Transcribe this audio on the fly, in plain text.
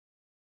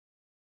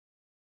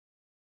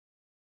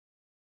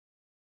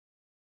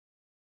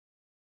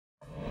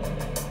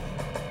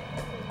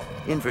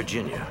In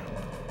Virginia,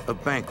 a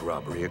bank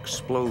robbery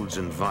explodes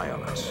in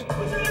violence.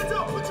 Put your hands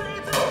up! Put your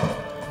hands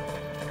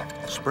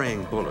up!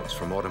 Spraying bullets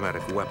from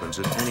automatic weapons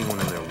at anyone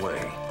in their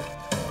way,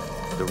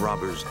 the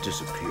robbers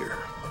disappear.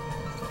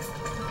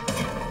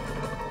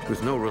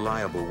 With no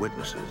reliable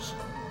witnesses,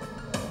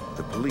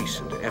 the police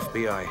and the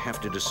FBI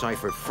have to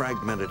decipher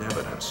fragmented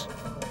evidence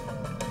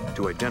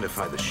to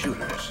identify the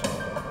shooters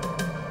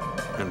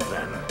and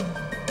then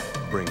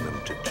bring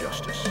them to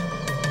justice.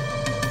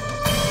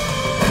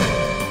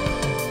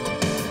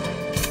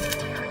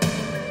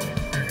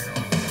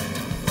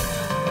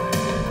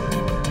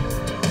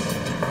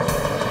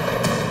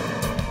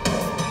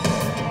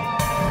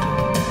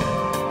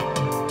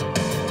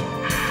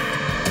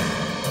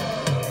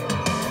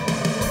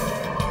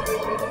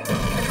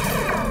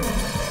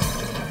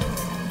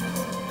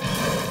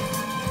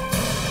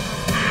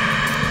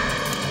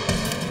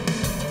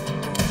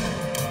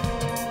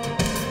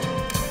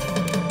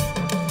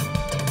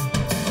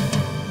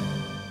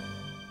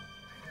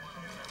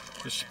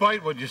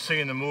 Despite what you see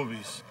in the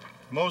movies,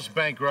 most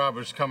bank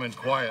robbers come in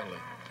quietly,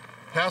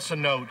 pass a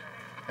note,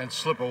 and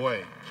slip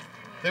away.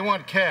 They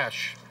want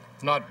cash,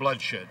 not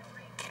bloodshed.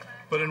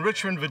 But in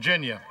Richmond,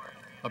 Virginia,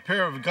 a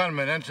pair of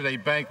gunmen entered a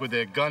bank with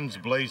their guns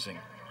blazing.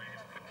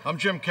 I'm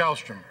Jim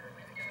Kallstrom,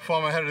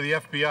 former head of the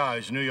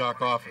FBI's New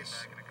York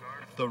office.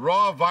 The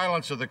raw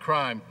violence of the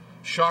crime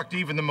shocked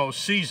even the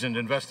most seasoned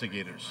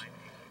investigators,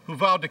 who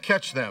vowed to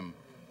catch them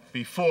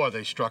before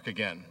they struck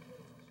again.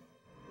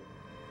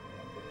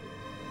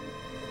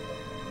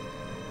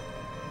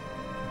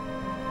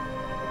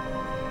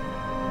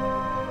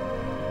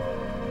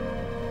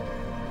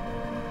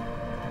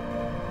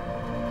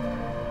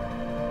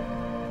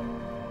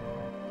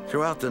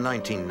 Throughout the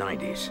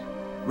 1990s,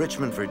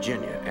 Richmond,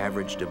 Virginia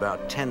averaged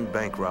about 10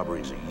 bank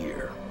robberies a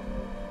year.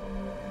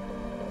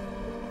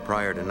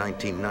 Prior to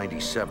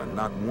 1997,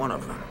 not one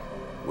of them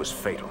was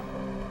fatal.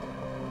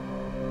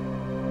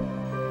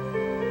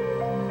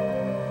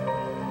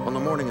 On the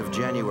morning of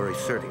January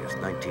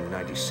 30th,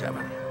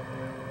 1997,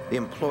 the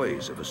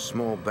employees of a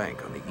small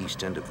bank on the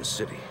east end of the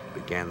city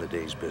began the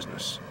day's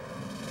business.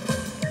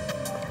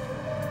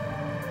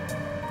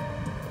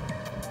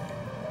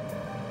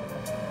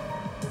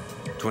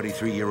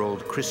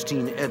 "23-year-old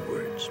Christine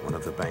Edwards, one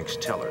of the bank's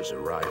tellers,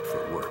 arrived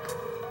for work.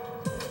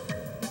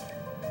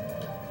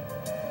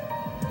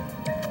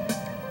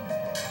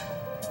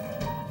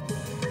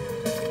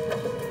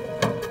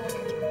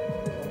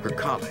 Her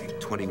colleague,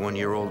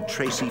 21-year-old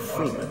Tracy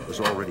Freeman, was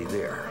already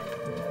there.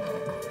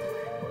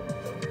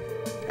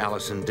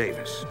 Allison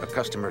Davis, a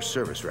customer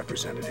service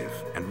representative,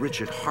 and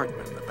Richard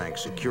Hartman, the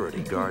bank's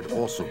security guard,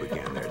 also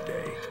began their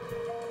day.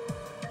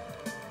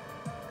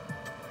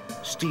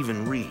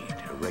 Stephen Reed,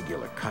 a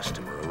regular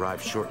customer,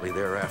 arrived shortly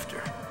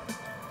thereafter.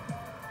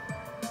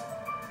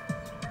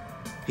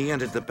 He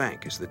entered the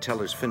bank as the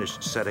tellers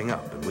finished setting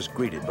up and was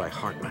greeted by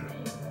Hartman.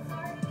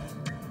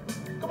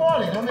 Good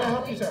morning. How may I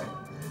help you, sir?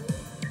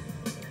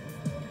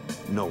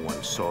 No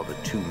one saw the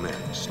two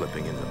men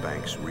slipping in the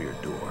bank's rear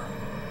door.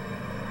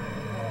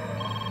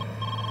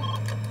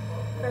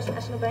 First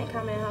National Bank,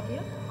 how may I help you?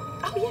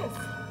 Oh, yes.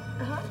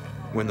 Uh-huh.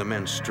 When the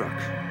men struck,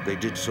 they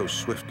did so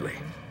swiftly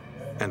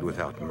and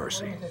without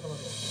mercy.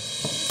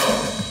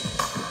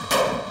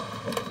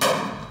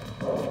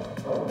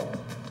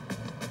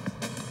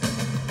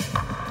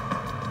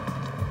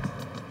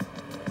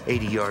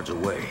 "80 yards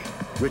away,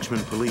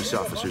 Richmond police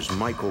officers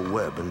Michael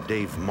Webb and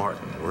Dave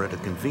Martin were at a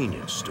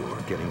convenience store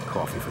getting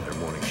coffee for their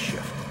morning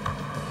shift.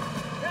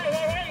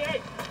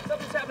 Hey!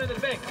 Something's happening at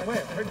the bank.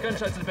 Where? I heard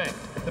gunshots in the bank.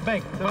 The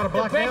bank. About a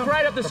block the bank down?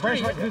 right up the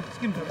street.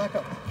 Excuse me, back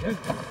up.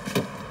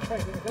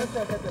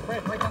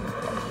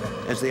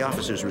 As the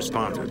officers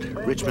responded,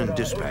 Richmond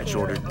Dispatch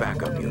ordered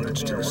backup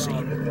units to the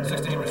scene.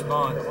 16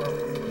 respond.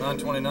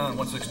 929,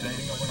 116.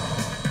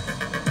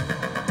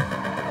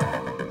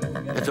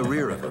 At the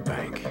rear of the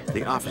bank,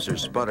 the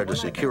officers spotted a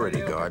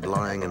security guard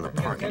lying in the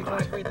parking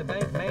lot. The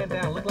bank, man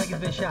down. Looked like he'd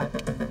been shot.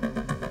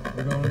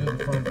 We're going to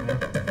the front now.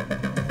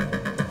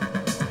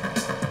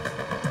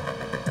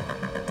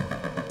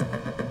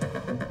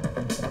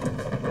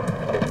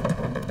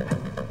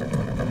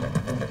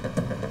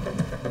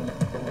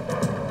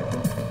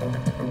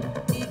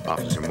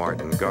 Officer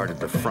Martin guarded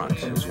the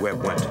front as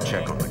Webb went to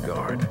check on the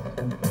guard.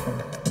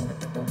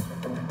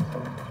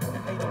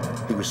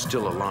 He was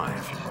still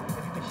alive.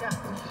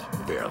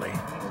 Barely.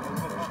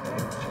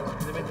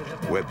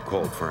 Webb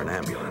called for an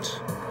ambulance.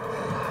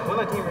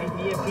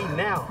 119 EMT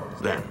now.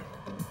 Then,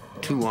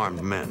 two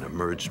armed men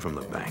emerged from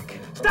the bank.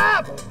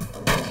 Stop!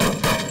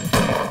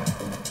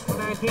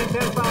 119,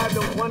 10-5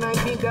 to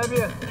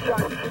 119W.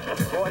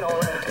 Shot. Going all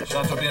right.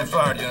 Shots are being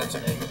fired, units.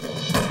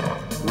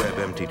 Webb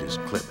emptied his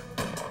clip.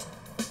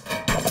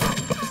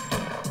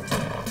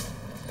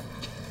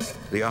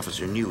 The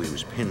officer knew he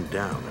was pinned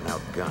down and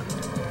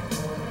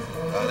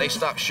outgunned. They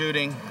stopped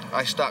shooting,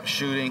 I stopped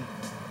shooting,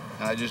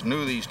 and I just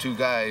knew these two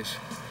guys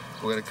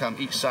were going to come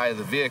each side of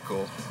the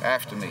vehicle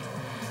after me.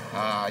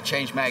 I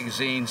changed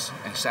magazines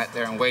and sat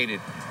there and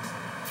waited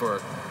for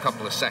a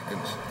couple of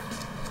seconds.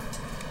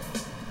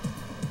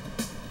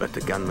 But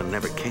the gunman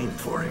never came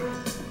for him.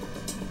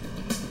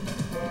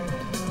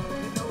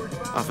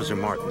 Officer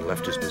Martin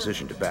left his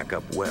position to back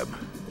up Webb,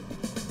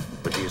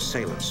 but the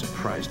assailant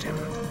surprised him.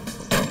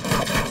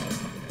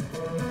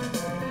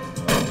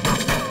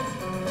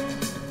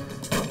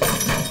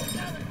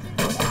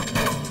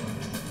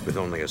 With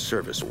only a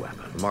service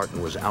weapon,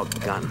 Martin was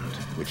outgunned,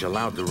 which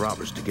allowed the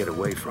robbers to get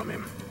away from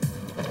him.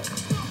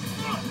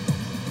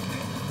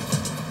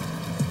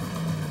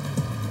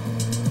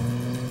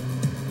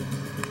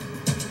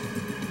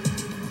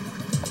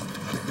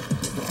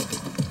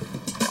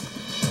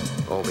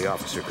 All the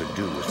officer could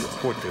do was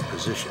report their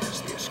position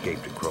as they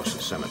escaped across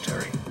the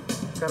cemetery.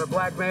 Got a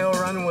black male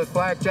running with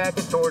black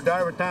jacket toward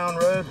Divertown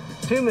Road.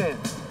 2 men.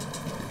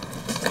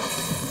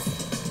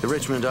 The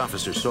Richmond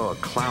officer saw a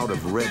cloud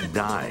of red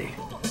dye,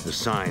 the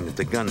sign that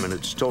the gunman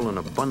had stolen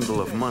a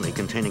bundle of money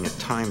containing a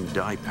timed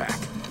dye pack.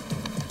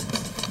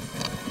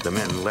 The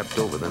men leapt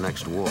over the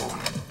next wall,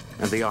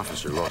 and the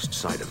officer lost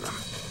sight of them.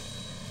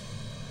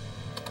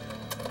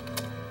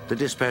 The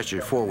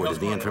dispatcher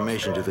forwarded the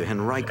information to the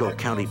Henrico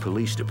County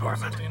Police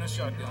Department.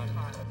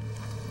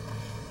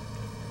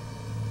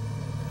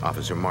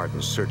 Officer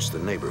Martin searched the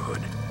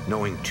neighborhood,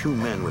 knowing 2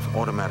 men with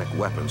automatic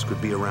weapons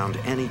could be around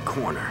any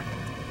corner,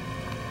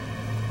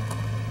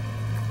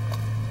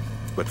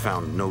 but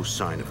found no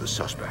sign of the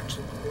suspects.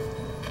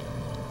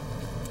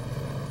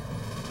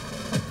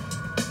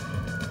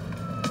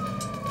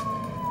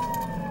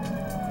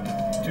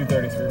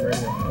 .233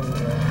 radio.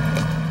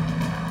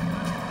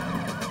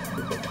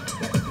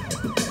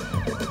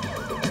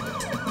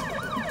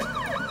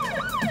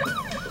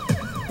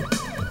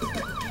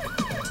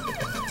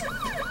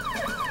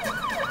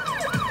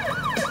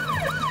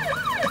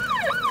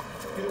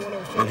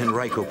 An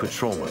Henrico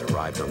patrolman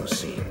arrived on the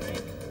scene.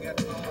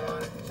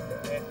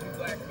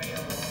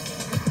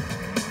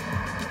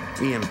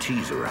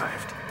 EMTs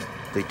arrived.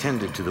 They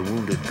tended to the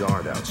wounded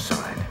guard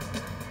outside.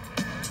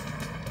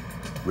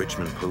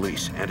 Richmond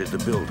police entered the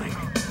building.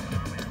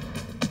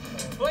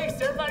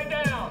 Police, everybody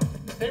down!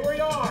 Stay where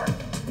you are!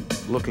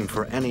 Looking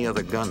for any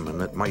other gunman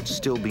that might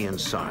still be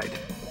inside,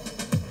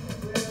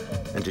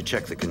 and to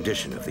check the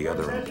condition of the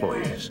other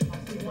employees.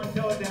 One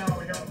teller down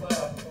over here on the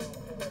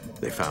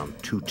left. They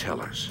found 2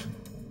 tellers,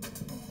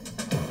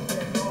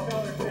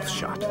 both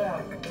shot.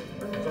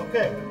 It's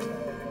okay.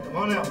 Come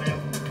on out, man.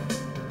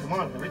 Come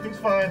on, everything's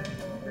fine.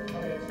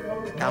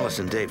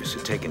 Allison Davis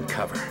had taken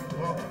cover.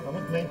 Come on, come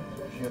with me. Is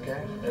she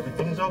okay?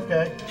 Everything's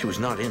okay. She was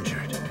not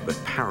injured, but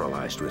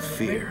paralyzed with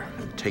fear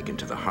and taken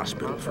to the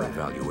hospital for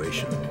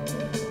evaluation.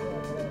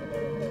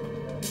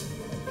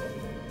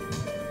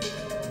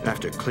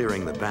 After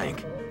clearing the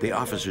bank, the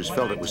officers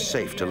felt it was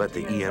safe to let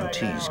the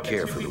EMTs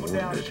care for the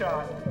wounded.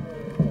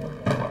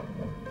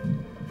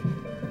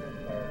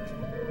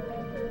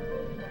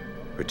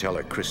 For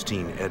teller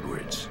Christine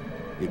Edwards,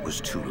 it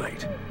was too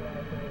late.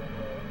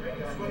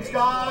 It's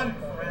gone.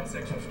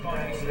 Forensics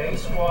responding today,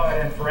 SWAT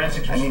and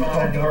forensics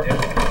responding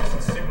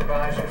to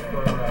supervisors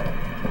for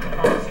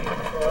crime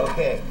control.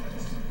 Okay.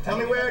 Tell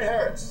me where it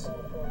hurts.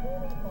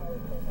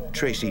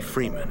 Tracy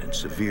Freeman, in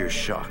severe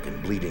shock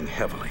and bleeding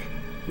heavily,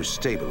 was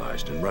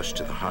stabilized and rushed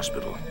to the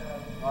hospital.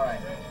 All right.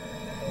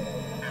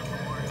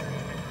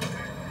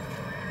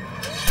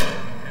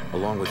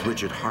 Along with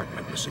Richard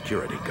Hartman, the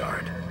security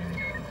guard.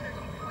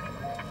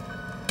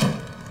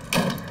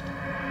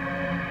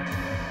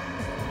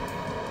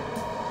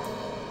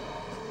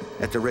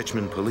 At the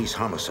Richmond Police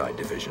Homicide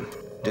Division,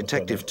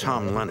 Detective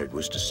Tom Leonard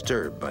was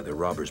disturbed by the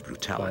robbers'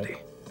 brutality.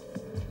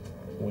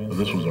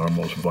 This was our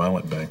most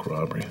violent bank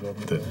robbery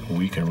that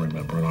we can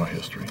remember in our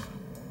history.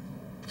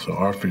 So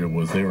our fear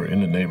was they were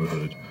in the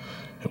neighborhood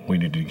and we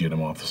needed to get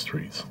them off the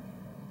streets.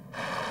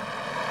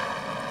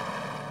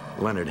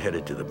 Leonard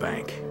headed to the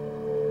bank.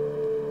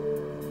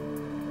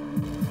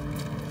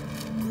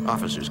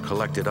 Officers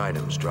collected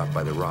items dropped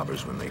by the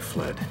robbers when they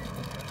fled,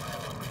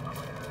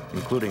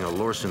 including a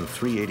Lorson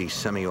 380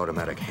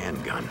 semi-automatic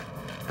handgun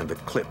and the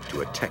clip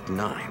to a Tech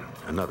 9,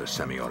 another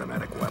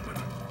semi-automatic weapon.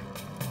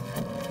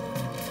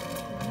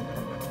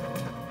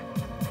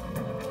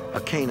 A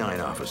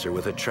K-9 officer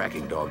with a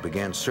tracking dog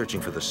began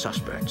searching for the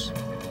suspects.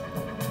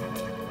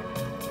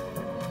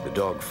 The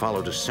dog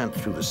followed a scent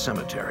through the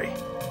cemetery.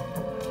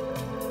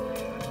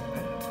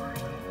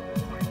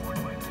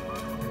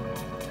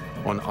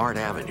 On Art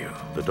Avenue,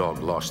 the dog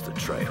lost the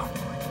trail.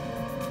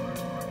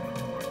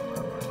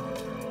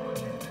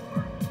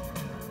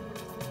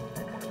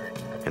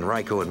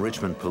 Henrico and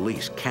Richmond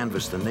police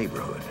canvassed the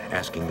neighborhood,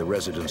 asking the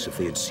residents if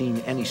they had seen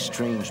any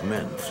strange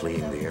men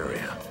fleeing the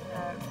area.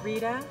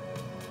 Rita?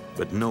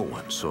 But no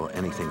one saw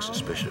anything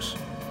suspicious.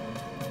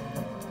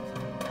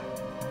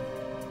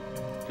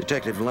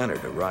 Detective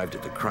Leonard arrived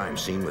at the crime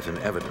scene with an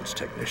evidence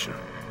technician.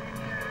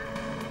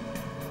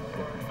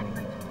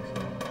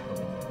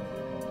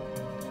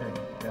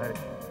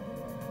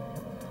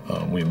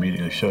 We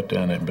immediately shut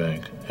down that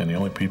bank, and the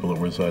only people that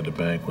were inside the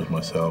bank was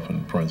myself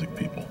and forensic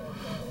people.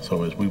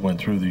 So as we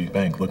went through the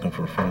bank looking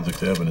for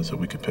forensic evidence that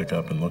we could pick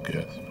up and look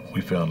at,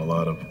 we found a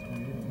lot of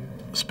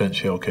spent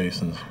shell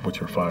casings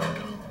which were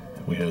fired.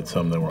 We had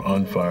some that were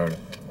unfired.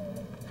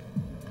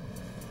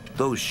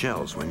 Those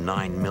shells were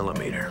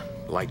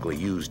 9mm, likely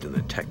used in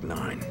the Tech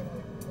 9.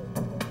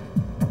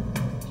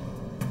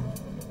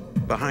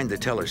 Behind the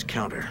teller's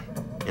counter,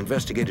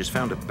 investigators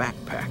found a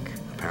backpack,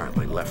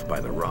 apparently left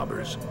by the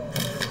robbers.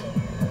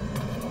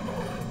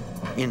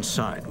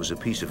 Inside was a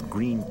piece of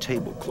green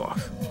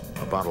tablecloth,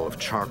 a bottle of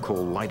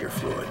charcoal lighter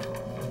fluid,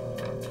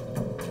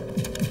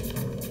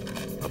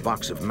 a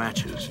box of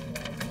matches,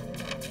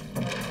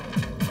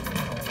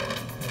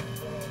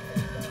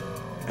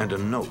 and a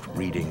note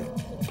reading,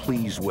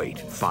 "Please wait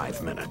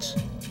 5 minutes."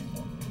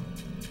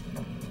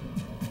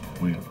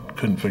 We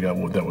couldn't figure out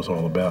what that was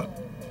all about.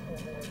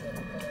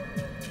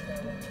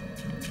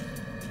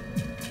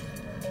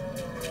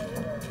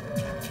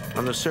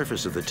 On the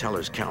surface of the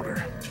teller's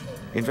counter,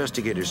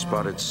 investigators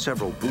spotted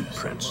several boot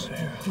prints.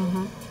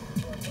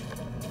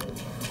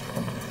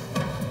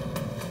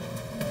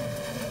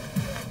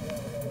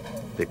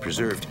 They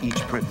preserved each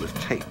print with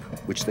tape,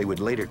 which they would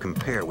later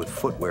compare with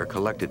footwear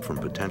collected from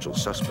potential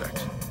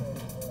suspects.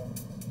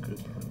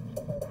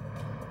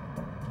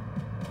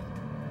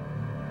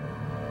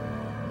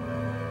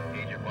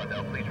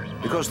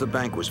 Because the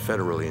bank was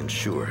federally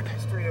insured,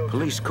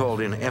 police called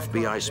in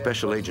FBI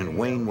Special Agent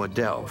Wayne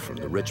Waddell from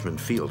the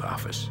Richmond field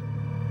office.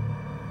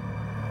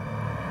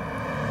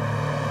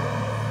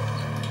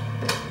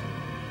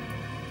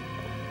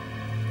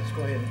 Let's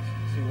go ahead and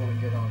see what we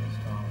can get on this,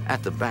 Tom.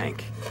 At the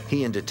bank,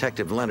 he and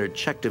Detective Leonard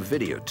checked a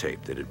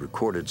videotape that had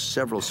recorded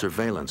several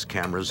surveillance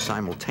cameras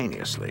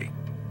simultaneously.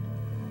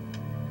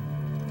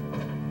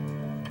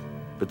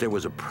 But there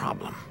was a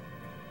problem.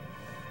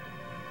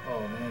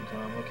 Oh man,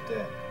 Tom, look at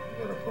that.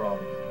 We got a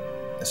problem.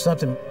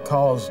 Something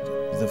caused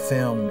the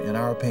film, in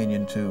our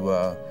opinion,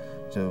 to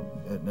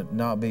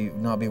not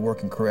be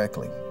working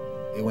correctly.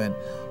 It went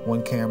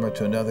one camera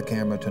to another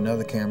camera to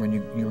another camera, and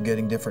you were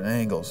getting different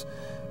angles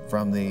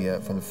from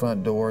the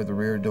front door, the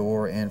rear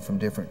door, and from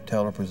different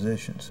teller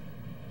positions.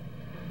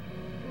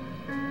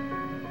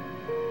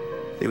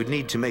 They would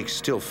need to make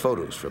still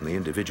photos from the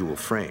individual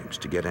frames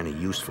to get any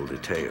useful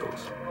details.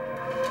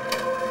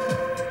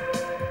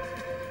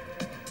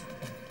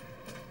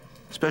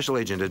 Special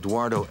Agent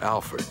Eduardo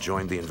Alford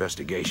joined the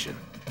investigation.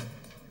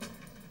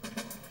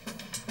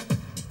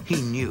 He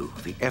knew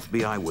the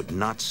FBI would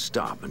not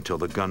stop until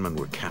the gunmen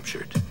were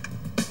captured.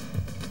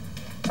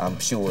 I'm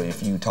sure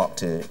if you talk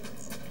to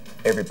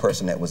every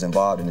person that was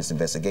involved in this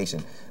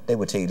investigation, they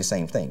would tell you the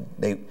same thing.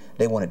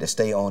 They wanted to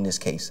stay on this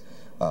case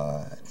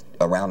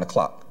around the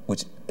clock,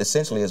 which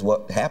essentially is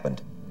what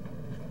happened.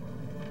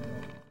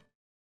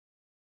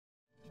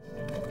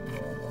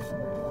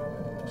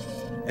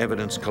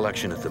 Evidence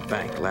collection at the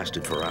bank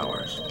lasted for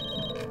hours.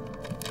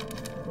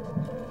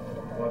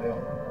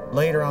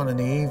 Later on in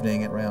the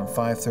evening, at around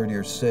 5:30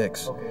 or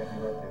 6,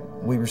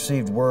 we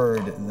received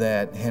word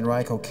that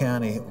Henrico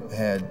County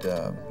had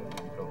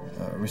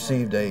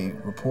received a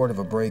report of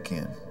a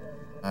break-in.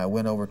 I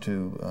went over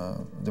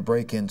to the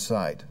break-in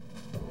site.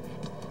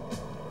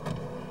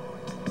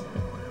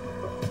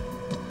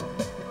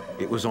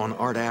 It was on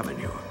Art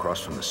Avenue, across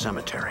from the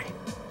cemetery,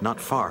 not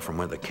far from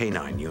where the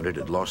K-9 unit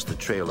had lost the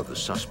trail of the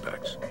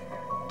suspects.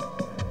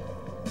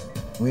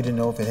 We didn't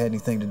know if it had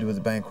anything to do with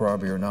the bank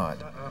robbery or not.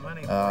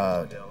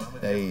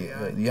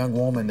 A young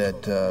woman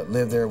that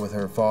lived there with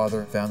her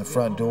father found the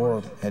front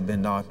door had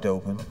been knocked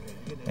open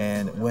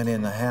and went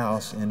in the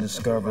house and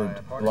discovered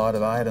a lot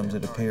of items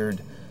that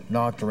appeared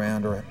knocked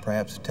around or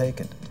perhaps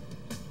taken.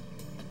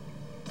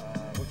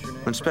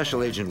 When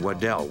Special Agent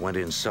Waddell went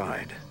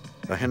inside,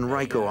 a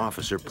Henrico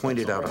officer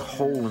pointed out a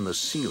hole in the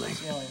ceiling.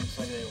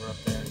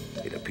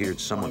 It appeared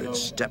someone had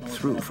stepped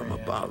through from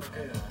above.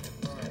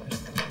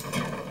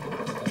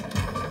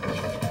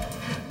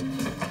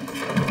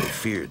 They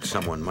feared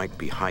someone might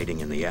be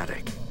hiding in the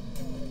attic.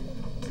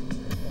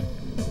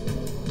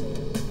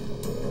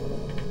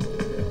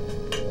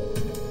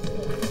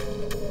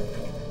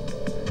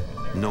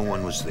 No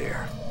one was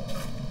there.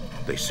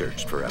 They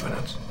searched for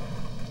evidence.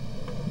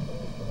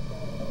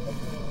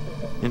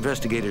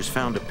 Investigators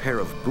found a pair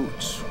of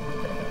boots.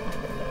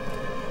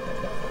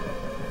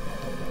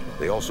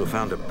 They also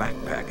found a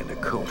backpack and a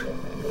coat.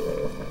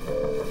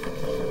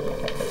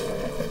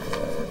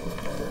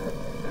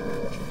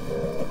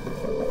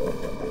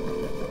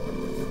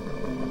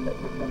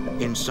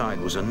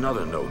 Inside was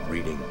another note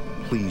reading,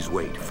 "Please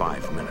wait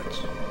 5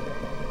 minutes."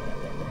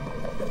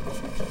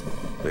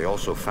 They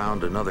also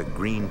found another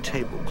green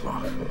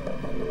tablecloth.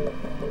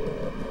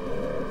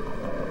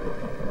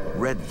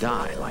 Red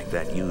dye, like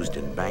that used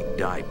in bank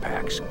dye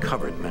packs,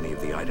 covered many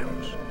of the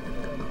items.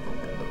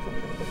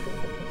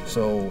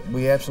 So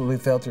we absolutely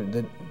felt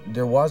that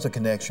there was a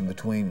connection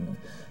between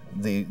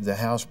the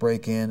house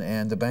break-in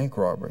and the bank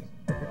robbery.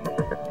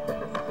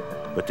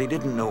 But they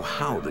didn't know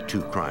how the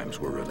two crimes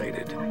were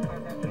related.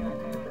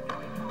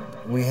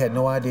 We had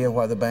no idea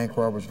why the bank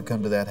robbers would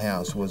come to that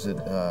house. Was it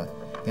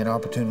an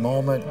opportune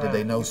moment? Did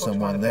they know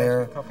someone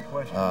there?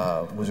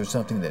 Was there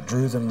something that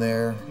drew them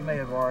there?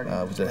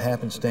 Was it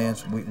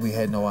happenstance? We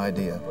had no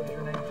idea.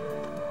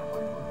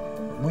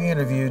 We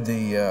interviewed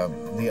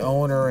the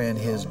owner and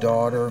his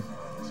daughter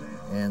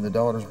and the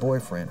daughter's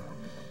boyfriend,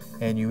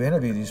 And you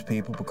interview these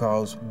people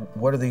because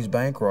what are these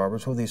bank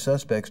robbers, what are these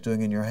suspects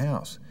doing in your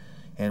house?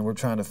 And we're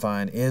trying to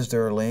find, is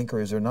there a link or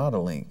is there not a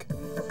link?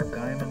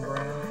 Diamond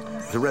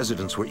brand? The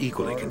residents were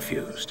equally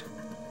confused.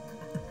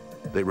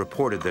 They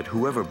reported that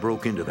whoever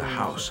broke into the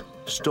house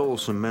stole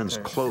some men's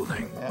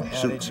clothing,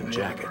 suits and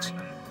jackets.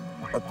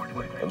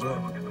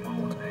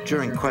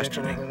 During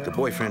questioning, the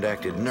boyfriend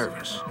acted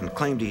nervous and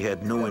claimed he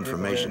had no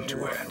information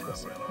to add.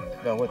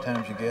 About what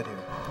time did you get here?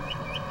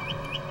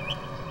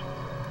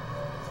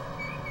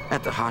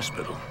 At the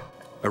hospital,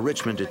 a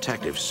Richmond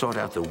detective sought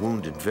out the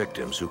wounded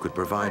victims who could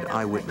provide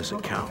eyewitness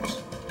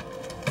accounts.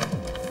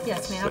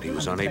 Yes, ma'am. But he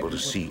was unable to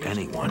see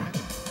anyone.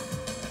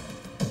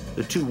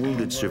 The two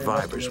wounded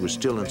survivors were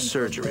still in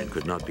surgery and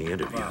could not be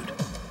interviewed.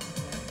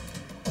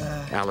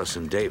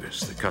 Allison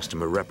Davis, the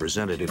customer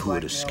representative who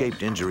had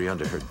escaped injury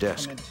under her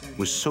desk,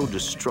 was so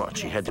distraught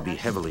she had to be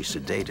heavily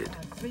sedated.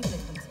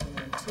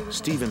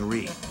 Stephen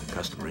Reed, the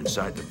customer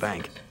inside the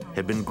bank,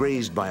 had been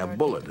grazed by a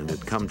bullet and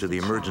had come to the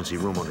emergency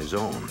room on his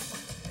own.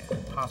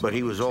 But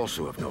he was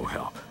also of no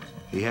help.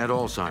 He had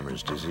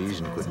Alzheimer's disease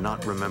and could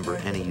not remember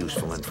any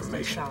useful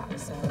information.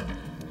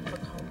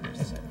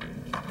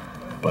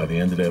 By the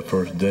end of that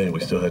first day, we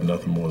still had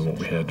nothing more than what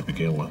we had to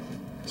begin with.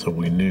 So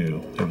we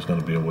knew there was going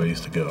to be a ways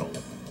to go.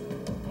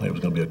 It was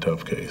going to be a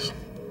tough case.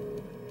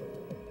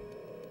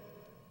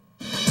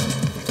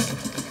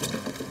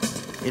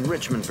 In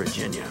Richmond,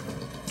 Virginia,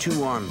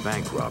 two armed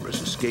bank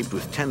robbers escaped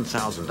with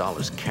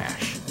 $10,000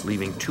 cash,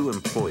 leaving two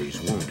employees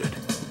wounded,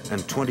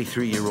 and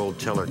 23-year-old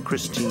teller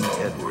Christine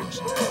Edwards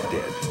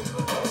dead.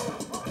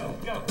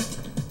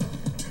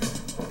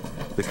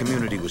 The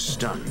community was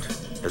stunned,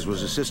 as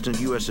was Assistant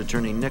U.S.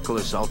 Attorney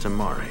Nicholas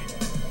Altamari.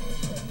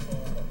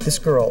 This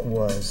girl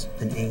was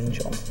an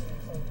angel.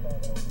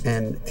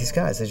 And these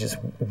guys, they just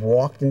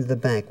walked into the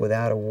bank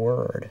without a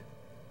word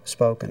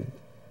spoken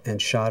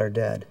and shot her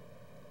dead.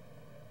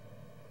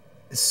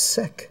 It's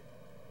sick.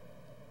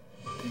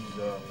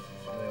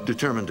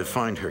 Determined to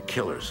find her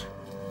killers,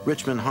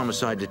 Richmond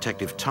homicide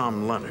detective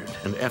Tom Leonard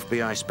and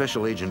FBI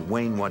Special Agent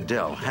Wayne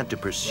Waddell had to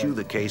pursue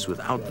the case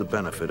without the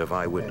benefit of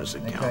eyewitness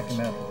accounts.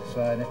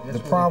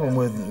 The problem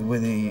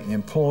with the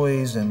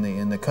employees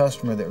and the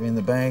customer that were in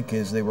the bank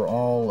is they were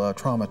all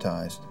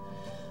traumatized.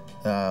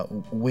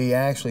 We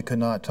actually could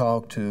not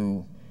talk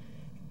to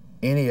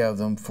any of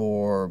them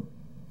for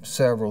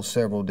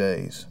several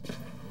days.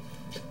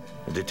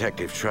 The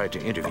detective tried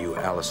to interview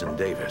Allison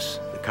Davis,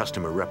 the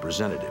customer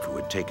representative who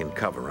had taken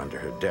cover under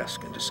her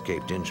desk and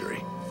escaped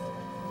injury.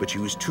 But she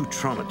was too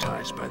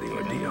traumatized by the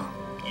ordeal.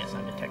 Yes,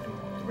 I'm Detective.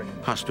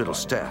 Hospital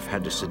staff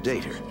had to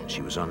sedate her.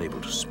 She was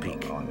unable to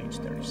speak.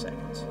 30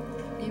 seconds.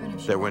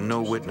 There were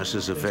no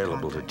witnesses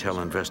available to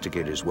tell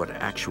investigators what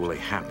actually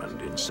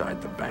happened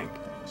inside the bank.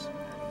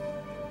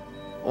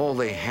 All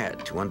they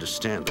had to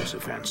understand those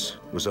events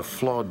was a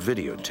flawed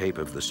videotape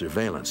of the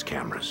surveillance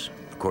cameras,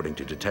 according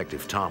to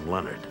Detective Tom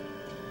Leonard.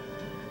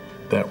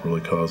 That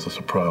really caused us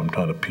a problem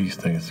trying to piece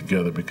things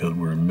together because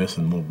we were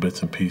missing little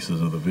bits and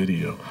pieces of the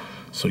video,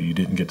 so you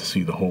didn't get to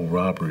see the whole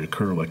robbery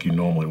occur like you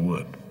normally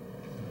would.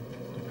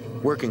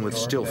 Working with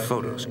still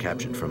photos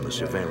captured from the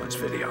surveillance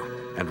video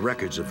and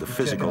records of the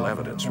physical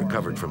evidence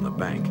recovered from the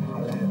bank,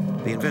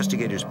 the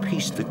investigators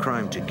pieced the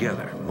crime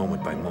together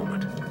moment by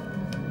moment.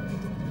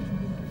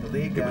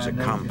 It was a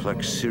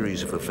complex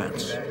series of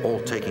events, all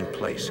taking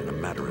place in a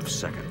matter of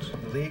seconds.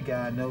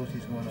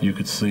 You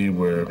could see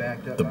where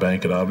the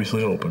bank had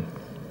obviously opened,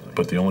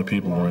 but the only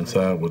people who were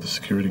inside were the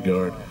security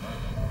guard,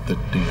 the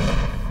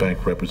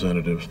bank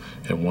representatives,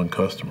 and one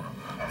customer.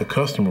 The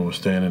customer was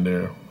standing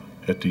there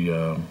at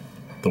the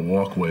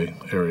walkway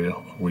area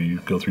where you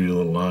go through your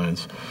little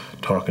lines,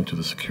 talking to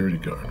the security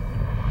guard.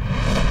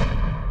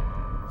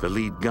 The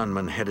lead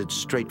gunman headed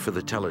straight for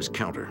the teller's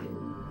counter.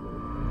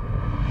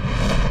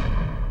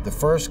 The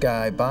first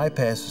guy bypassed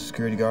the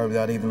security guard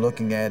without even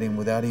looking at him,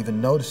 without even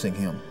noticing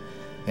him.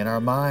 In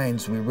our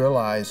minds, we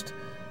realized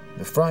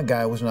the front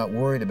guy was not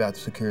worried about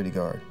the security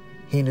guard.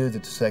 He knew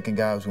that the second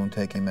guy was going to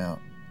take him out.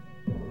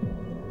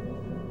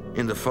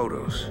 In the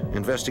photos,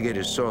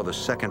 investigators saw the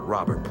second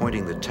robber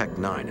pointing the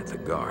Tech-9 at the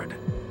guard.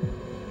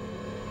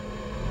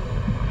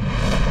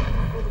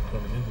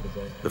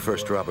 The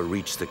first robber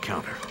reached the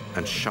counter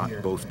and shot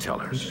both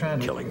tellers,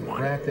 killing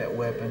one. Rack that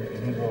weapon,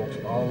 and he walks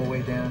all the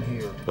way down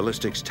here.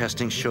 Ballistics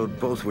testing showed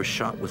both were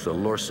shot with the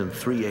Lorsen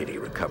 380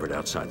 recovered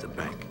outside the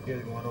bank.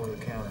 Going over the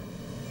counter.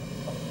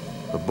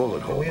 A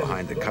bullet hole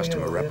behind the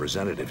customer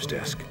representative's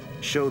desk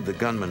showed the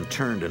gunman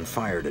turned and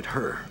fired at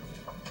her,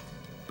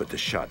 but the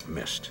shot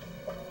missed.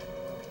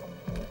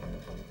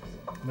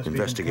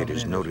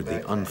 Investigators noted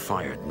the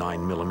unfired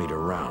 9mm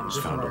rounds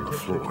found on the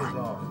floor.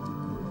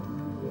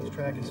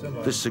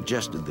 This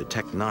suggested the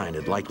Tech-9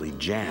 had likely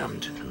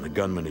jammed, and the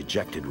gunman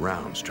ejected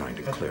rounds trying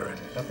to clear it.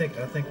 I think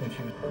when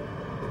she was...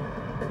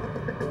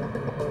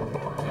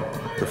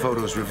 The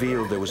photos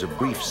revealed there was a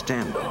brief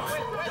standoff.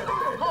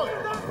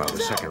 While the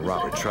second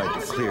robber tried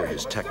to clear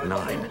his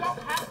Tech-9,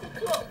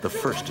 the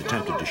first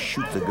attempted to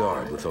shoot the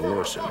guard with a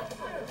Lorsen.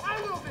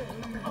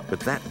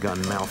 But that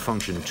gun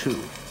malfunctioned too.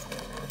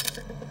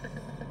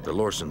 The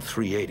Lorsen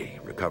 380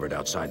 recovered recovered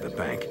outside the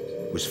bank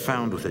was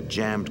found with a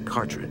jammed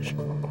cartridge.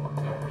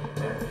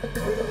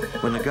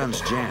 When the guns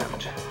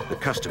jammed, the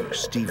customer,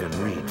 Stephen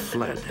Reed,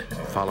 fled,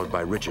 followed by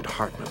Richard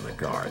Hartman, the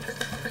guard.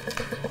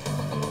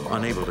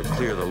 Unable to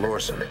clear the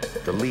Lorsen,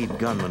 the lead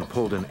gunman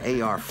pulled an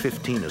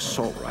AR-15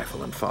 assault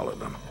rifle and followed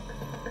them.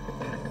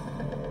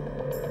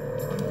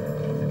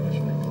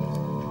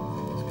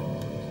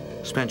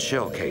 Spent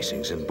shell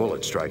casings and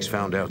bullet strikes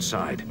found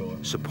outside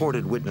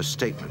supported witness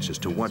statements as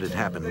to what had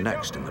happened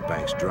next in the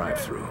bank's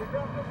drive-thru.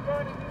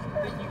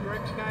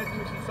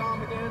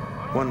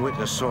 One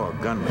witness saw a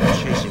gunman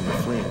chasing the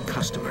fleeing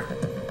customer.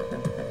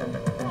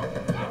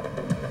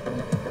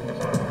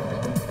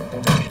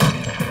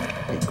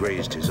 He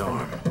grazed his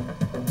arm.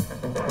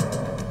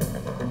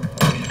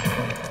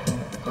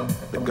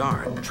 The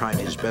guard tried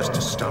his best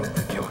to stop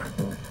the killer,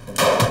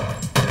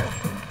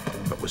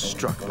 but was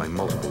struck by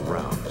multiple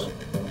rounds.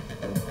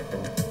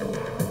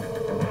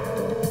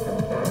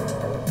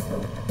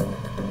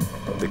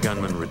 The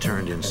gunman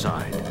returned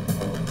inside.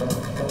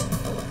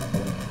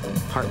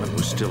 Hartman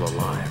was still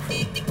alive.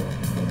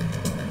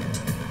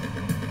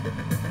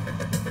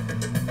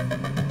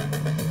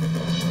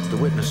 The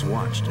witness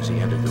watched as he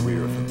entered the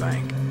rear of the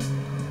bank.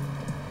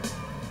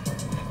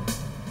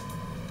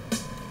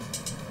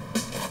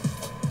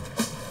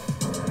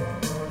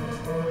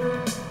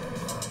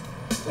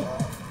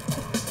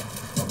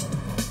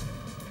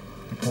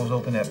 He pulls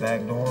open that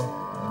back door,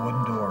 the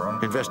wooden door,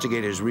 right?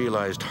 Investigators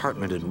realized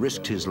Hartman had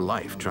risked his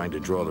life trying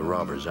to draw the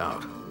robbers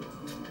out.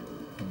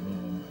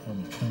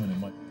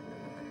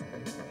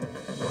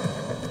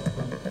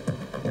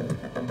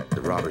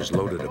 The robbers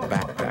loaded a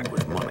backpack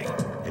with money,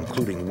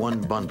 including one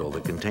bundle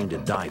that contained a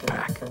dye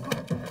pack.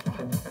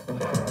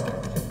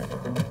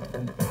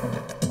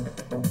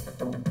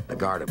 The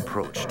guard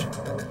approached,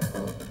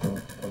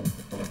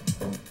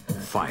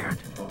 fired,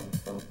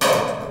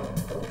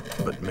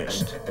 but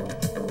missed.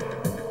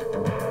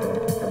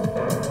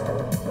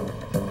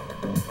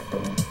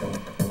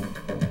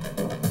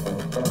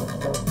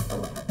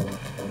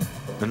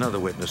 Another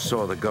witness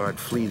saw the guard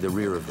flee the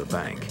rear of the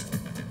bank.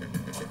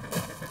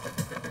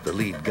 The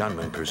lead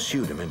gunman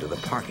pursued him into the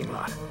parking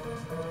lot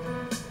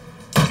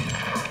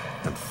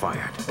and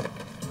fired.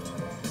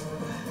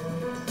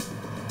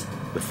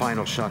 The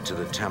final shot to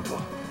the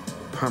temple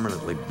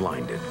permanently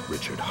blinded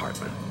Richard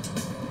Hartman.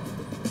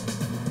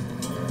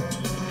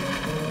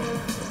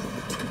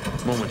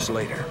 Moments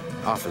later,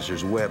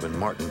 officers Webb and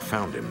Martin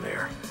found him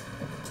there.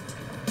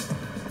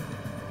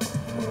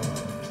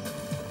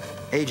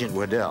 Agent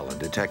Waddell and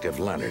Detective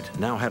Leonard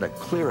now had a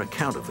clear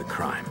account of the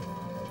crime.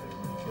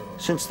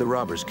 Since the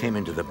robbers came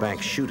into the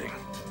bank shooting,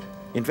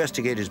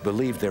 investigators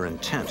believed their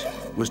intent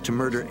was to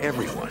murder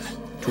everyone,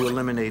 to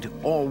eliminate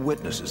all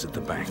witnesses at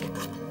the bank.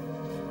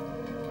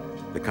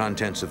 The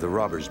contents of the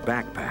robbers'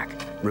 backpack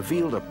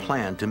revealed a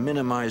plan to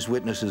minimize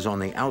witnesses on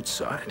the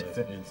outside.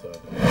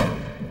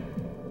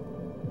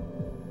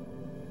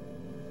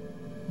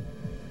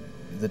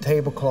 The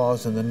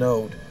tablecloths and the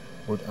note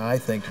were, I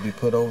think, to be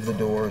put over the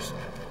doors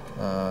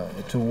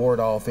to ward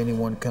off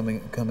anyone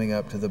coming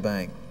up to the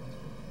bank.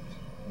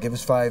 Give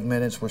us 5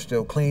 minutes, we're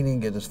still cleaning.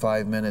 Give us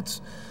 5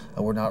 minutes,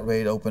 we're not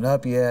ready to open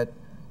up yet.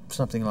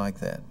 Something like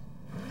that.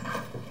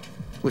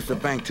 With the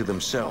bank to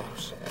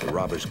themselves, the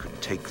robbers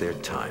could take their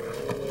time.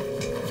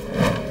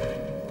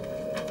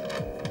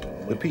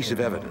 The piece of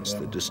evidence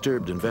that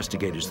disturbed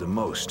investigators the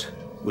most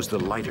was the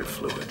lighter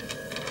fluid.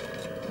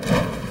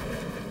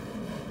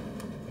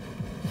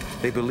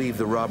 They believed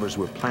the robbers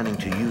were planning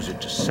to use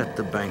it to set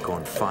the bank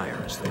on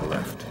fire as they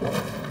left.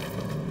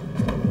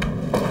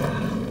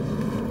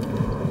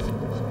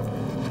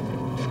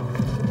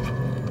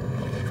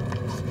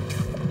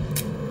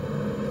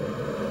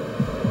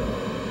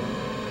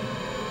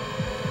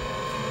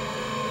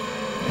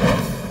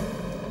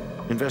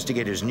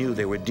 Investigators knew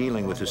they were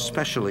dealing with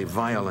especially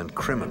violent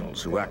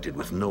criminals who acted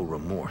with no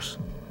remorse.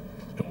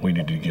 We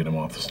needed to get them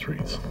off the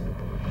streets.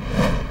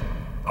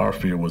 Our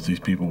fear was these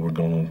people were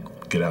going to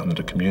get out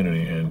into the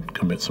community and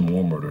commit some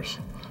more murders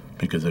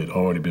because they'd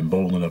already been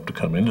bold enough to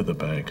come into the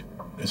bank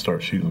and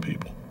start shooting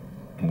people.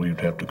 And we'd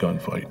have to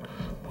gunfight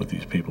with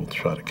these people to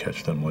try to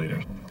catch them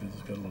later.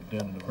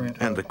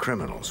 And the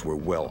criminals were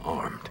well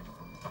armed.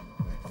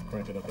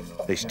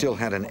 They still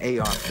had an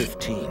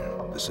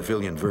AR-15, the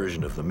civilian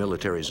version of the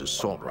military's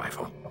assault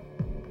rifle,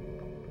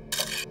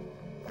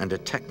 and a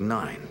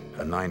Tech-9,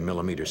 a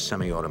 9mm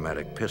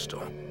semi-automatic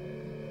pistol.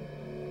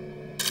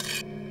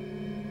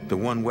 The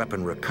one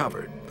weapon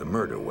recovered, the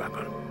murder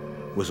weapon,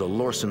 was a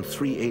Lorsen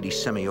 380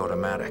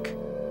 semi-automatic.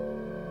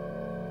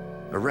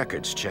 A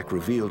records check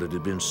revealed it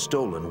had been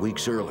stolen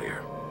weeks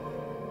earlier.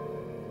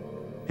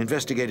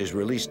 Investigators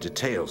released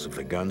details of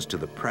the guns to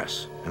the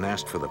press and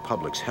asked for the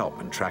public's help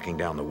in tracking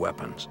down the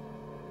weapons.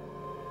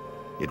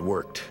 It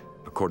worked,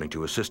 according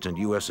to Assistant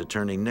U.S.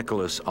 Attorney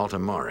Nicholas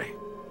Altamari.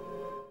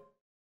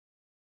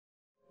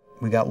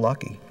 We got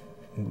lucky.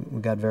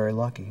 We got very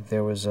lucky.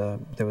 There was a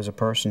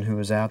person who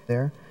was out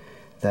there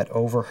that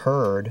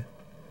overheard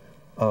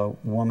a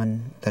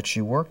woman that she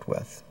worked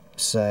with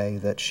say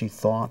that she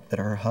thought that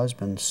her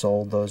husband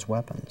sold those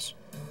weapons.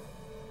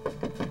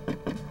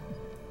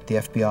 the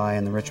FBI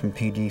and the Richmond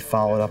PD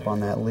followed up on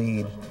that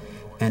lead,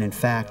 and in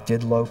fact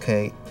did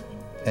locate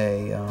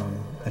a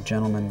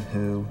gentleman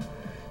who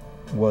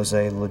was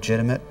a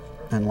legitimate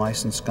and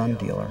licensed gun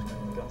dealer.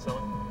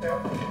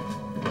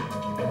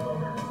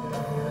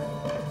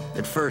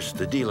 At first,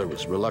 the dealer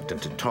was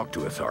reluctant to talk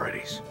to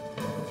authorities.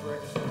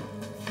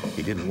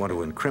 He didn't want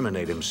to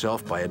incriminate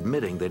himself by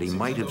admitting that he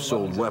might have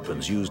sold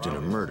weapons used in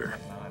a murder.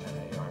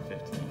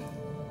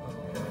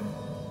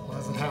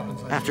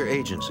 After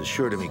agents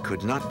assured him he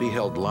could not be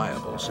held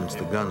liable since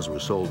the guns were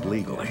sold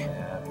legally,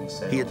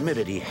 he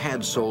admitted he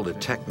had sold a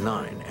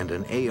Tech-9 and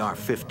an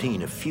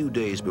AR-15 a few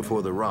days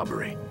before the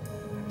robbery.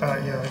 Yeah, I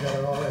got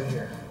it all right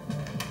here.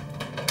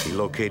 He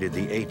located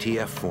the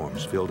ATF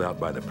forms filled out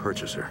by the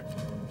purchaser.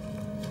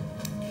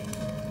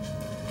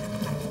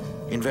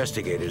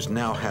 Investigators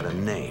now had a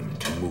name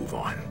to move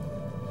on.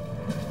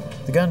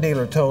 The gun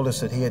dealer told us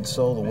that he had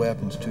sold the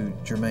weapons to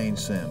Jermaine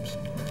Sims.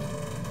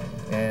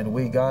 And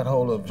we got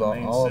hold of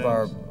all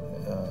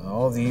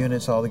of the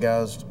units, all the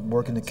guys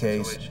working the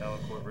case.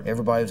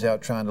 Everybody was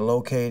out trying to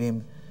locate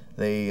him.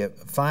 They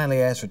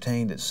finally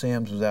ascertained that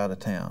Sims was out of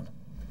town.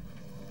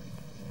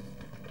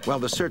 While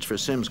the search for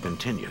Sims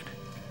continued,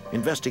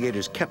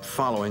 investigators kept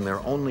following their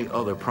only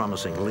other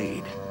promising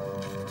lead,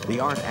 the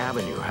Art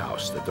Avenue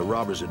house that the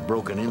robbers had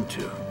broken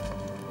into.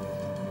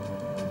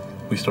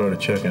 We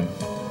started checking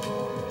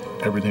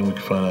everything we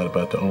could find out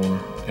about the owner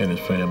and his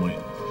family.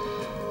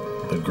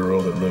 The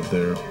girl that lived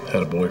there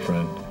had a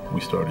boyfriend.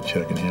 We started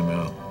checking him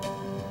out.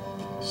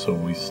 So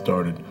we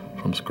started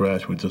from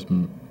scratch with just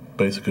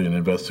basically an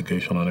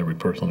investigation on every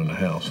person in the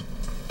house.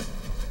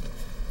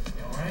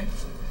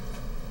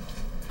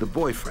 The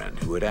boyfriend,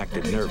 who had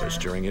acted nervous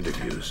during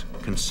interviews,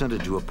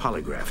 consented to a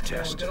polygraph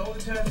test.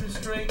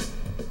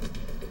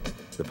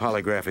 The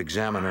polygraph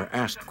examiner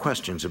asked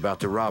questions about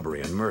the robbery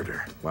and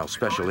murder, while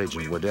Special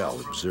Agent Waddell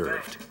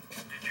observed.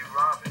 Did you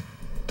rob it?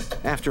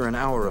 After an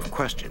hour of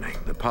questioning,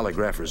 the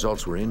polygraph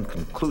results were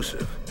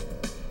inconclusive.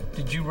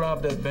 Did you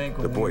rob that bank?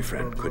 The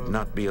boyfriend could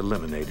not be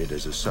eliminated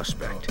as a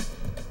suspect.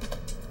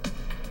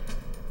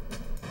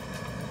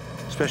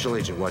 Special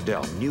Agent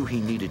Waddell knew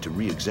he needed to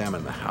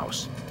re-examine the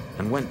house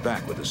and went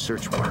back with a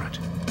search warrant.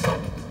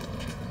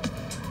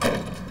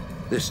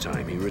 This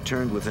time, he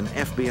returned with an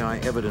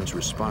FBI evidence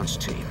response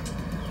team.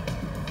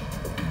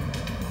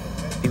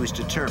 He was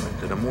determined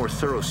that a more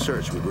thorough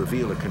search would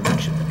reveal a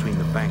connection between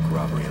the bank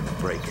robbery and the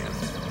break-in.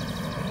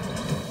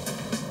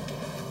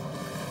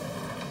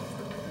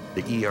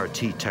 The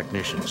ERT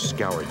technicians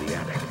scoured the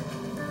attic.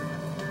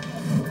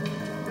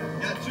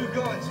 Got 2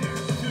 guns here,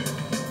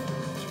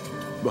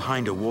 2.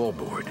 Behind a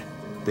wallboard,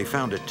 they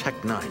found a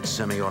Tech-9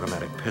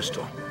 semi-automatic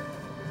pistol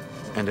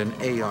and an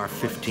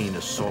AR-15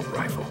 assault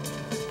rifle,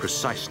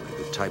 precisely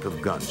the type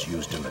of guns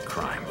used in the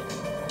crime.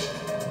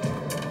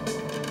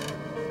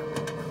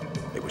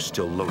 They were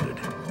still loaded,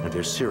 and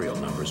their serial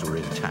numbers were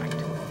intact.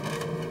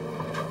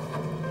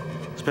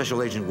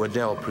 Special Agent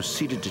Waddell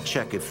proceeded to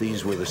check if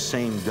these were the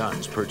same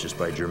guns purchased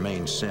by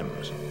Jermaine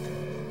Sims.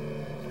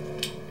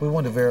 We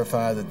wanted to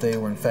verify that they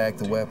were in fact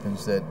the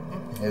weapons that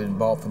had been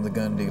bought from the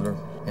gun dealer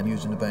and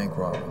used in the bank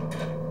robbery.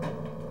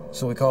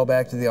 So we called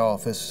back to the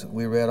office.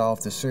 We read off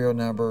the serial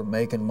number,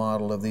 make, and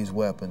model of these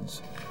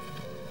weapons,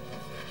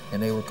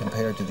 and they were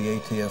compared to the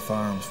ATF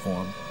firearms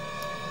form.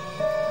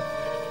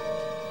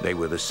 They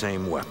were the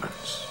same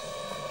weapons.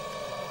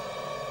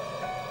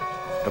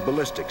 A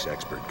ballistics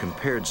expert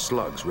compared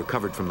slugs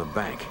recovered from the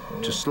bank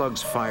to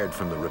slugs fired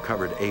from the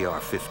recovered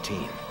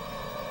AR-15.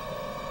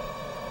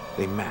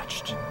 They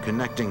matched,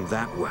 connecting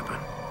that weapon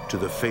to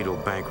the fatal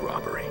bank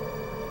robbery.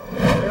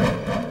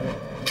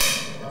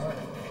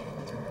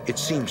 It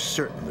seemed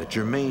certain that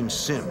Jermaine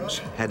Sims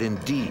had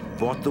indeed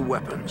bought the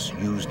weapons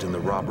used in the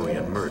robbery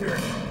and murder.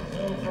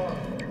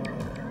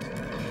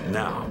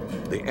 Now,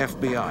 the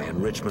FBI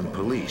and Richmond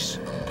police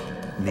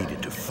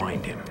needed to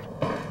find him.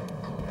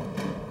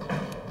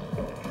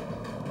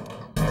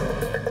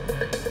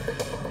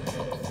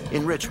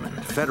 In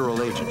Richmond,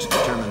 federal agents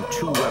determined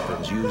 2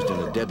 weapons used in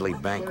a deadly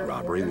bank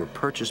robbery were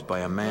purchased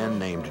by a man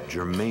named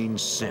Jermaine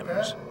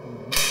Sims.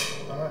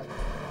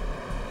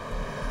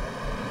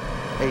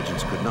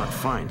 Agents could not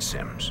find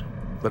Sims,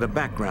 but a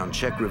background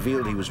check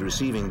revealed he was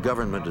receiving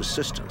government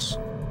assistance.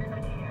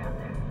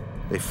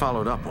 They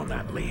followed up on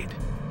that lead.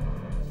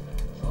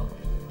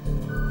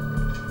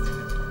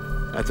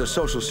 At the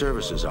Social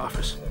Services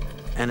office,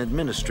 an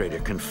administrator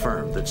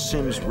confirmed that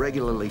Sims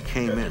regularly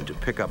came in to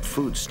pick up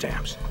food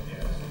stamps.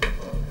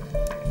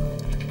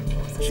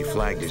 She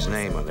flagged his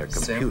name on their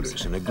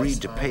computers and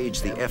agreed to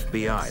page the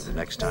FBI the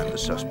next time the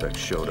suspect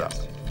showed up.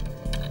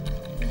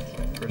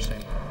 First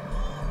name.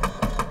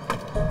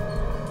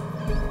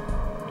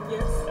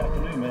 Yes.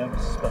 Afternoon, ma'am.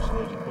 This is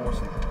Special Agent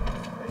Thorson.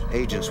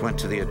 Agents went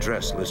to the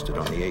address listed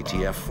on the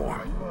ATF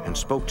form and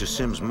spoke to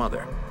Sims'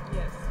 mother.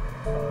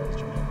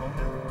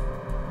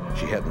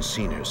 She hadn't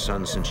seen her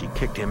son since she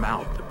kicked him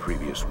out the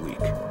previous week.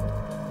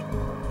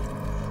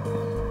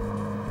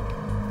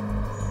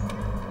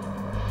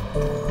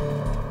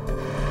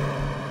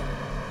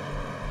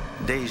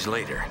 Days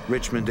later,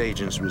 Richmond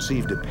agents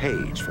received a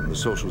page from the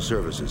Social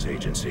Services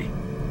Agency.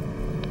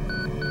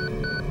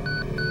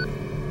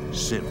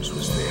 Sims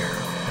was there.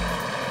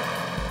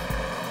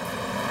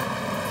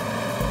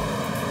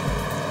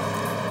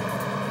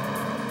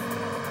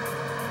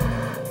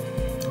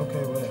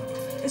 Okay, well.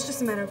 It's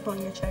just a matter of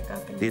pulling your check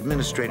up. And The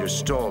administrator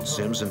stalled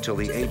Sims until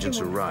the agents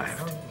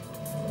arrived.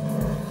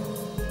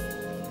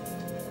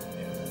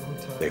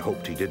 They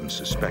hoped he didn't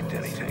suspect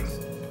anything.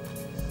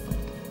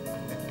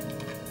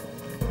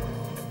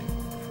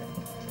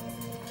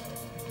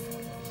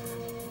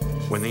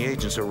 When the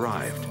agents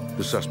arrived,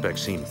 the suspect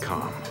seemed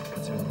calm.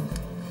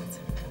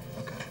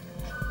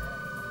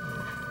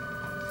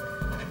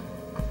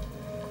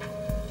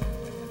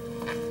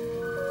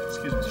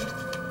 Excuse me,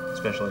 sir.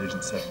 Special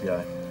Agents FBI.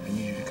 I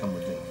need you to come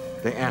with me.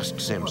 They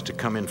asked Sims to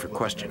come in for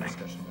questioning.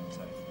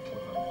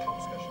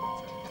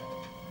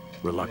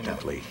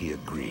 Reluctantly, he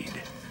agreed.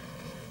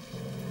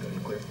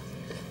 Clear.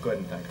 Go ahead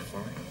and thank her for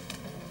me.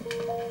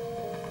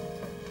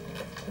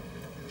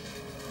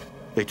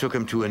 They took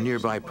him to a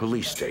nearby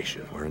police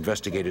station where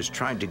investigators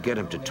tried to get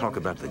him to talk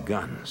about the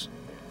guns.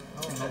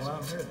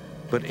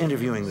 But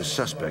interviewing the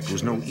suspect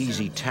was no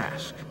easy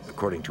task,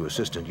 according to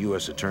Assistant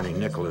U.S. Attorney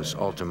Nicholas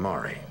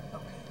Altamari.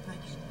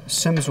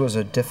 Sims was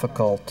a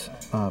difficult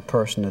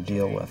person to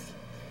deal with.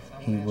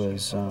 He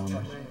was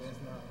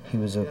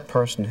a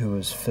person who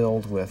was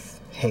filled with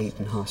hate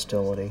and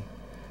hostility.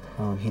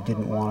 He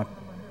didn't want to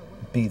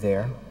be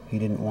there. He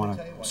didn't want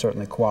to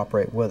certainly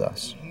cooperate with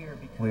us.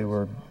 We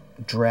were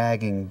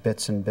dragging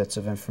bits and bits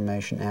of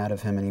information out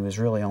of him, and he was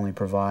really only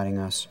providing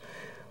us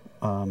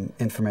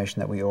information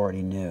that we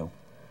already knew.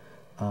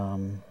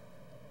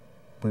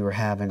 We were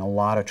having a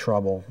lot of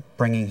trouble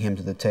bringing him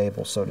to the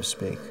table, so to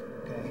speak.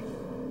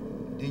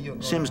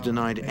 Sims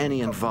denied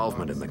any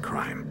involvement in the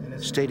crime,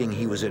 stating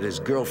he was at his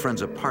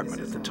girlfriend's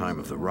apartment at the time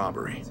of the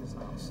robbery.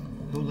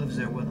 Who lives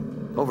there with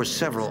him? Over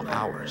several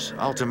hours,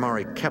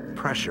 Altamari kept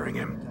pressuring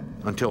him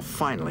until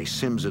finally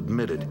Sims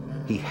admitted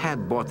he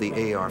had bought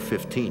the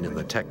AR-15 and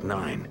the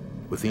Tech-9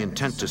 with the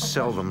intent to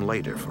sell them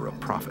later for a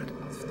profit.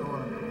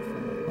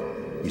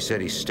 He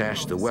said he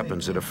stashed the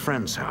weapons at a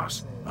friend's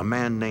house, a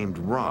man named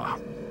Ra,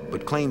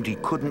 but claimed he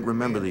couldn't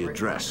remember the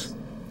address.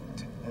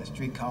 That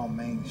street called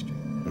Main Street.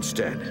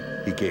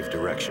 Instead, he gave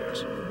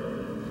directions.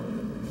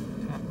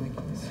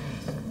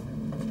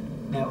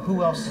 Now,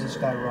 who else is this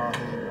guy Ra?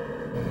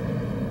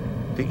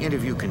 The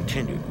interview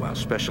continued while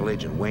Special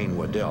Agent Wayne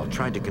Waddell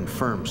tried to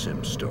confirm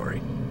Sims'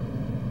 story.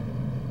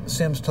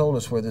 Sims told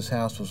us where this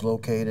house was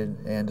located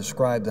and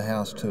described the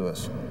house to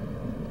us.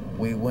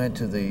 We went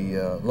to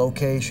the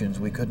locations.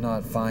 We could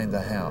not find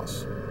the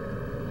house.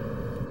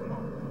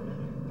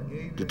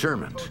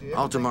 Determined,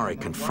 Altamari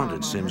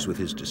confronted Sims with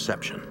his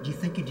deception. Do you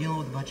think you're dealing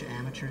with a bunch of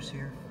amateurs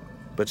here?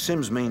 But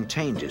Sims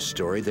maintained his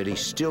story that he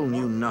still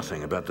knew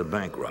nothing about the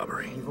bank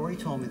robbery. You've already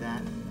told me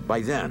that. By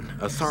then,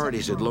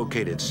 authorities had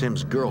located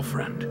Sims'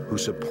 girlfriend, who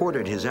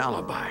supported his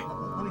alibi.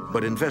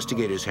 But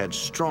investigators had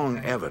strong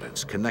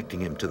evidence connecting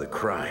him to the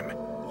crime.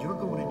 You're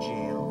going to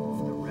jail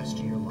for the rest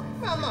of your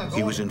life.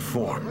 He was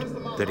informed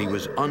that he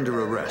was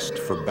under arrest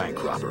for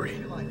bank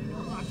robbery.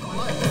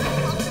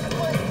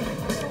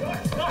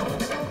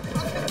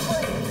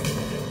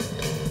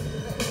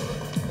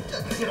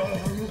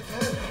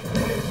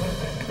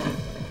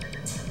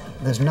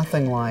 There's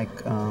nothing like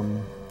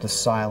the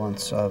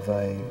silence of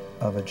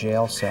a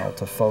jail cell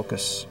to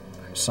focus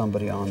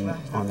somebody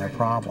on their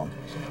problem.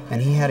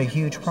 And he had a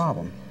huge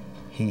problem.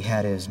 He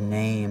had his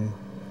name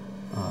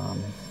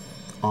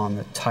on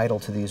the title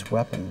to these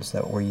weapons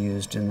that were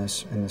used in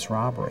this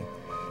robbery.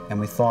 And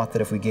we thought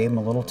that if we gave him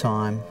a little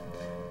time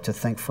to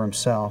think for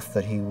himself,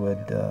 that he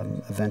would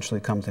eventually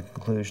come to the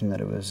conclusion that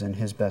it was in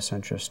his best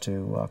interest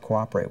to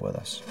cooperate with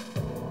us.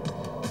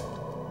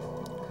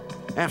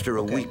 After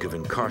a week of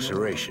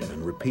incarceration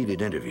and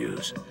repeated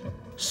interviews,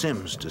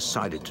 Sims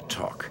decided to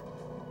talk.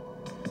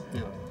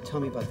 Now, tell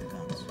me about the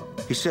guns.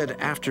 He said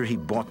after he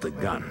bought the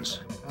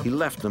guns, he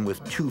left them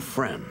with two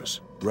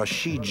friends,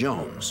 Rashid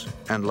Jones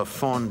and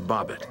LaFawn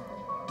Bobbitt.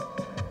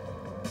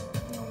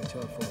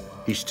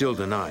 He still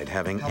denied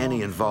having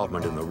any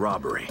involvement in the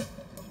robbery,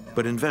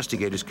 but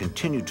investigators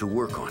continued to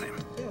work on him.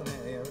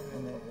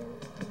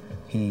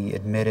 He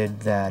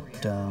admitted that,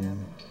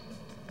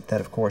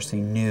 that of course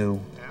he knew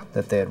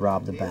that they had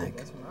robbed the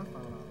bank.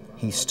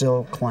 He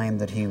still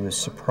claimed that he was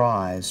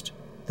surprised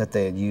that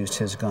they had used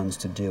his guns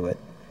to do it,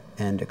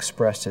 and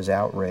expressed his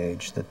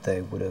outrage that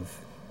they would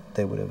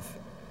have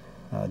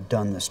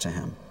done this to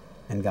him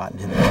and gotten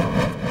him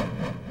involved.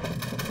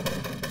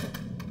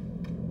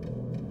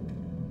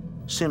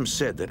 Sims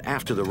said that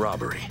after the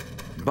robbery,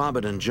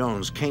 Bobbitt and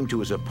Jones came to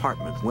his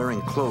apartment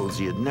wearing clothes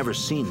he had never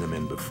seen them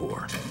in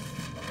before.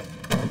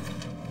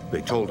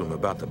 They told him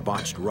about the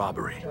botched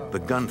robbery, the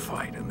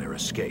gunfight, and their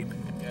escape.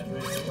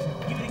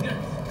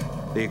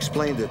 They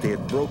explained that they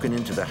had broken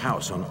into the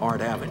house on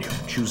Art Avenue,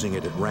 choosing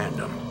it at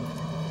random.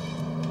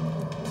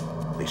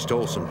 They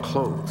stole some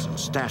clothes and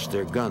stashed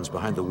their guns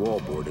behind the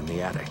wallboard in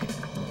the attic.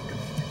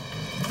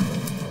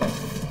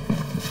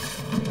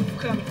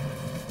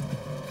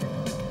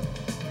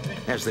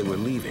 As they were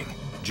leaving,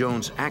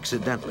 Jones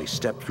accidentally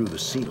stepped through the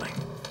ceiling.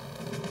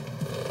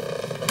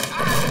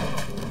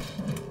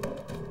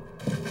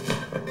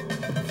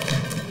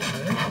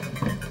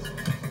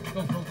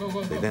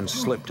 They then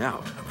slipped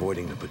out,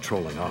 avoiding the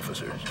patrolling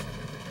officers.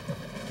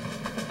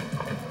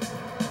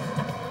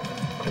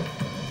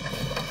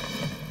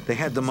 They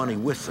had the money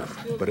with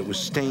them, but it was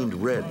stained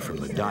red from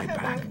the dye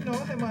pack.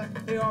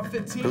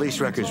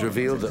 Police records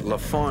revealed that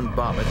LaFawn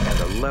Bobbitt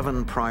had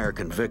 11 prior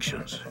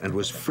convictions and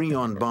was free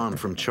on bond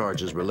from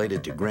charges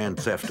related to grand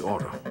theft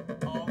auto.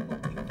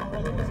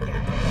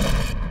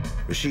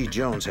 Rashid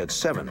Jones had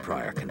 7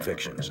 prior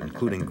convictions,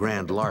 including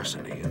grand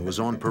larceny, and was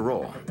on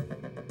parole.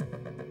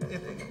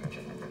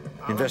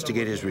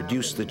 Investigators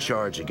reduced the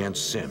charge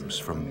against Sims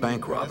from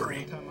bank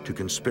robbery to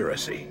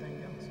conspiracy.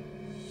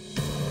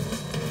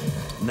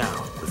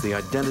 Now, with the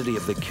identity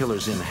of the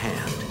killers in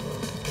hand,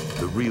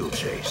 the real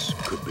chase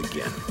could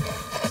begin.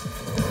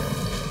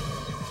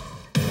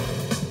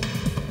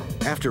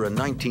 After a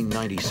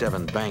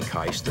 1997 bank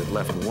heist that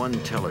left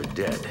 1 teller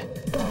dead,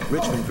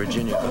 Richmond,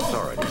 Virginia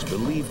authorities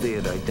believed they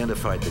had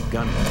identified the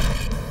gunmen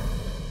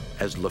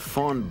as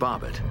LaFawn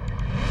Bobbitt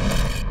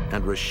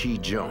and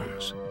Rashid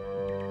Jones.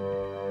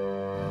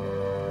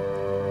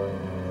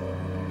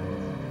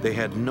 They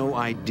had no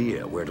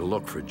idea where to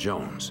look for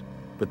Jones,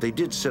 but they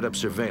did set up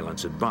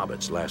surveillance at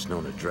Bobbitt's last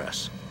known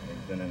address.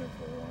 Been in it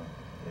for a while.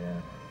 Yeah.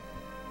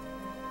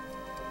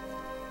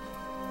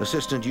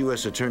 Assistant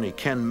U.S. Attorney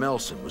Ken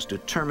Melson was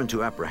determined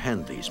to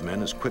apprehend these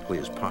men as quickly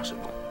as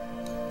possible.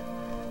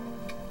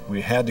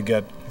 We had to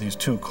get these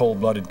 2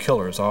 cold-blooded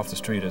killers off the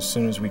street as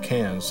soon as we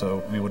can,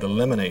 so we would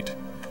eliminate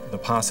the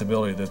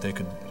possibility that they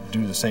could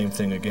do the same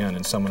thing again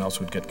and someone else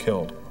would get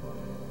killed.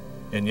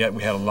 And yet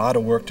we had a lot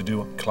of work to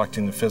do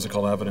collecting the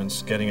physical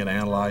evidence, getting it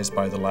analyzed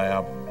by the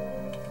lab.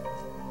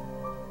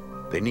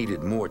 They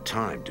needed more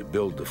time to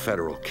build the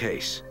federal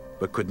case,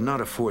 but could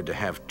not afford to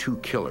have 2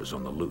 killers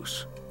on the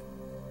loose.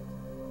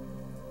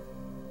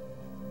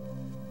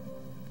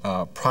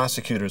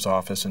 Prosecutor's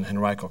office in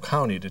Henrico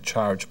County to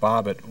charge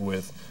Bobbitt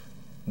with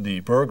the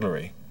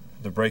burglary,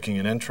 the breaking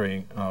and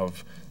entering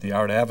of the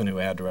Art Avenue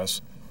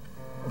address.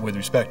 With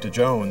respect to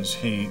Jones,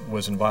 he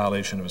was in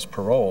violation of his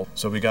parole,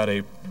 so we got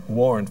a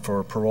warrant for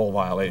a parole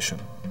violation.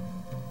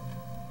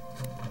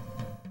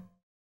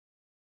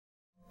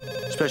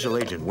 Special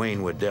Agent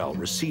Wayne Waddell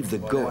received the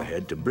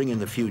go-ahead to bring in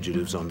the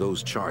fugitives on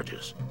those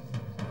charges.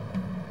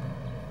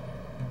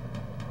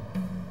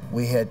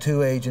 We had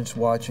 2 agents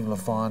watching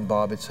LaFawn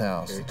Bobbitt's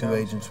house. The 2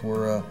 agents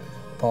were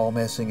Paul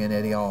Messing and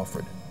Eddie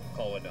Alford.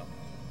 Call Waddell.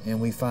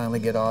 And we finally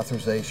get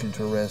authorization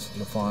to arrest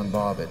LaFawn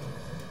Bobbitt.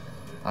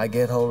 I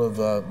get hold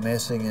of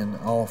Messing and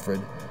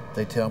Alford.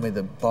 They tell me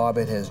that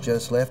Bobbitt has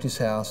just left his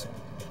house.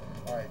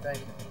 All right, thank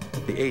you.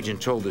 The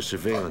agent told the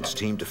surveillance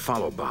team to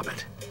follow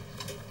Bobbitt,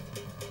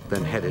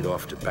 then headed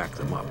off to back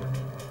them up.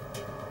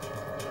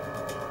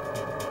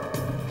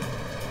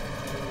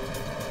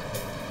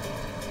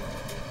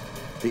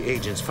 The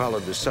agents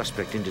followed the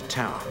suspect into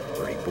town,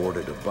 where he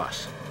boarded a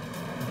bus.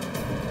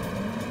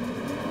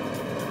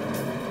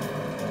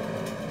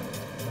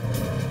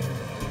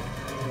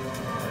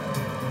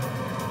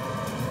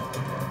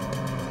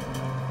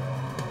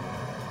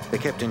 They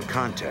kept in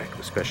contact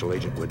with Special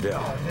Agent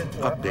Waddell,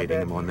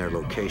 updating him on their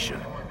location.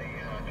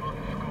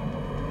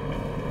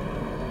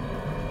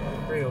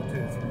 302,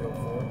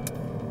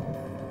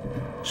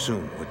 304.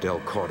 Soon,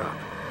 Waddell caught up.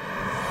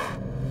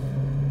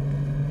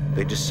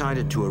 They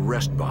decided to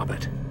arrest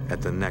Bobbitt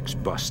at the next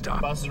bus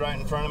stop. Bus is right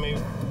in front of me.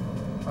 All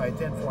right,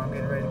 10-4, I'm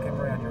getting ready to come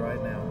around you right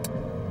now.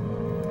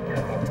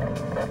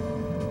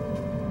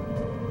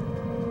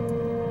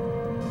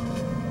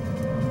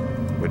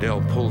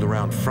 Waddell pulled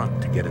around front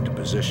to get into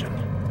position.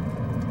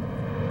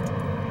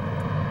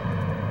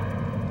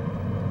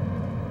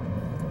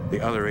 The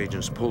other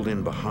agents pulled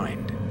in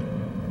behind.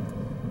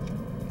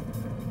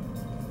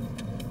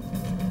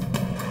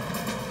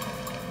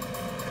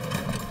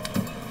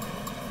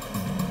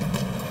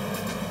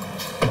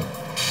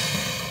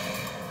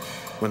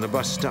 When the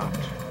bus stopped,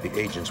 the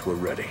agents were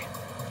ready.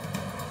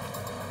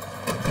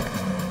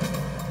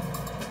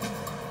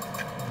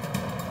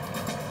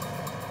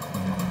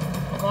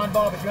 Come on,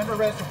 Bob, if you're under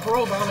arrest for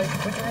parole violation,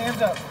 put your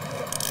hands up.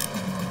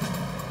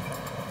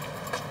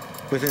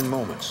 Within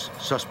moments,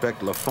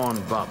 suspect LaFawn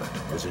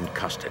Bobbitt was in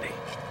custody.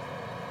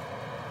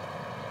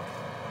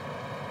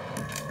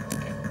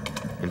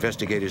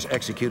 Investigators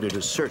executed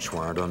a search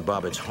warrant on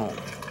Bobbitt's home.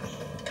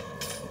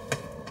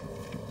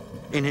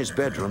 In his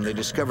bedroom, they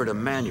discovered a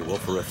manual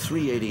for a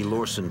 .380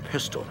 Lorsen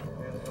pistol,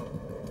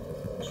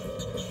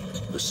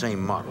 the same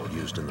model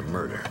used in the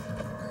murder.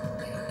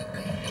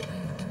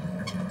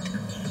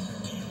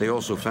 They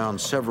also found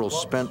several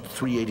spent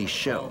 .380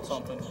 shells.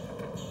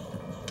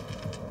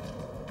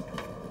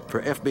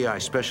 For FBI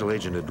Special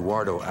Agent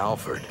Eduardo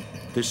Alford,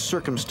 this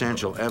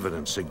circumstantial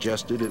evidence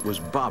suggested it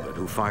was Bobbitt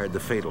who fired the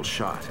fatal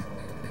shot.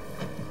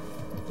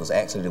 It was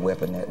actually the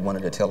weapon that one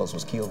of the tellers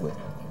was killed with.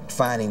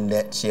 Finding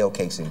that shell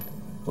casing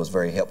was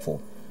very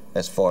helpful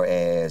as far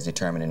as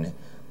determining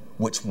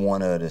which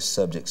one of the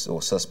subjects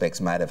or suspects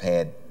might have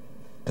had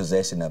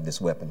possession of this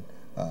weapon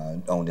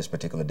on this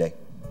particular day.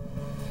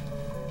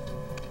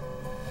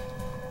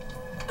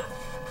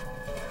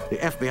 The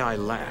FBI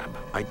lab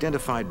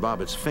identified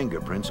Bobbitt's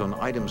fingerprints on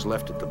items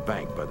left at the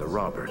bank by the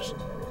robbers.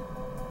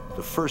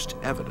 The first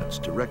evidence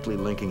directly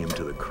linking him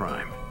to the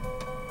crime.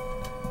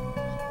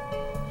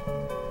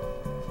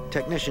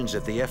 Technicians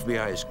at the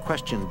FBI's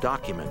Question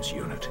Documents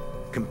Unit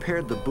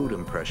compared the boot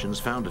impressions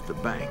found at the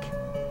bank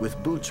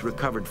with boots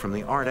recovered from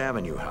the Art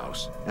Avenue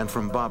house and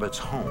from Bobbitt's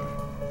home.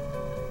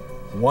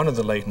 One of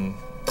the latent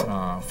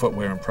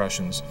footwear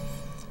impressions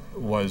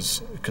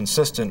was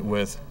consistent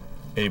with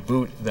a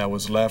boot that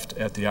was left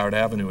at the Art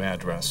Avenue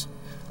address.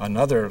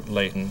 Another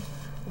latent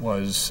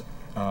was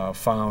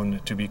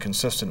found to be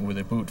consistent with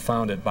a boot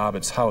found at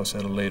Bobbitt's house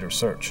at a later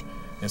search.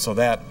 And so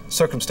that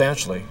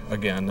circumstantially,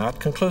 again, not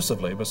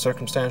conclusively, but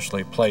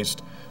circumstantially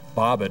placed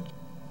Bobbitt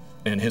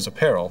and his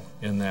apparel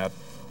in that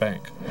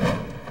bank.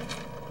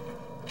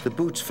 The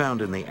boots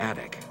found in the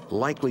attic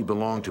likely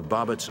belonged to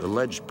Bobbitt's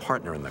alleged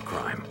partner in the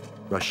crime,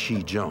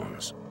 Rashid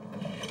Jones.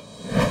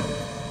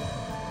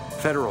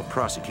 Federal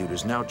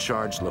prosecutors now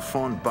charged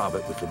LaFawn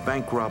Bobbitt with the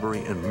bank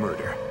robbery and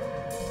murder,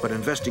 but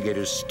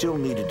investigators still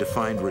needed to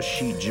find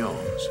Rashid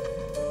Jones.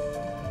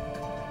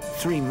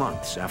 3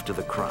 months after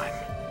the crime,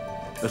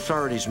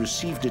 authorities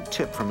received a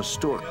tip from a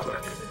store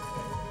clerk.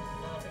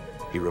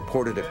 He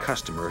reported a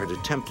customer had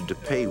attempted to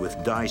pay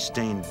with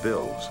dye-stained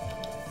bills.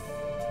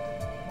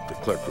 The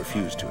clerk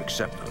refused to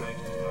accept them.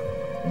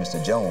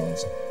 Mr.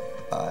 Jones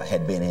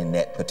had been in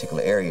that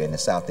particular area in the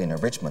south end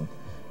of Richmond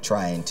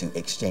trying to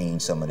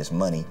exchange some of this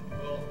money.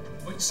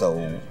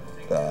 So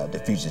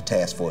the Fugitive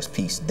Task Force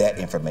pieced that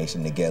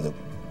information together,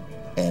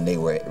 and they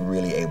were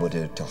really able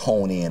to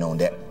hone in on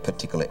that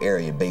particular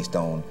area based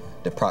on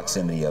the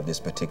proximity of this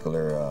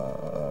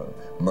particular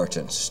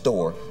merchant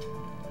store.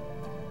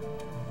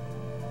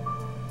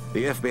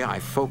 The FBI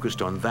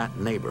focused on that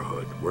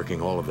neighborhood, working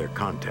all of their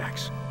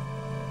contacts.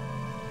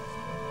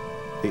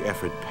 The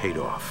effort paid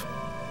off.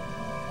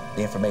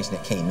 The information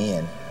that came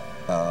in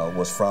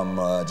was from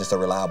just a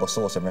reliable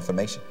source of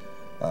information.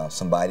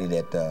 Somebody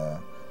that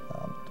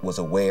was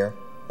aware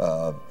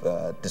of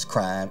this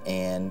crime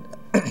and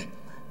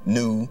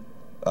knew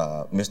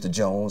Mr.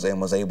 Jones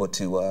and was able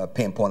to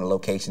pinpoint a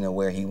location of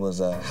where he was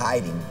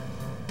hiding.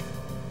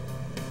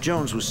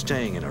 Jones was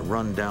staying in a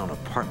run-down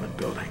apartment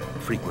building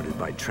frequented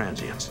by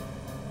transients.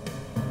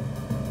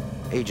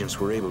 Agents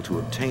were able to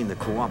obtain the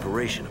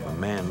cooperation of a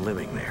man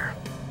living there.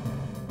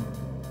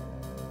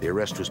 The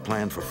arrest was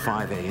planned for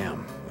 5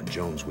 a.m. when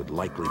Jones would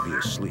likely be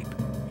asleep.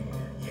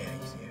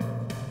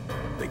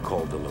 They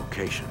called the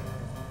location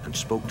and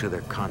spoke to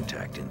their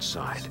contact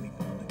inside.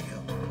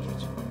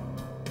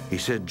 He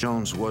said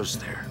Jones was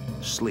there,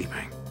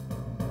 sleeping,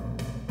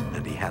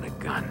 and he had a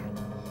gun.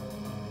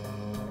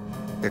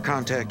 Their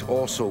contact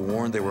also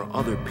warned there were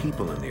other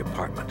people in the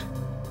apartment,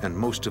 and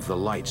most of the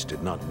lights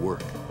did not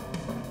work.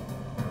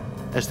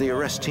 As the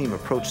arrest team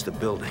approached the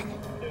building,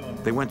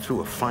 they went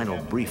through a final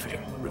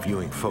briefing,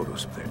 reviewing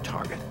photos of their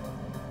target.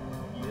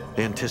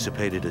 They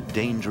anticipated a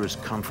dangerous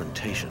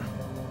confrontation.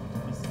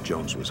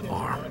 Jones was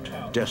armed,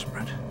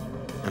 desperate,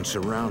 and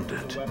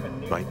surrounded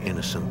by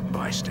innocent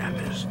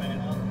bystanders.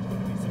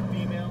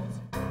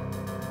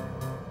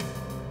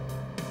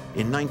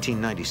 In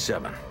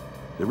 1997,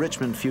 the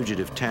Richmond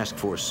Fugitive Task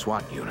Force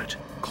SWAT unit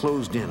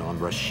closed in on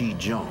Rashid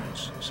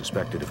Jones,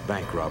 suspected of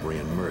bank robbery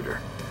and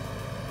murder.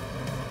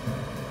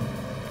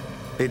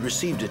 They'd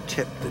received a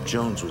tip that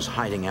Jones was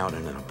hiding out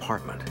in an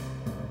apartment.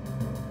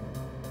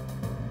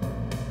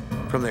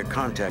 From their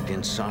contact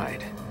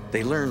inside,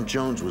 they learned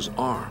Jones was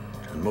armed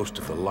and most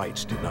of the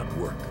lights did not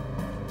work.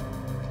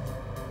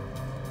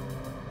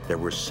 There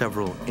were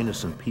several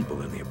innocent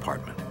people in the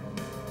apartment.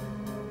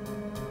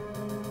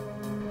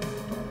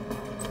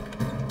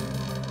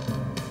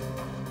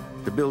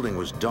 The building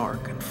was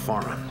dark and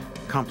foreign,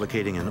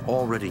 complicating an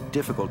already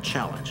difficult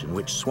challenge in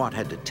which SWAT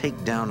had to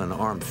take down an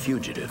armed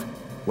fugitive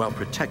while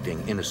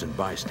protecting innocent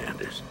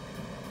bystanders.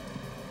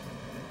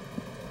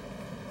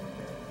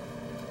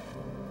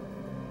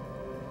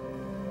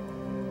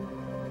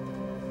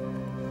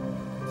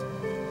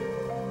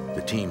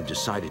 The team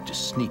decided to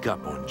sneak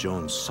up on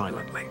Jones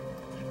silently.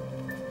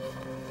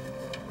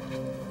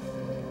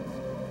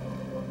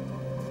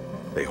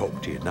 They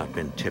hoped he had not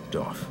been tipped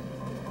off.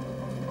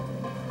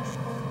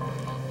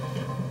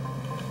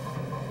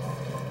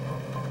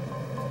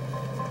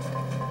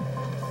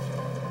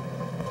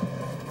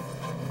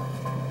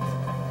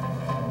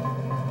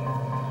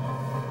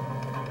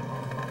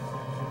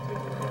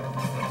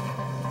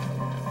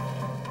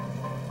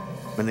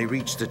 When they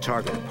reached the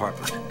target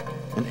apartment,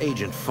 an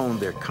agent phoned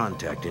their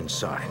contact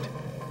inside.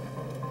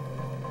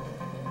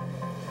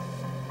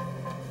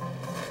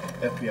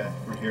 FBI,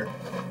 we're here.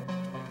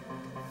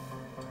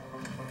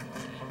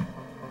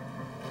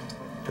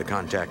 The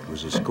contact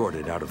was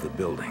escorted out of the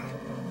building.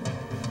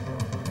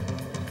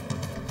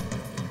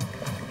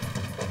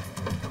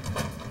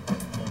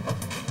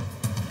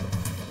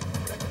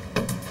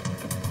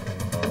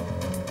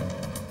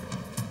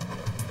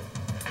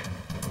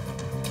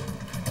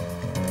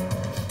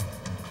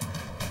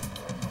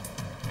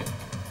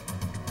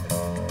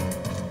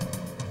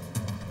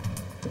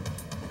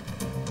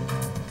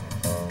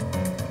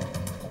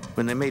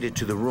 When they made it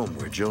to the room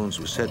where Jones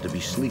was said to be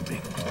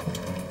sleeping,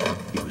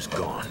 he was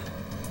gone.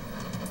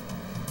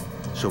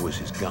 So was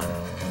his gun.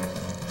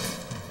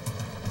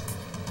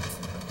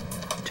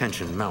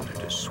 Tension mounted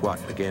as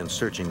SWAT began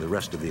searching the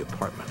rest of the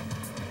apartment.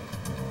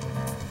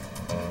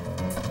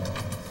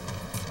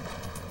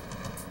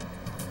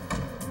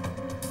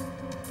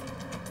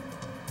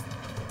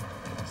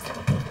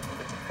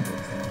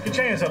 Get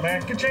your hands up,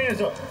 man. Get your hands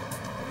up.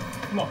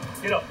 Come on,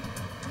 get up.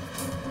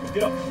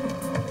 Get up.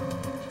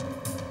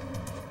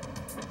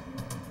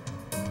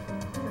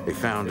 They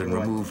found and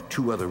removed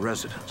 2 other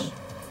residents.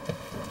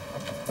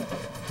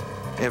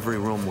 Every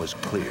room was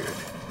cleared,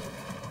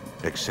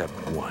 except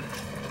one,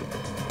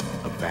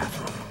 a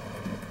bathroom.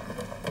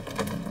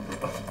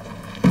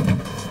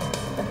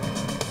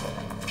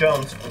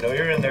 Jones, we know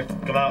you're in there.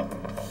 Come out.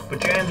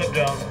 Put your hands up,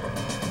 Jones.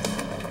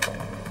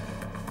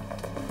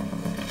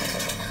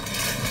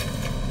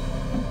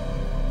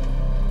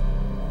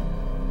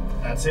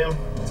 That's him.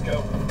 Let's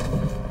go.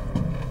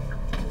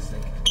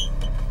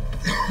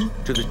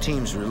 To the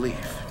team's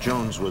relief,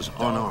 Jones was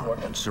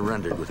unarmed and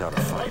surrendered without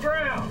a fight.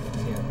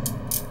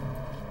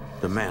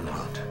 The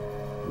manhunt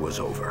was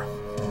over.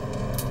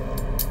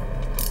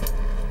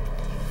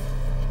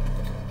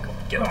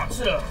 Get on,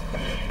 sit up.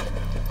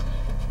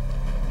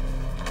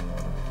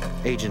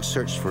 Agents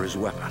searched for his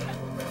weapon.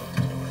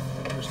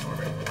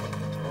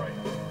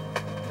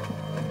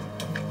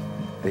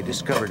 They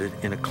discovered it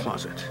in a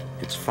closet,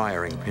 its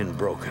firing pin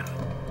broken.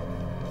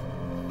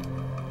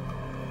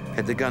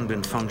 Had the gun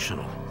been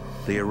functional,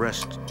 the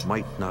arrest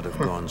might not have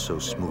gone so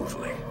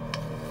smoothly.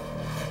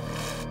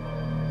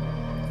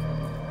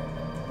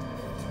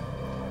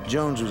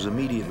 Jones was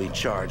immediately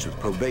charged with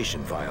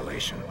probation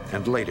violation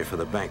and later for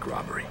the bank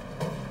robbery.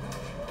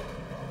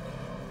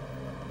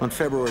 On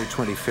February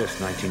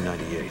 25,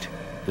 1998,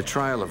 the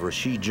trial of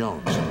Rashid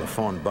Jones and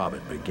LaFawn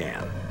Bobbitt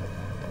began.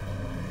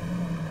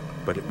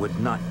 But it would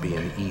not be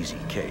an easy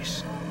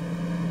case.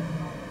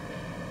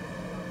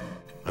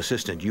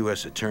 Assistant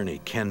U.S. Attorney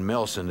Ken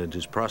Melson and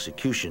his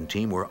prosecution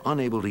team were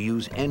unable to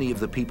use any of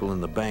the people in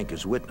the bank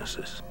as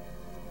witnesses.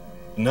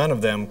 None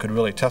of them could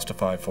really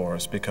testify for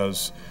us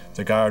because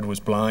the guard was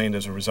blind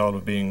as a result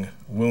of being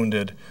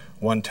wounded.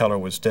 One teller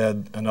was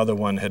dead. Another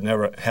one had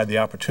never had the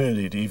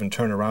opportunity to even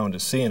turn around to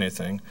see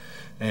anything.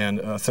 And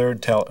a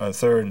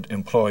third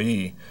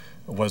employee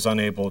was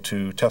unable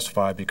to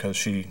testify because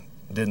she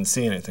didn't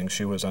see anything.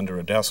 She was under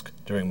a desk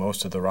during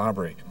most of the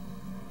robbery.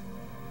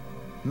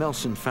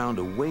 Melson found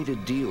a way to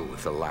deal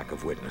with the lack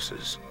of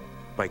witnesses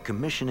by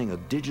commissioning a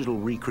digital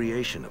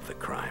recreation of the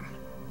crime.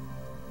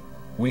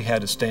 We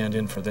had to stand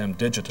in for them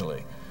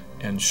digitally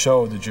and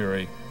show the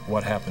jury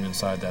what happened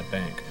inside that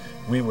bank.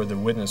 We were the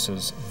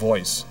witnesses'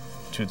 voice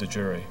to the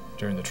jury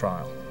during the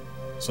trial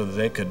so that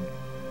they could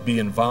be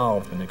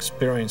involved and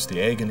experience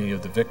the agony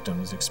of the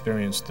victims,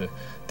 experience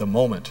the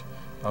moment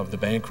of the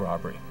bank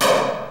robbery.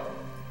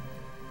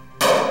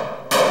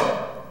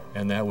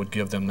 And that would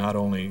give them not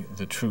only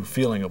the true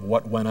feeling of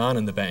what went on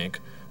in the bank,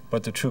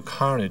 but the true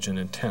carnage and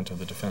intent of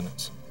the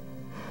defendants.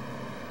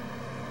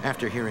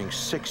 After hearing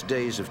 6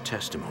 days of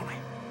testimony,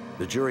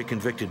 the jury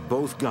convicted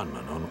both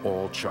gunmen on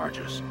all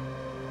charges.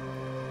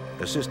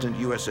 Assistant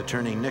U.S.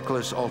 Attorney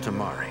Nicholas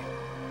Altamari.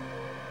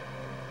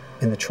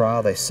 In the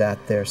trial, they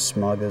sat there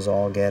smug as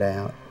all get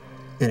out.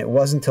 And it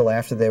wasn't until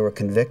after they were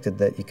convicted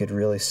that you could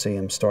really see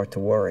them start to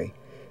worry,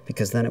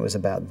 because then it was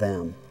about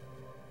them.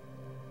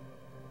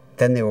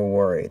 Then they were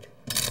worried.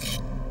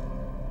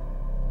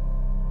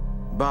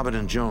 Bobbitt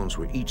and Jones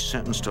were each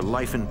sentenced to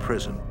life in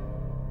prison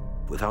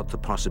without the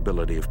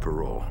possibility of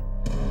parole.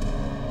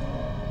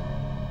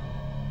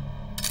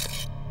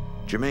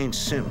 Jermaine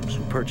Sims,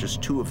 who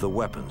purchased 2 of the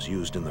weapons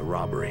used in the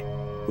robbery,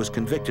 was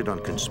convicted on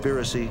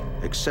conspiracy,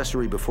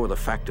 accessory before the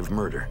fact of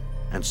murder,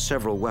 and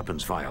several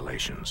weapons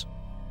violations.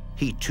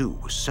 He, too,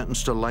 was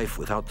sentenced to life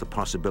without the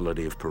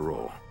possibility of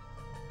parole.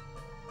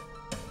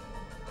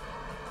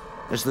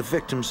 As the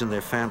victims and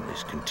their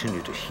families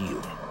continue to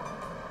heal,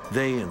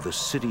 they and the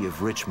city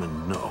of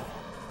Richmond know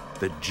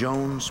that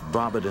Jones,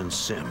 Bobbitt, and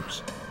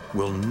Sims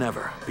will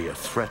never be a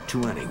threat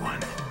to anyone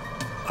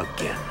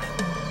again.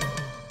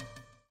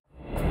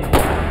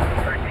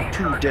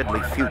 2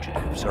 deadly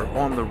fugitives are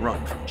on the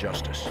run from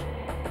justice.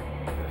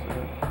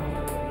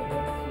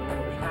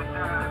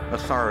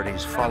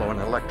 Authorities follow an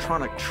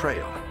electronic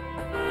trail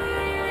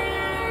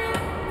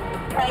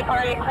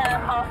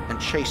and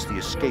chase the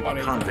escaped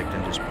convict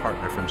and his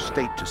partner from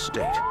state to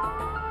state.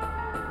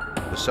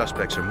 The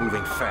suspects are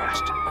moving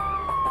fast,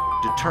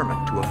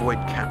 determined to avoid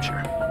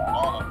capture.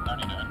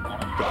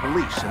 The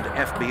police and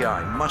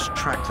FBI must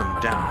track them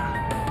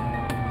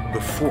down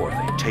before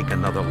they take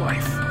another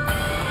life.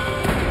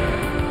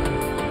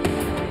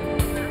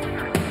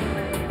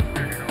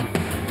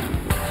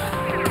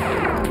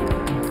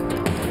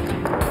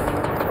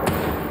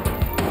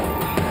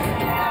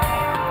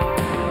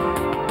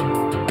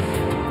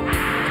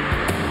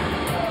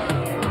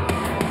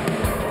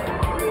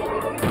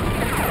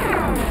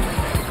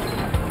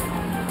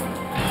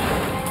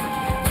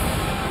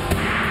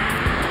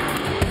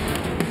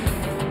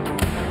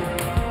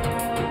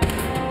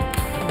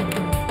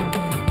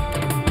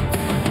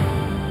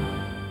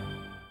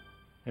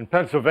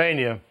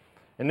 Pennsylvania,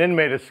 an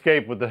inmate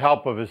escaped with the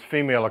help of his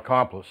female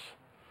accomplice.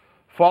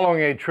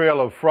 Following a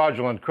trail of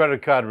fraudulent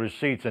credit card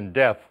receipts and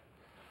death,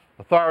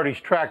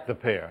 authorities track the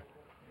pair,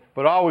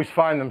 but always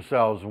find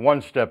themselves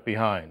one step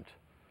behind.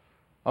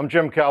 I'm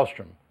Jim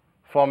Kallstrom,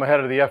 former head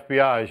of the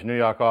FBI's New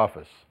York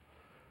office.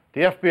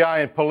 The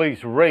FBI and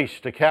police race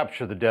to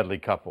capture the deadly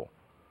couple,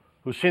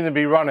 who seem to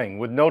be running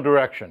with no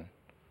direction,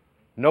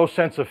 no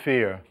sense of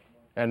fear,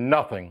 and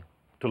nothing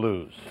to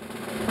lose.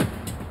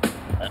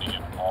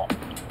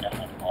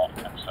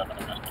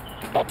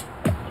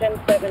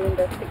 10-7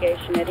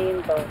 investigation, Eddie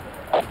and Bo.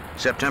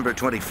 September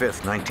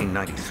 25th,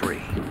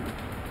 1993.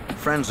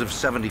 Friends of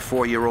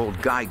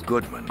 74-year-old Guy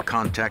Goodman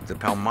contact the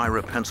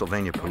Palmyra,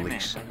 Pennsylvania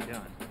police.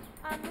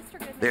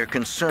 They're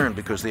concerned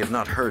because they have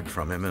not heard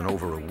from him in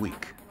over a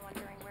week.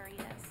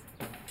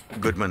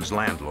 Goodman's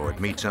landlord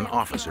meets an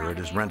officer at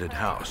his rented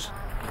house.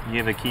 You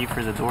have a key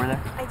for the door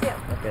there? I do.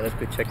 Okay, let's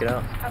go check it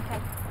out. Okay.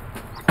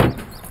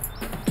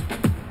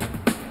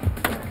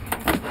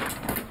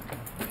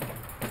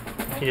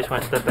 You just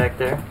want to step back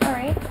there? All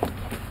right.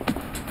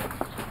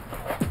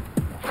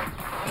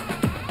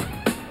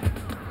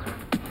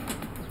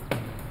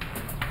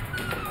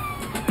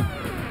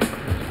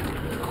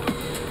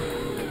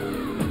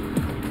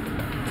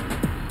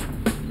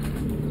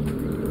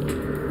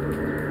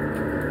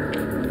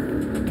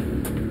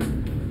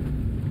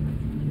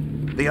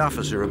 The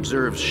officer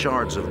observes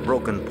shards of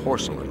broken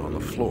porcelain on the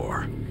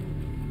floor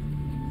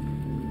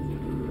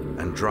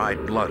and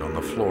dried blood on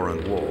the floor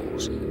and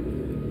walls.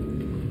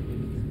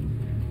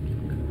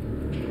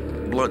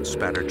 Blood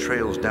spatter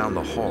trails down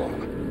the hall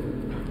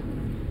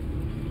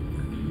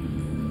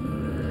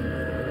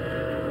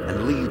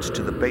and leads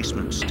to the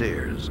basement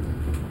stairs.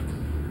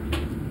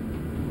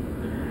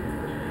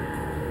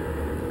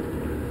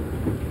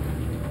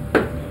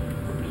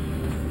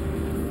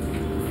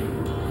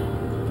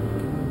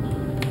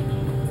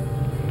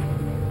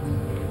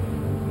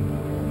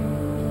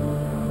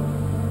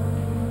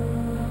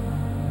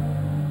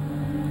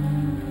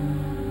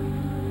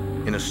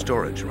 In a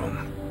storage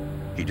room,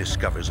 he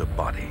discovers a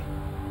body.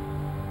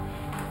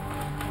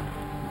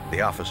 The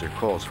officer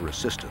calls for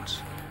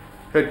assistance.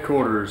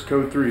 Headquarters,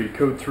 code 3,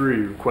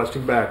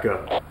 requesting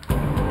backup.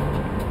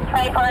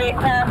 24, you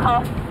clear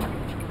call.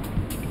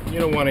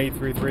 Unit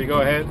 1833, go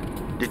ahead.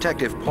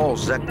 Detective Paul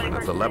Zeckman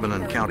of the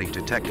Lebanon County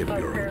Detective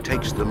Bureau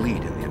takes the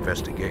lead in the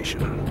investigation.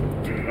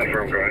 That's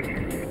where I'm going.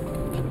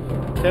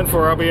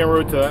 10-4, I'll be en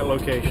route to that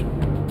location.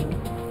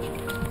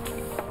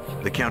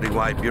 The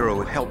countywide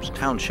bureau helps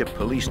township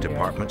police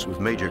departments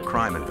with major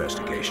crime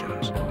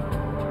investigations.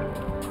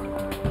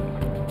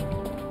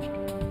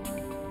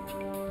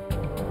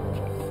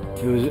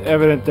 It was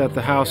evident that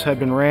the house had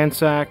been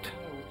ransacked.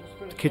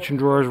 The kitchen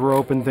drawers were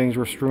open, things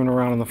were strewn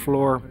around on the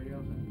floor.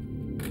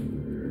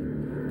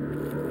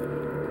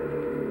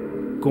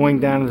 Going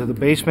down into the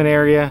basement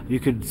area,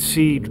 you could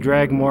see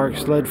drag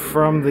marks led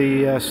from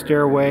the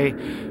stairway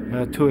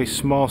to a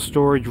small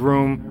storage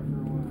room.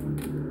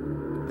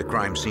 The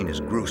crime scene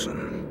is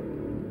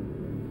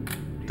gruesome.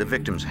 The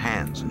victim's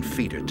hands and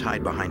feet are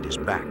tied behind his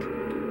back.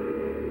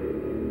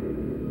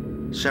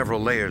 Several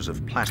layers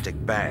of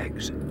plastic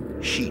bags,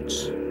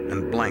 sheets,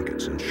 and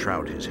blankets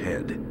enshroud his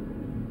head.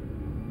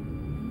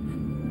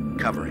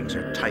 Coverings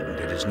are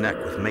tightened at his neck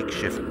with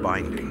makeshift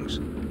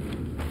bindings.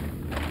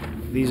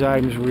 These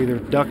items were either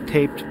duct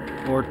taped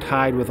or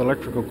tied with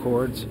electrical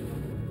cords.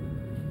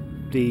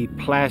 The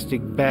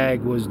plastic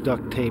bag was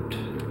duct taped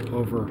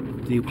over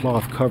the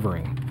cloth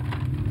covering.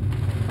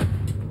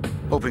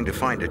 Hoping to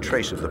find a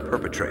trace of the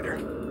perpetrator,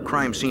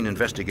 crime scene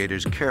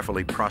investigators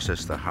carefully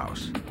process the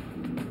house.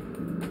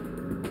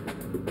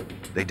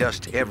 They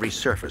dust every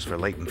surface for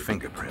latent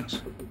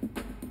fingerprints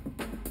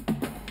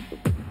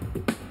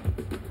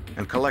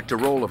and collect a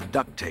roll of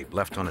duct tape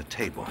left on a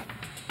table.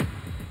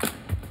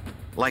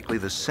 Likely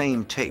the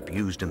same tape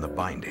used in the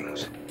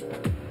bindings.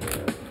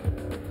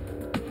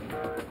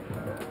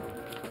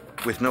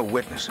 With no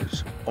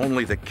witnesses,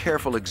 only the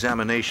careful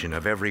examination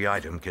of every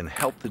item can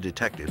help the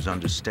detectives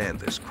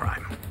understand this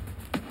crime.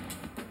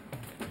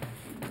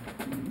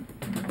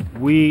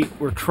 We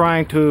were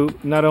trying to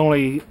not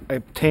only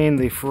obtain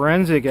the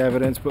forensic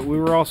evidence, but we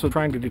were also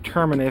trying to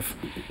determine if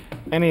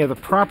any of the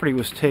property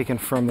was taken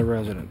from the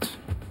residence.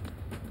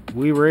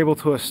 We were able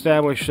to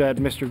establish that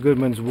Mr.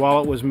 Goodman's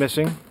wallet was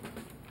missing.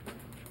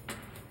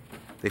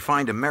 They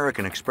find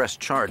American Express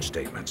charge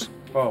statements,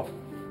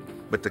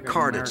 but the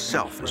card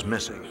itself is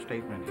missing.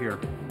 Statement here.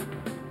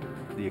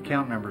 The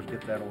account numbers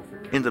get that all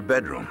figured. In the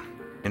bedroom,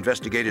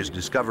 investigators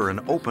discover an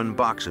open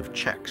box of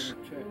checks.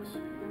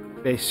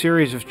 A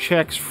series of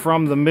checks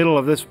from the middle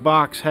of this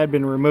box had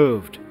been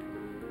removed.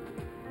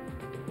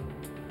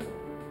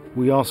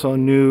 We also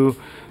knew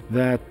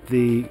that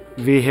the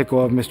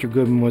vehicle of Mr.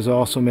 Goodman was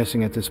also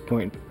missing at this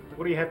point.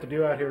 What do you have to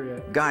do out here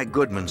yet? Guy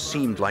Goodman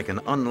seemed like an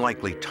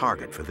unlikely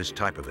target for this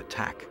type of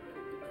attack.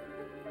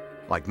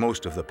 Like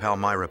most of the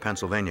Palmyra,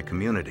 Pennsylvania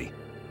community,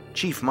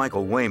 Chief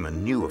Michael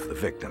Wayman knew of the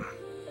victim.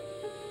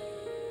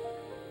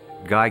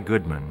 Guy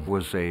Goodman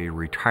was a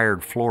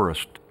retired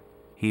florist.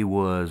 He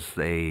was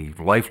a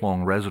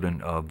lifelong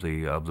resident of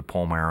the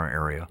Palmyra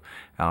area,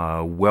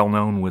 well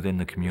known within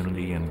the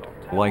community and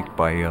liked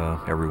by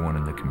everyone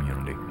in the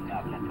community.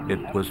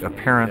 It was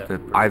apparent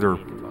that either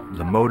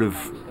the motive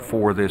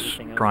for this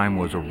crime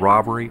was a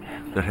robbery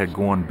that had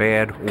gone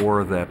bad,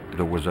 or that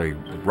there was a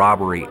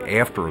robbery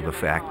after the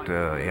fact,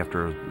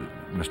 after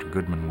Mr.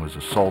 Goodman was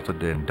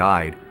assaulted and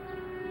died.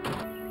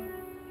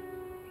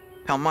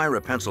 Palmyra,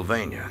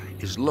 Pennsylvania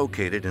is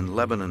located in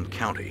Lebanon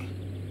County.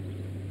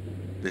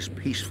 This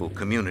peaceful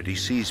community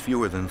sees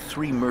fewer than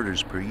 3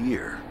 murders per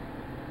year.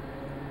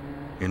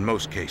 In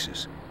most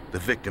cases, the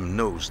victim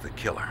knows the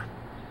killer.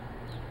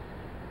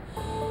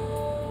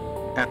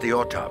 At the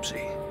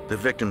autopsy, the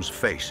victim's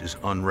face is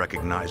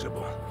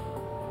unrecognizable.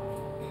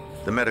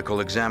 The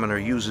medical examiner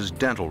uses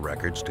dental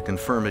records to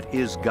confirm it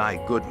is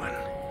Guy Goodman.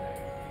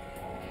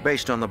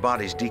 Based on the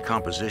body's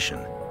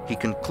decomposition, he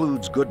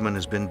concludes Goodman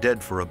has been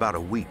dead for about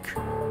a week.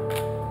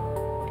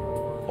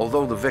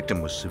 Although the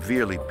victim was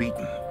severely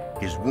beaten,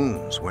 his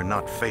wounds were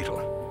not fatal.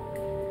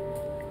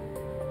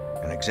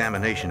 An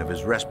examination of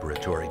his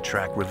respiratory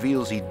tract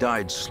reveals he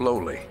died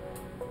slowly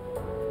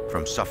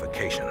from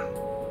suffocation.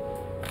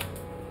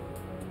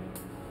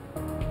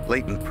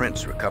 Latent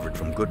prints recovered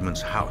from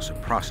Goodman's house are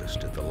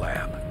processed at the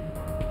lab.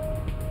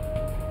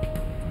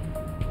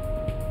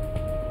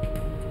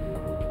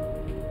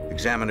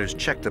 Examiners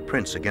check the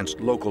prints against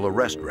local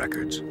arrest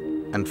records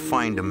and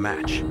find a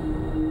match.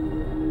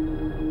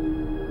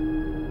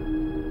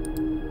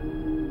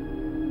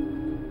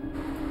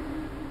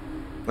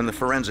 When the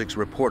forensics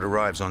report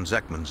arrives on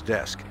Zekman's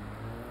desk,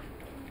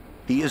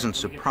 he isn't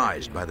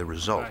surprised by the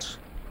results.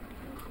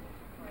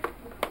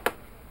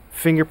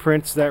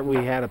 Fingerprints that we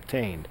had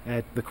obtained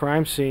at the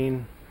crime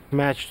scene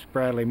matched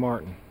Bradley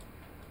Martin.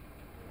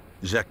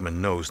 Zekman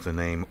knows the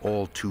name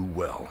all too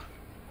well.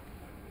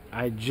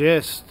 I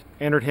just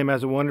entered him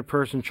as a wanted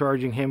person,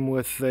 charging him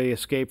with the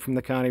escape from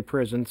the county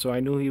prison, so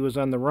I knew he was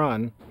on the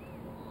run.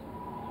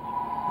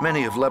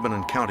 Many of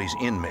Lebanon County's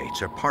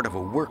inmates are part of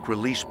a work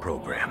release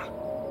program.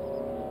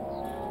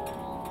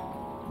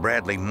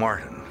 Bradley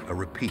Martin, a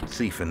repeat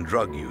thief and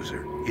drug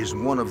user, is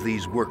one of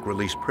these work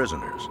release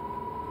prisoners.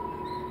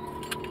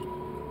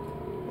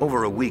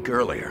 Over a week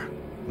earlier,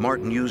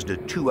 Martin used a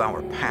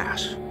 2-hour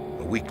pass,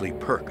 a weekly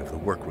perk of the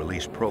work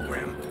release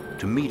program,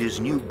 to meet his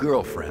new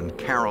girlfriend,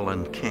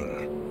 Carolyn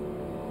King.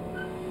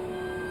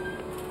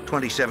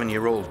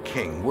 27-year-old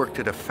King worked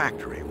at a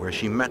factory where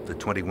she met the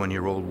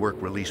 21-year-old work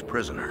release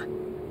prisoner.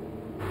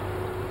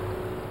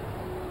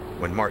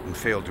 When Martin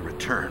failed to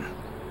return,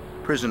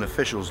 prison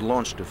officials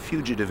launched a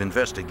fugitive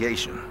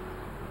investigation.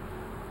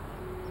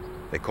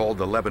 They called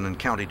the Lebanon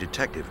County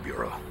Detective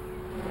Bureau.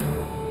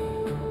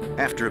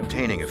 After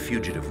obtaining a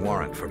fugitive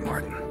warrant for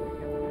Martin,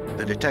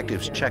 the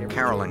detectives checked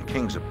Carolyn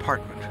King's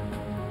apartment,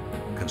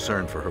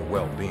 concerned for her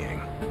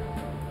well-being.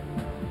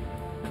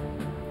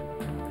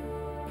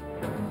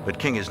 But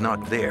King is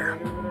not there,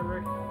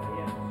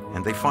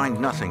 and they find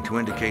nothing to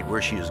indicate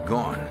where she has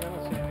gone,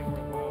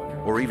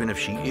 or even if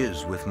she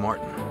is with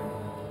Martin.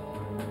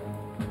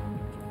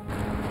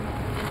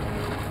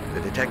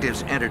 The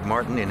detectives entered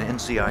Martin in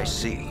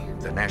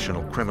NCIC, the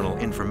National Criminal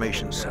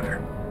Information Center.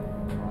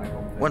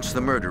 Once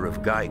the murder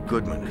of Guy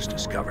Goodman is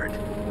discovered,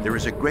 there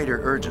is a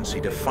greater urgency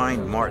to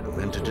find Martin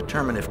than to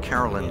determine if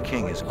Carolyn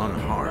King is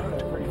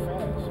unharmed.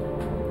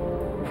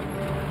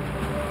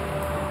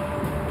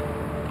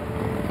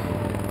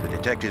 The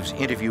detectives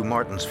interview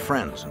Martin's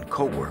friends and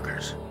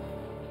co-workers.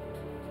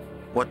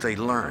 What they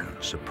learn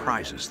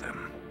surprises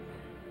them.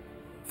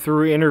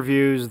 Through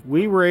interviews,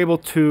 we were able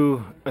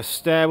to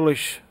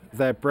establish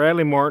that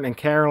Bradley Martin and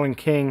Carolyn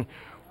King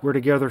were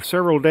together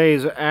several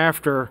days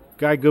after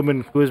Guy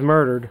Goodman was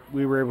murdered.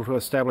 We were able to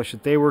establish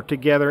that they were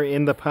together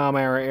in the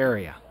Palmyra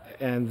area,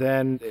 and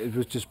then it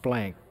was just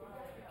blank.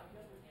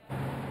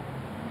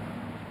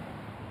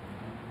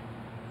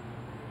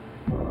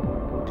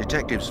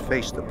 Detectives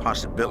faced the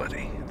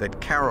possibility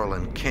that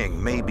Carolyn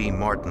King may be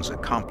Martin's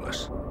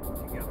accomplice.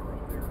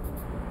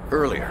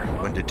 Earlier,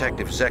 when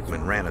Detective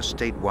Zekman ran a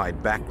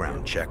statewide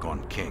background check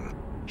on King,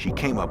 she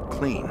came up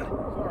clean.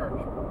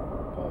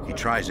 He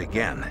tries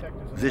again,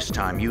 this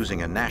time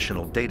using a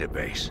national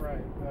database.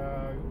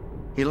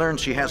 He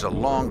learns she has a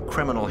long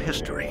criminal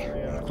history,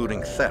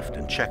 including theft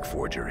and check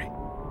forgery.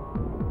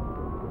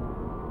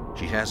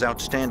 She has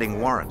outstanding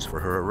warrants for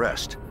her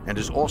arrest and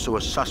is also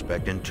a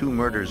suspect in 2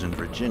 murders in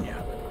Virginia.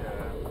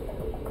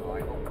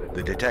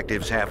 The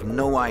detectives have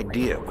no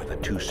idea where the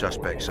 2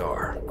 suspects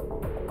are.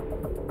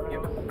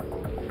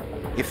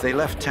 If they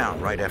left town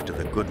right after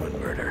the Goodman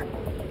murder,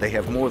 they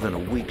have more than a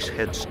week's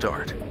head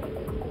start.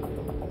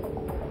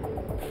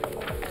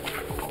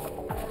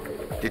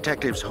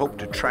 Detectives hope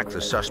to track the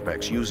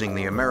suspects using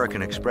the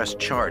American Express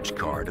charge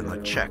card and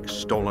the checks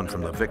stolen from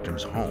the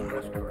victim's home.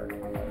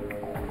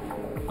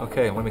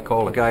 Okay, let me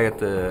call a guy at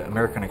the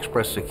American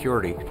Express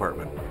Security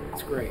Department.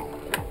 That's great.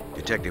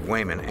 Detective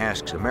Wayman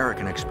asks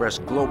American Express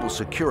Global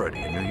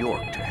Security in New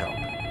York to help.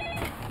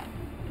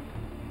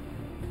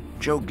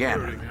 Joe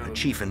Gannon, the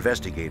chief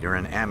investigator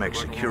in Amex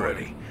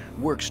Security,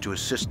 works to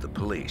assist the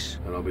police.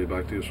 And I'll be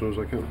back to you as soon as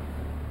I can.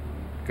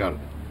 Got it.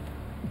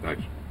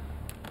 Thanks.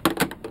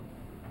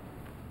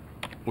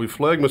 We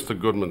flagged Mr.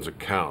 Goodman's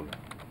account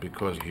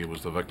because he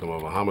was the victim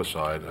of a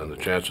homicide, and the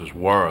chances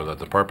were that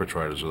the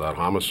perpetrators of that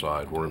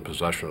homicide were in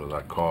possession of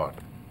that card.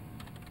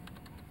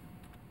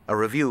 A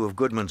review of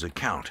Goodman's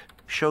account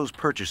shows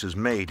purchases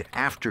made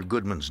after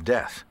Goodman's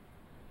death.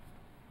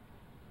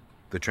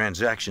 The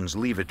transactions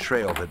leave a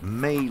trail that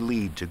may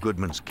lead to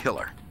Goodman's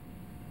killer.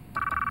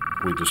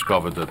 We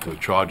discovered that the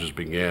charges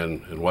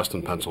began in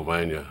western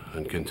Pennsylvania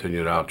and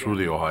continued out through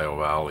the Ohio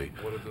Valley,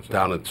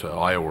 down into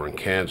Iowa and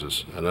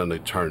Kansas, and then they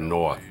turned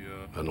north.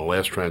 And the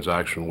last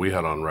transaction we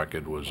had on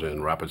record was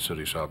in Rapid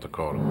City, South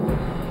Dakota.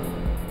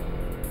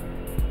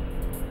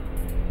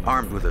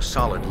 Armed with a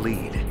solid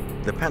lead,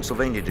 the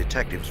Pennsylvania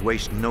detectives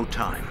waste no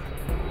time.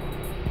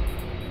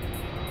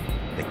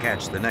 They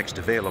catch the next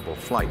available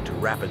flight to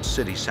Rapid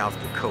City, South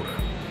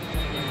Dakota.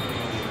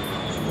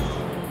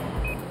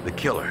 The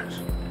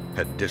killers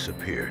had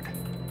disappeared.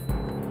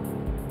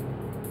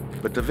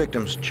 But the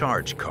victim's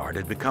charge card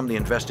had become the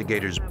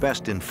investigators'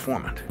 best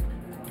informant.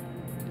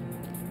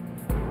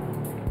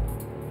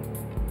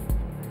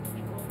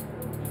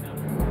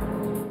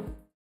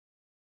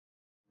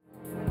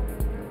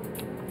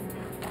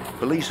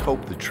 Police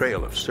hope the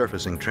trail of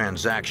surfacing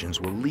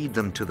transactions will lead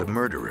them to the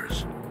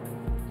murderers.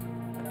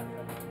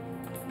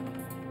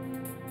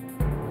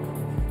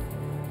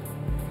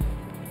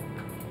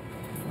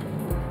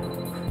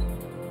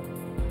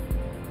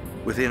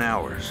 Within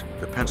hours,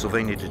 the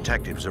Pennsylvania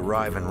detectives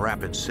arrive in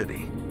Rapid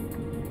City.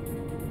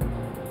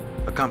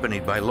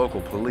 Accompanied by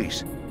local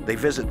police, they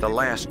visit the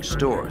last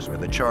stores where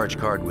the charge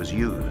card was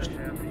used.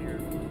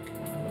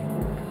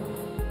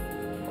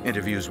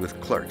 Interviews with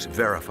clerks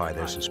verify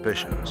their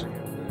suspicions.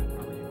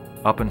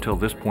 Up until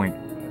this point,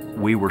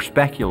 we were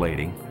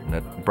speculating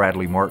that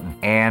Bradley Martin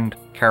and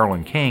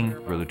Carolyn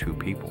King were the two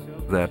people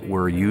that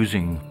were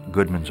using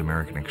Goodman's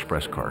American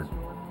Express card.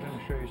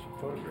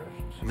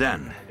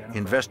 Then,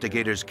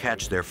 investigators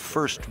catch their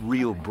first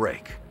real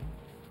break.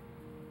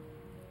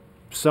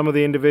 Some of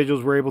the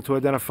individuals were able to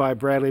identify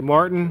Bradley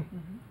Martin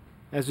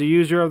as the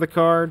user of the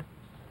card.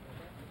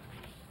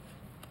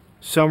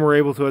 Some were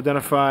able to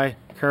identify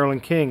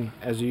Carolyn King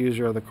as the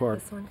user of the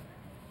card.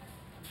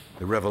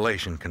 The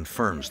revelation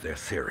confirms their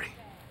theory.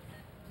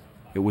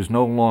 It was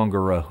no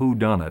longer a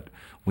whodunit.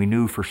 We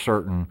knew for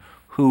certain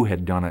who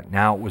had done it.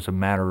 Now it was a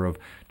matter of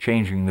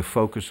changing the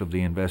focus of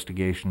the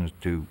investigation as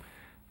to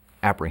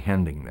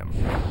apprehending them.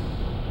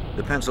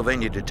 The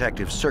Pennsylvania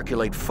detectives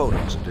circulate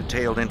photos and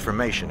detailed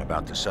information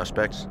about the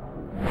suspects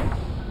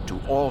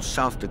to all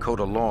South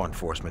Dakota law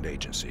enforcement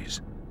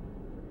agencies.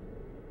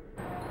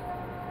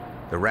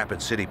 The Rapid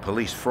City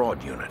Police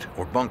Fraud Unit,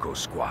 or Bunko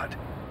Squad,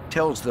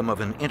 tells them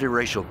of an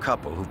interracial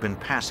couple who've been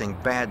passing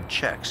bad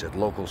checks at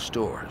local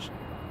stores.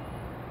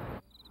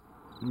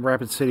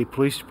 Rapid City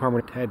Police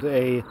Department had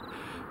a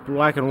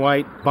black and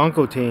white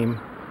bunco team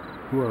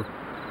who are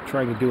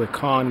trying to do a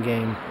con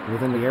game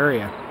within the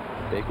area.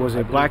 It was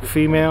a black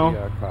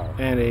female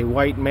and a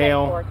white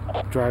male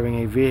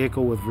driving a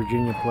vehicle with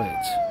Virginia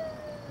plates.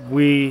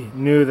 We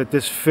knew that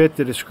this fit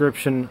the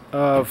description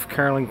of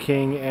Carolyn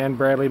King and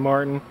Bradley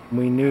Martin.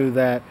 We knew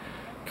that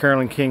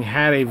Carolyn King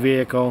had a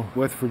vehicle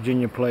with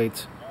Virginia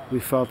plates. We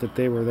felt that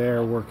they were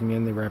there working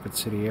in the Rapid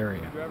City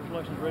area. Driver's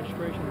license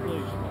registration,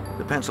 please.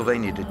 The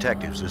Pennsylvania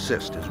detectives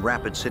assist as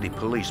Rapid City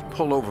Police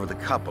pull over the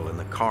couple in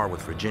the car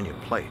with Virginia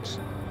plates.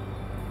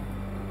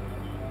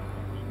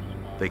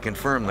 They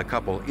confirm the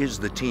couple is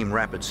the team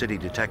Rapid City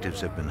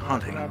detectives have been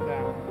hunting,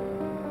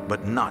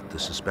 but not the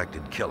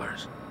suspected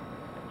killers.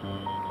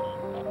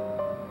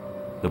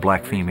 The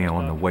black female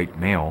and the white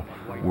male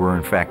were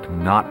in fact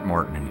not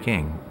Martin and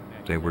King.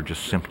 They were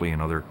just simply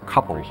another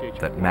couple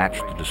that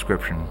matched the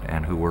description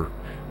and who were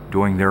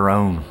doing their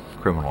own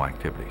criminal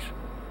activities.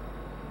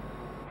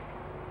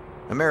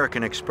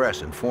 American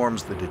Express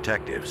informs the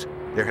detectives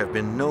there have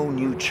been no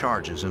new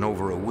charges in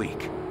over a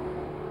week.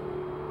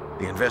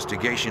 The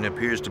investigation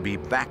appears to be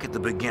back at the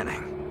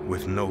beginning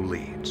with no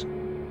leads.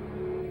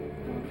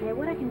 Okay,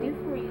 what I can do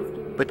for you is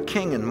give you... But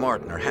King and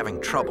Martin are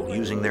having trouble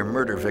using their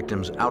murder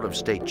victims'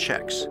 out-of-state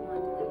checks.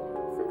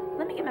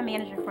 Let me get my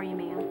manager for you,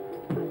 ma'am.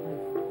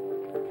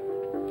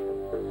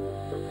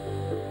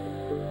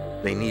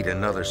 They need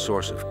another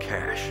source of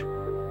cash.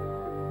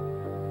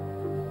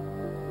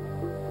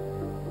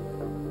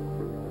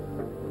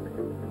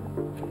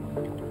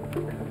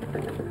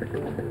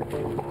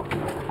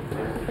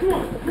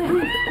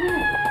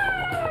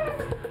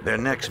 Their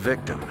next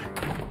victim,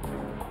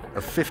 a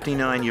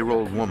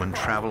 59-year-old woman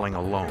traveling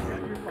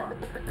alone,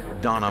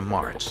 Donna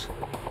Martz.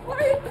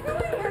 What are you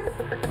doing?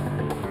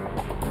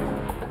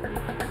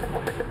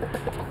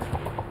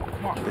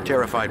 The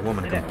terrified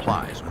woman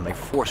complies when they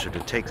force her to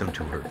take them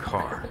to her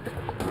car.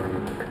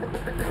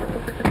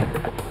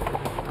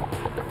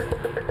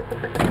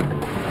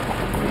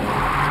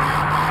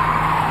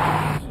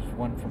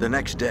 The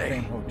next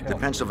day, the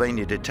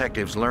Pennsylvania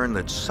detectives learn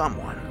that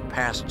someone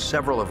passed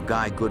several of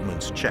Guy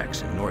Goodman's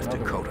checks in North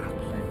Dakota.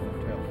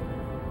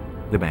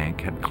 The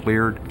bank had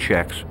cleared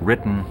checks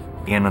written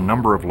in a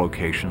number of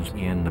locations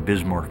in the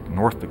Bismarck,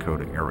 North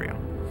Dakota area.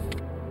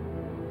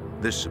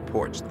 This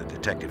supports the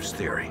detective's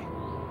theory.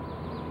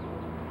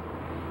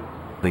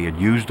 They had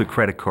used the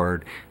credit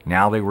card.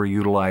 Now they were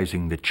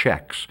utilizing the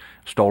checks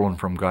stolen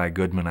from Guy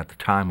Goodman at the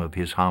time of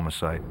his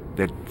homicide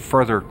that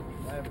further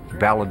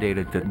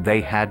validated that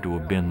they had to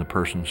have been the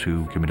persons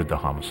who committed the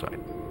homicide.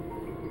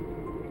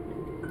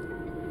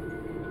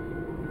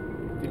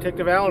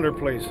 Detective Allender,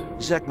 please.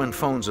 Zeckman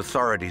phones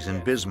authorities in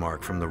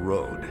Bismarck from the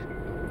road.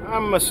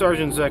 I'm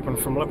Sergeant Zeckman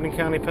from Lebanon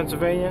County,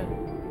 Pennsylvania.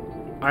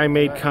 I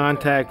made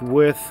contact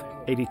with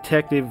a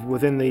detective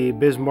within the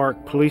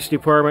Bismarck Police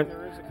Department.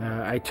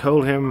 I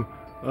told him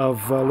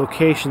of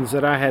locations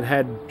that I had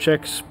had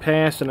checks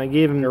passed, and I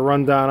gave him a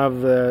rundown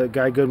of the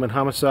Guy Goodman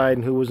homicide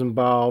and who was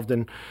involved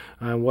and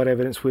what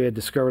evidence we had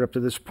discovered up to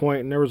this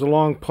point. And there was a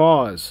long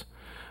pause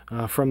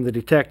from the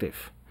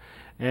detective.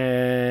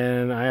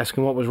 And I asked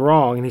him what was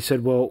wrong, and he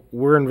said, well,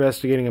 we're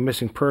investigating a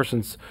missing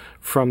persons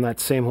from that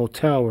same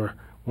hotel where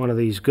one of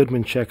these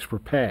Goodman checks were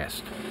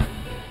passed.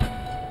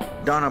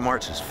 Donna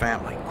Martz's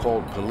family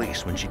called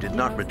police when she did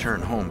not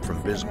return home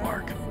from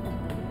Bismarck.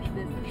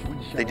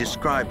 They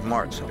described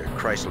Martz and her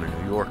Chrysler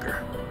New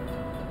Yorker.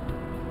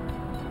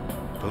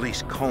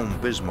 Police comb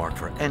Bismarck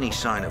for any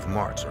sign of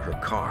Martz or her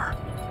car,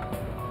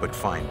 but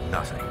find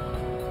nothing.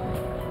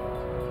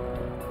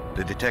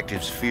 The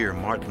detectives fear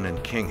Martin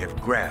and King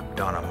have grabbed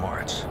Donna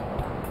Martz.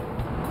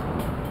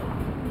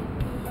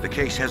 The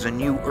case has a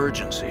new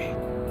urgency.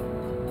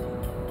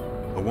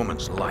 A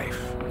woman's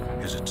life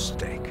is at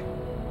stake.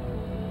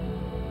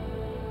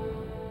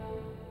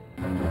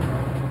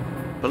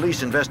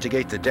 Police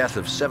investigate the death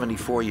of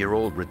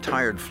 74-year-old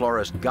retired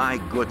florist Guy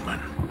Goodman,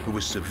 who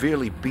was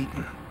severely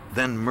beaten,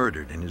 then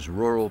murdered in his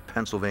rural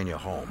Pennsylvania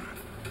home.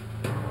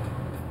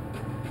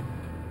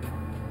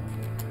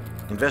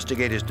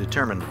 Investigators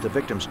determined that the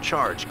victim's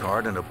charge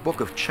card and a book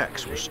of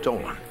checks were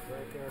stolen.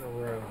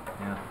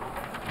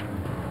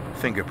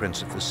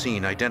 Fingerprints at the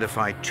scene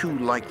identify two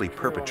likely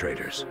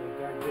perpetrators: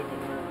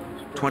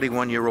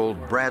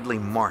 21-year-old Bradley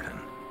Martin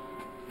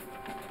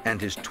and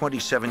his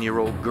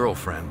 27-year-old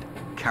girlfriend,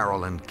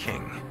 Carolyn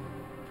King.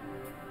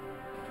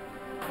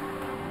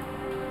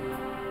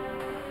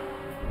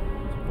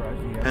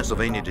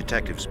 Pennsylvania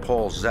detectives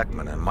Paul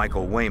Zeckman and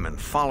Michael Wayman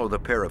follow the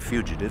pair of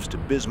fugitives to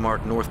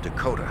Bismarck, North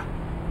Dakota,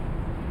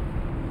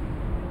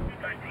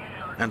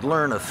 and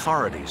learn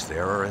authorities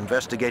there are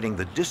investigating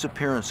the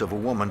disappearance of a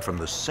woman from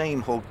the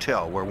same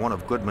hotel where one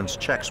of Goodman's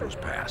checks was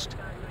passed.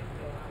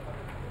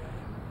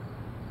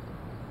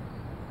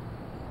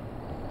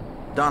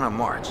 Donna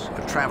Martz,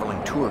 a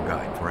traveling tour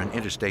guide for an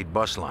interstate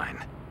bus line,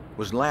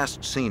 was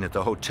last seen at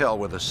the hotel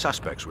where the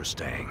suspects were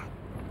staying.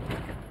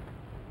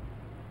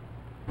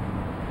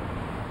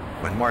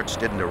 When Martz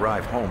didn't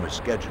arrive home as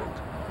scheduled,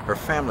 her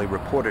family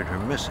reported her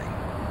missing.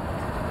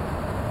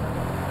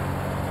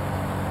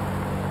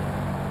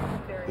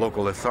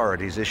 Local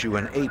authorities issue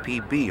an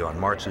APB on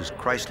Martz's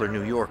Chrysler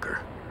New Yorker.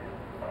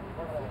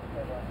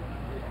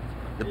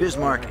 The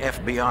Bismarck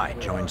FBI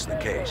joins the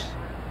case,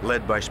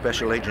 led by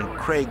Special Agent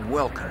Craig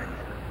Welkin.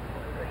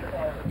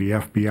 The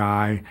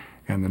FBI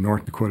and the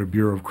North Dakota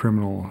Bureau of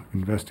Criminal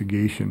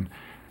Investigation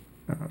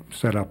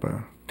set up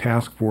a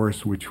task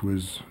force which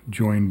was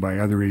joined by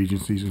other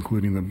agencies,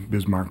 including the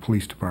Bismarck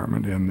Police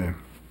Department and the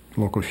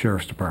local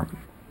Sheriff's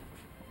Department.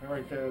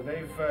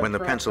 When the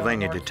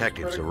Pennsylvania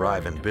detectives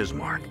arrive in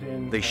Bismarck,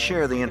 they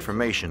share the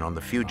information on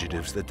the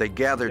fugitives that they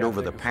gathered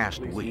over the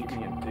past week.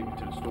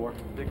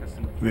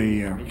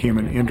 They became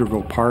an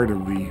integral part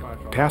of the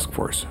task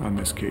force on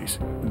this case.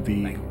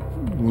 The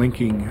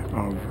linking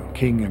of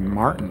King and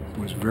Martin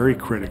was very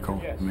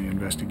critical in the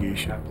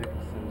investigation.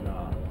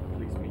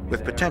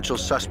 With potential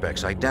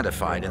suspects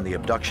identified in the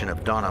abduction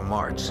of Donna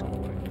Martz,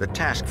 the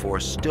task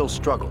force still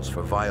struggles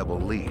for viable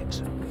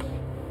leads.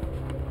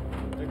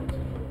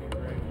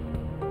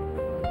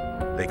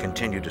 They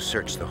continue to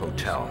search the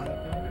hotel.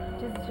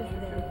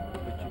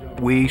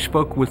 We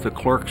spoke with the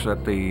clerks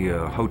at the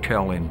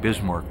hotel in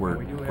Bismarck where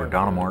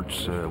Donna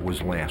Martz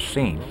was last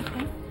seen.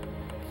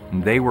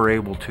 And they were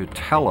able to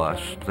tell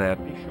us that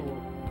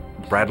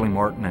Bradley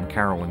Martin and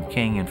Carolyn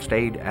King had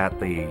stayed at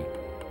the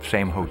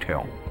same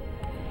hotel.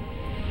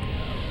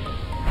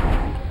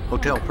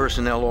 Hotel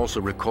personnel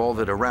also recall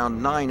that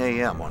around 9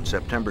 a.m. on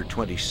September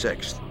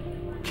 26th,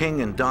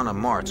 King and Donna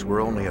Martz were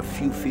only a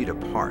few feet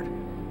apart.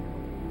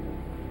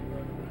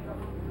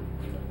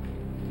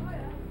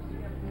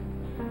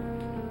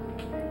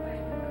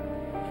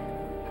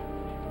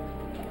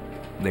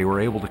 They were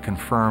able to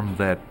confirm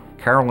that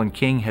Carolyn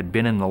King had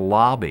been in the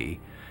lobby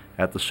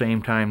at the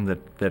same time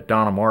that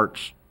Donna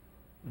Martz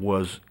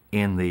was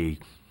in the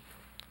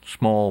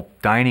small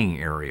dining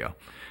area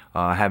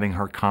having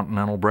her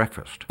continental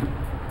breakfast.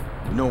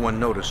 No one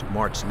noticed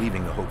Martz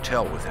leaving the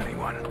hotel with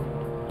anyone,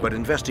 but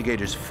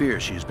investigators fear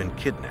she has been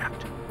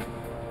kidnapped.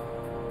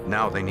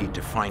 Now they need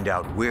to find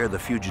out where the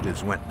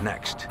fugitives went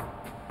next.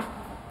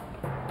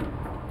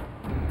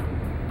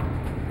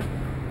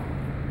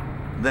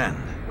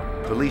 Then,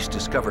 police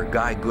discover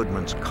Guy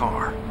Goodman's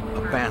car,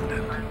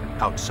 abandoned,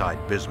 outside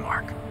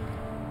Bismarck.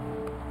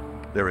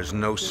 There is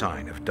no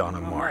sign of Donna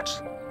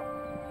Martz.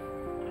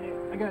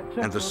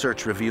 and the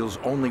search reveals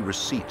only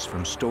receipts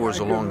from stores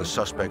along the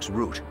suspect's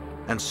route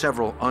and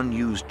several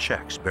unused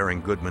checks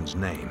bearing Goodman's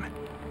name.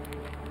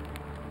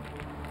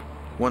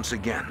 Once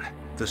again,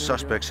 the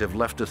suspects have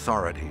left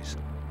authorities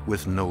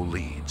with no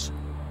leads.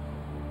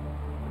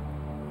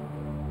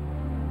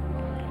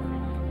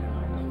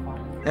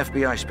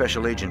 FBI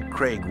Special Agent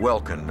Craig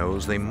Welkin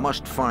knows they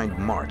must find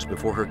Martz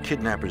before her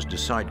kidnappers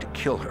decide to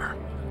kill her.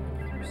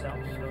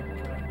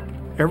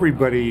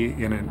 Everybody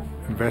in an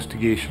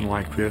investigation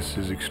like this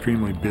is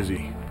extremely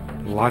busy.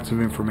 Lots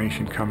of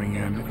information coming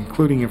in,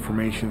 including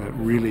information that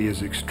really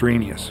is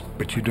extraneous,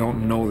 but you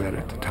don't know that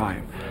at the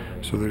time.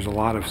 So there's a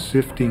lot of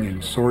sifting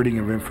and sorting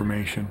of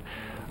information,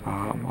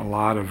 a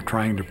lot of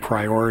trying to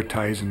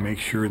prioritize and make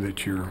sure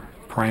that your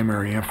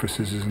primary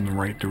emphasis is in the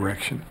right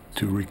direction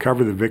to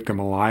recover the victim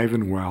alive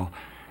and well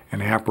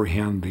and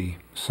apprehend the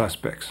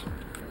suspects.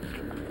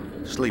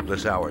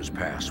 Sleepless hours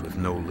pass with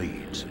no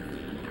leads.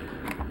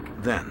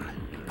 Then,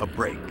 a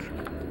break.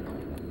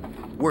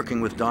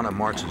 Working with Donna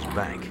Martz's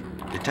bank,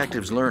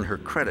 detectives learn her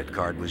credit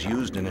card was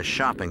used in a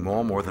shopping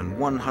mall more than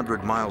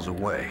 100 miles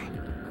away.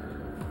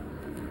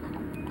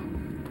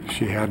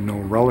 She had no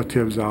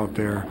relatives out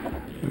there.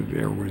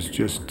 There was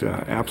just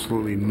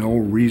absolutely no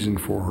reason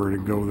for her to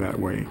go that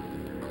way.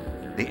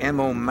 The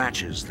MO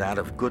matches that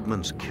of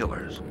Goodman's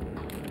killers.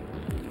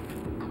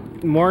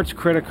 Martz's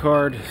credit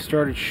card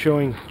started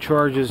showing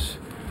charges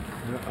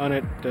on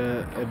it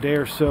a day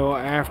or so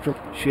after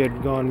she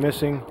had gone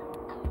missing.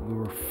 We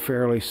were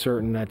fairly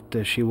certain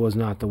that she was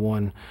not the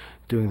one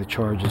doing the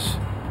charges.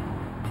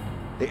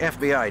 The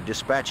FBI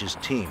dispatches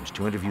teams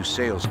to interview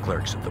sales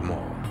clerks at the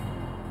mall.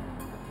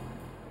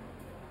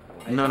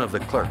 None of the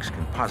clerks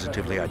can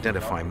positively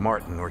identify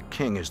Martin or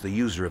King as the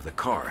user of the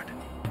card.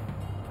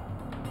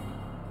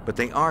 But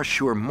they are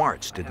sure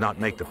Martz did not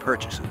make the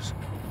purchases,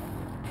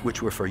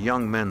 which were for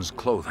young men's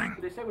clothing.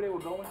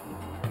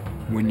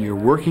 When you're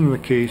working the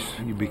case,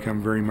 you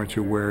become very much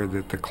aware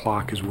that the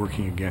clock is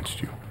working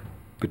against you,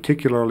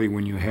 particularly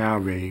when you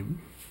have a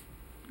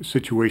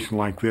situation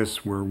like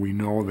this where we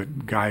know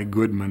that Guy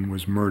Goodman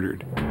was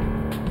murdered.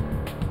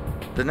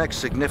 The next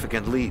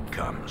significant lead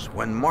comes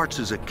when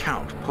Martz's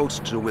account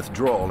posts a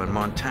withdrawal in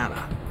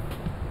Montana.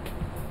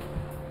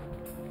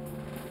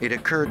 It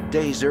occurred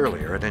days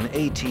earlier at an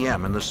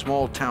ATM in the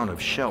small town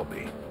of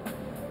Shelby.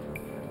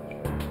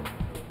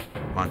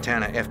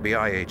 Montana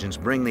FBI agents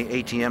bring the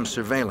ATM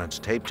surveillance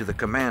tape to the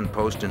command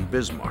post in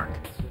Bismarck.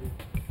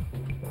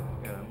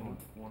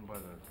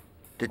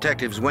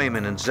 Detectives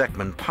Wayman and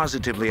Zeckman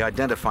positively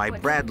identify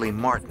Bradley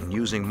Martin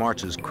using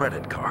Martz's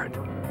credit card.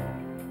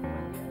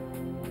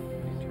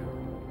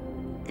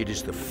 It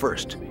is the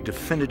first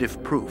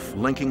definitive proof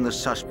linking the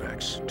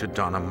suspects to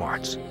Donna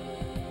Martz.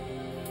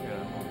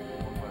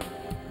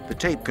 The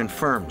tape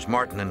confirms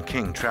Martin and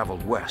King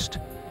traveled west,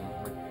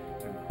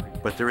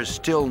 but there is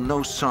still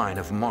no sign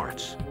of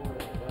Martz.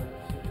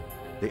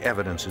 The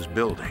evidence is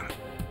building.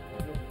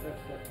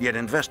 Yet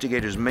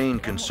investigators' main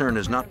concern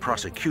is not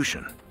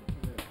prosecution,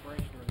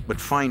 but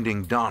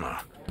finding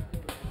Donna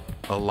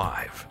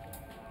alive.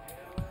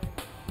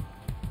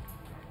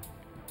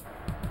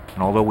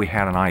 And although we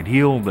had an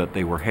ideal that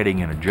they were heading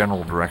in a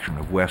general direction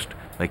of west,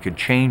 they could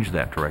change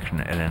that direction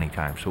at any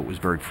time. So it was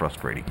very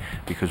frustrating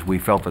because we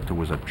felt that there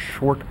was a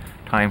short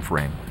time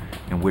frame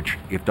in which,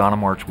 if Donna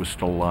Martz was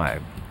still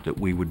alive, that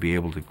we would be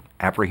able to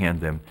apprehend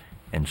them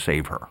and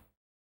save her.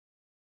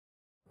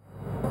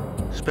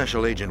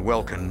 Special Agent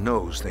Welkin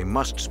knows they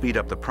must speed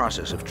up the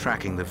process of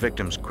tracking the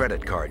victim's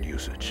credit card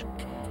usage.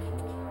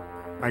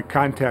 I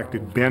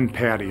contacted Ben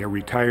Patty, a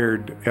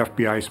retired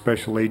FBI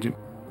special agent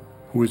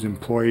who was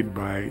employed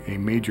by a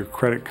major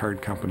credit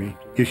card company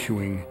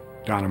issuing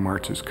Donna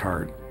Martz's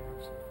card.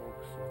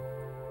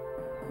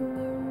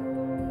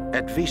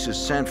 At Visa's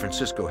San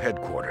Francisco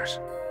headquarters,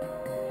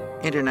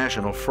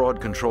 International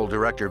Fraud Control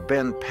Director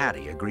Ben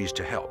Patty agrees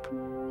to help.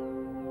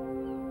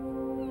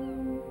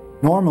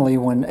 Normally,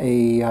 when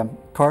a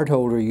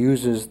cardholder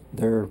uses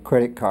their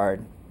credit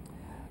card,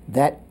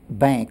 that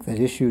bank that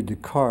issued the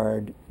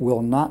card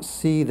will not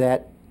see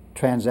that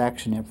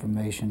transaction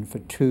information for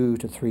 2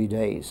 to 3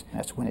 days.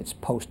 That's when it's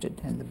posted,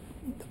 and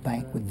the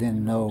bank would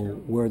then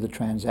know where the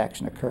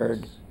transaction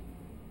occurred.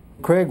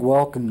 Craig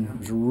Welkin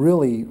was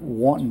really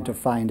wanting to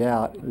find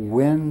out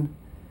when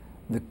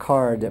the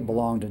card that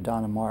belonged to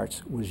Donna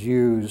Martz was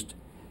used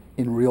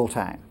in real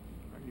time,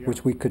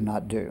 which we could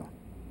not do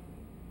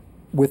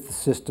with the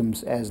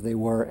systems as they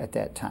were at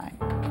that time.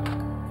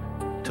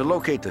 To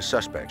locate the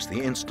suspects the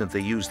instant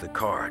they use the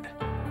card,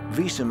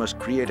 Visa must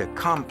create a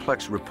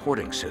complex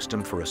reporting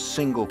system for a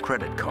single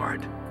credit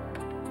card.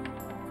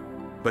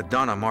 But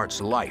Donna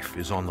Martz's life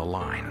is on the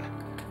line.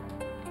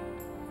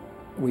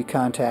 We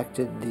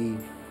contacted the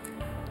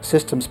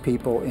systems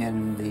people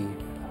in the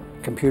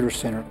computer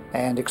center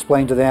and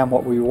explained to them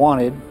what we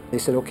wanted. They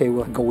said, okay,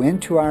 we'll go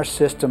into our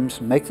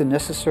systems, make the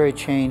necessary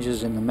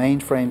changes in the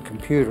mainframe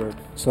computer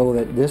so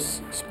that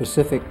this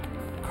specific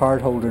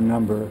cardholder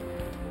number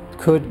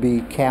could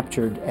be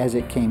captured as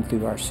it came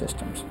through our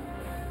systems.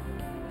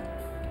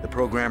 The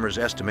programmers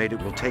estimate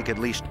it will take at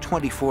least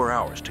 24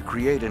 hours to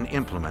create and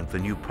implement the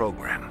new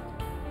program.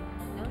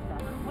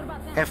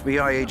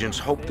 FBI agents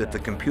hope that the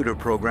computer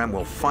program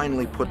will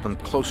finally put them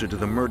closer to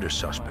the murder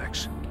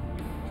suspects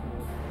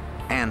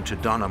and to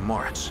Donna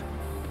Martz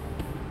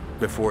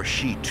before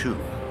she, too,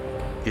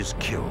 is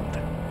killed.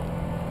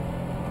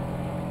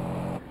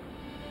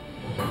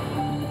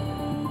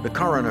 The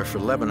coroner for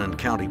Lebanon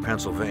County,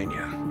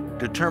 Pennsylvania,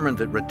 determined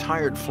that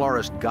retired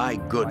florist Guy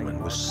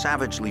Goodman was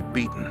savagely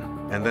beaten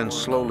and then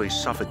slowly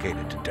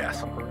suffocated to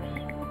death.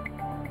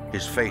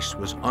 His face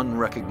was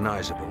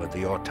unrecognizable at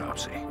the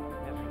autopsy.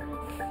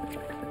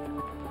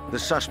 The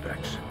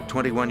suspects,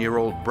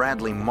 21-year-old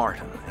Bradley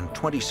Martin and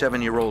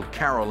 27-year-old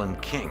Carolyn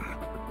King,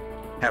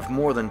 have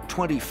more than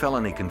 20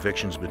 felony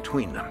convictions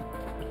between them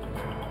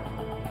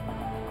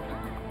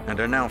and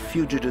are now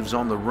fugitives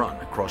on the run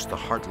across the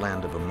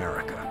heartland of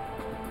America.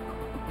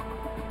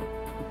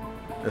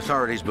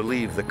 Authorities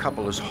believe the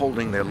couple is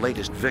holding their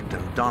latest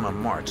victim, Donna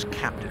Martz,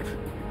 captive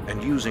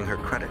and using her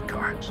credit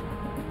cards.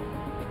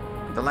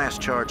 The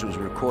last charge was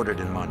recorded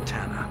in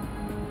Montana.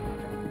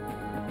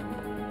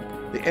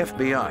 The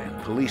FBI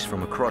and police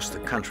from across the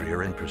country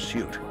are in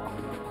pursuit,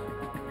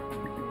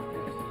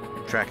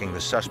 tracking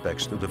the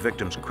suspects through the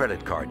victim's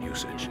credit card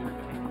usage.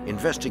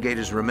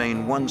 Investigators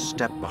remain one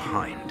step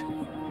behind.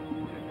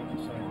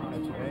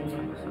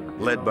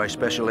 Led by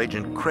Special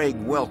Agent Craig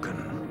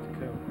Welkin.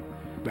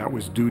 That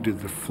was due to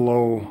the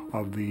flow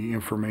of the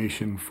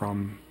information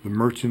from the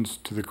merchants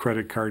to the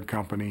credit card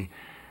company,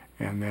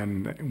 and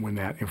then when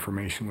that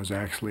information was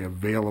actually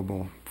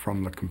available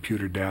from the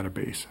computer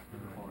database.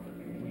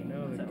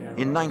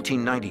 In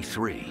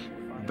 1993,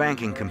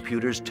 banking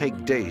computers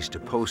take days to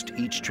post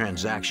each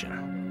transaction.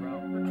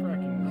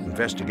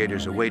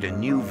 Investigators await a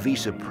new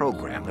Visa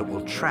program that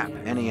will trap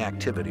any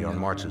activity on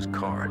Martz's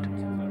card.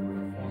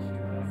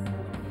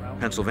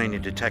 Pennsylvania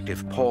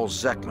detective Paul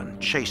Zeckman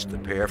chased the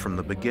pair from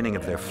the beginning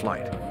of their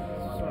flight.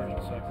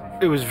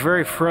 It was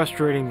very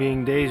frustrating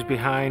being days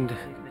behind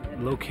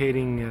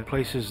locating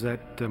places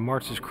that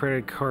Martz's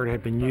credit card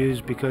had been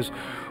used, because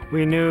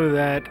we knew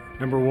that,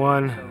 number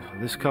one,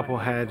 this couple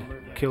had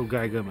killed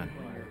Guy Goodman.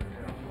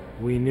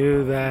 We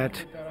knew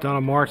that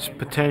Donna Martz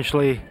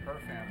potentially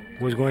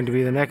was going to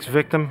be the next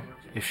victim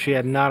if she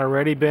had not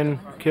already been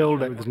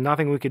killed. There was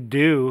nothing we could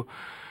do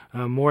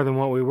more than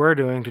what we were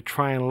doing to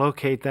try and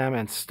locate them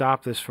and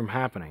stop this from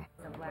happening.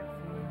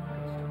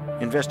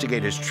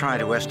 Investigators try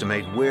to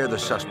estimate where the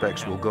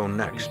suspects will go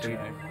next.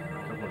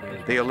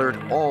 They alert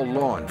all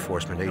law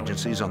enforcement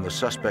agencies on the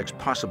suspects'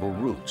 possible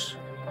routes.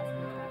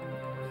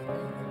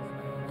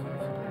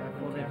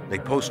 They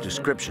post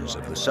descriptions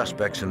of the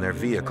suspects in their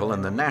vehicle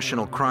in the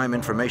National Crime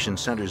Information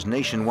Center's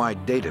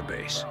nationwide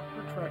database.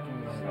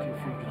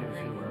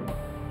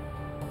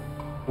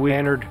 We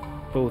entered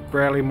both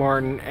Bradley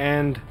Martin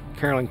and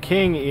Carolyn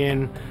King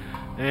in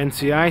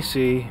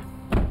NCIC.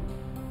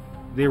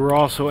 They were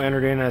also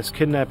entered in as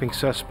kidnapping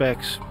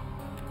suspects.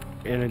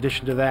 In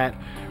addition to that,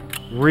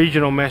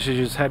 regional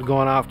messages had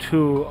gone out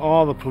to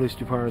all the police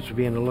departments to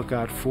be on the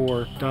lookout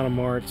for Donna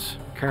Martz,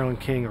 Carolyn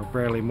King, or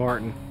Bradley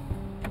Martin.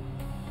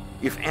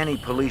 If any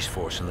police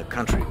force in the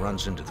country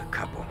runs into the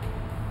couple,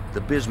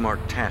 the Bismarck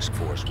Task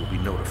Force will be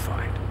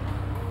notified.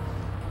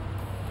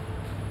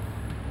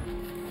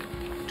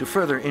 To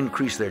further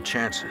increase their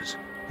chances,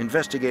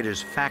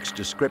 investigators faxed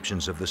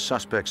descriptions of the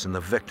suspects and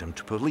the victim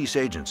to police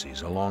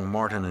agencies along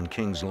Martin and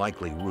King's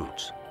likely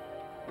routes.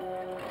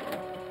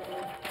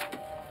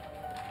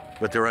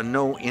 But there are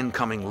no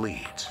incoming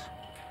leads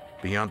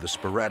beyond the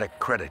sporadic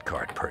credit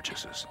card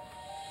purchases.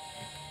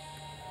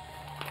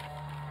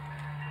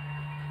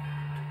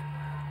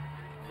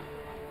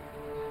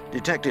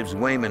 Detectives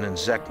Wayman and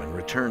Zeckman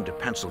returned to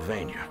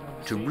Pennsylvania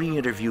to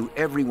re-interview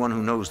everyone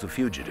who knows the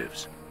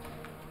fugitives.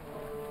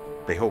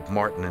 They hope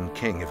Martin and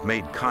King have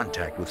made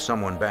contact with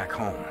someone back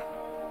home.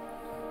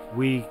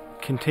 We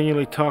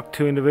continually talked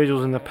to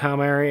individuals in the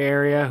Palmieri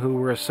area who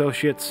were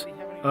associates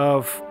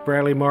of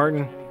Bradley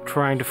Martin,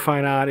 trying to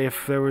find out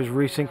if there was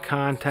recent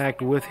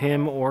contact with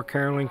him or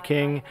Carolyn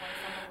King,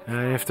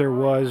 and if there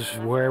was,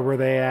 where were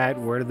they at,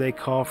 where did they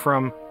call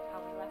from.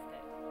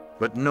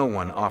 But no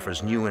one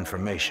offers new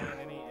information.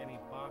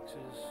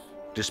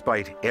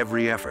 Despite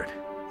every effort,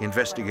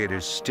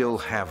 investigators still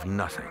have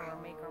nothing.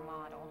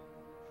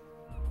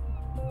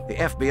 The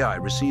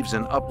FBI receives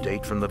an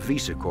update from the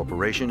Visa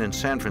Corporation in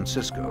San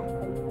Francisco.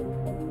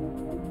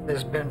 This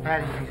is Ben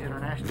Patty, Visa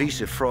International.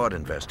 Visa fraud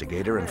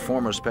investigator and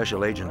former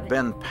special agent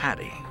Ben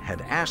Patty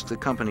had asked the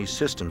company's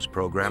systems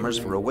programmers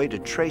for a way to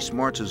trace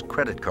Martz's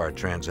credit card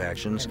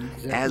transactions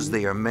as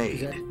they are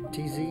made.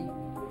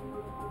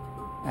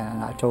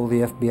 And I told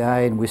the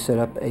FBI, and we set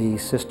up a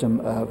system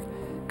of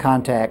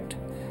contact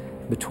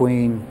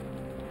between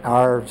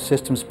our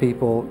systems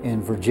people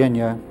in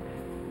Virginia,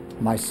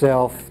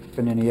 myself,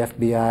 and then the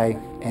FBI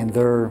and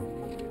their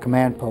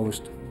command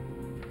post.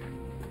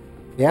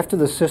 After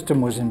the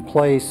system was in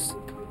place,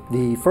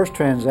 the first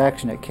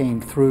transaction that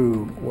came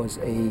through was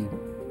a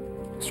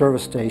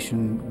service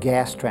station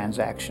gas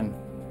transaction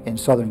in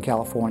Southern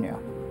California.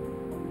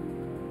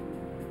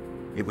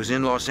 It was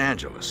in Los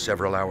Angeles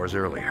several hours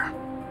earlier.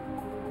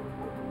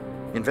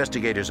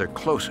 Investigators are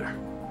closer,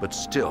 but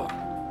still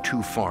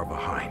too far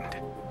behind.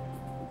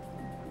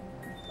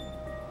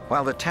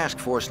 While the task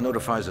force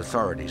notifies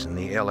authorities in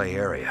the LA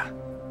area,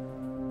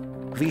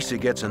 Visa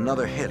gets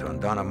another hit on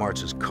Donna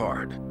Martz's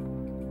card.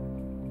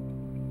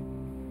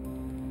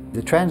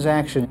 The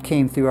transaction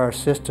came through our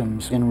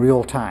systems in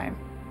real time.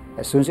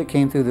 As soon as it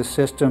came through the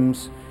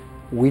systems,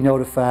 we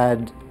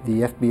notified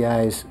the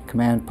FBI's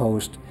command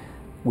post,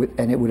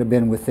 and it would have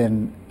been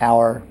within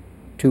our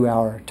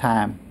 2-hour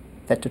time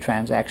that the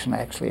transaction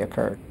actually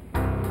occurred.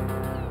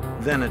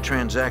 Then a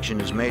transaction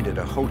is made at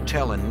a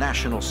hotel in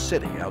National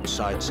City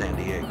outside San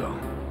Diego.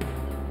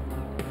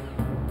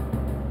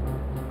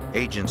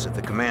 Agents at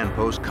the command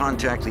post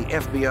contact the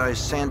FBI's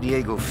San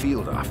Diego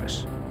field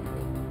office.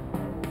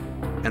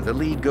 And the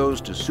lead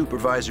goes to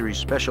Supervisory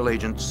Special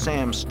Agent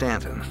Sam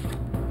Stanton.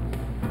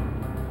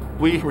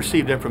 We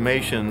received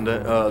information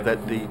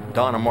that the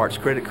Donna Martz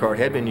credit card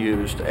had been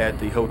used at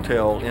the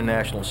hotel in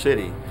National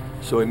City.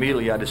 So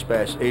immediately I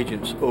dispatched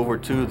agents over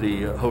to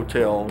the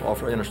hotel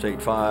off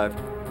Interstate 5.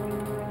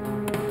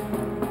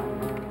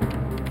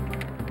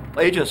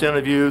 Agents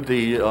interviewed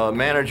the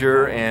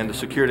manager and the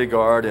security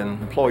guard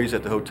and employees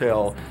at the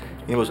hotel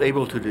and was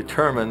able to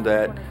determine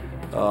that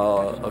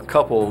a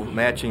couple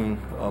matching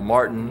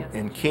Martin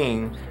and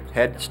King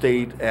had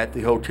stayed at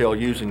the hotel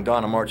using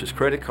Donna Martz's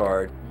credit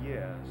card.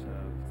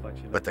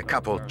 But the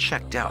couple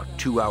checked out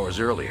 2 hours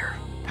earlier,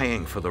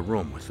 paying for the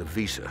room with the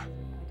Visa.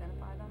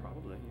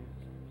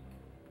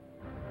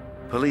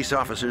 Police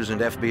officers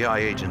and FBI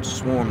agents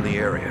swarmed the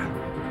area,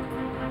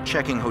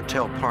 checking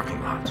hotel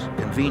parking lots,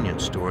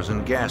 convenience stores,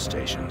 and gas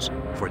stations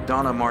for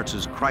Donna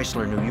Martz's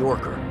Chrysler New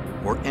Yorker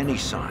or any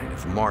sign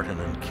of Martin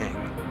and King.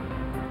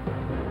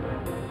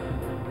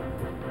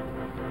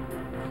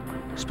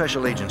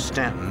 Special Agent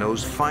Stanton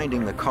knows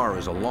finding the car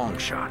is a long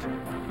shot,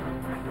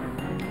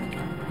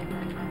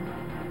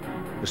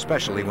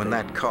 especially when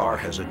that car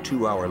has a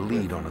 2-hour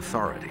lead on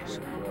authorities.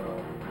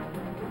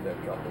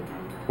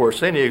 Where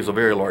San Diego's a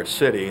very large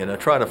city, and to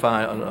try to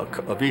find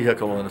a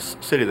vehicle in a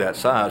city that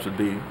size would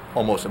be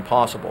almost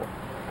impossible.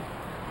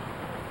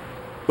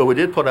 But we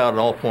did put out an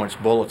all-points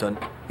bulletin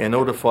and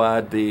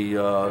notified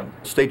the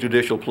state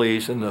judicial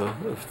police and the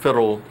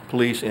federal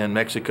police in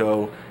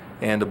Mexico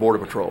and the Border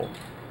Patrol,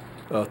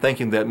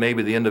 thinking that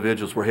maybe the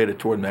individuals were headed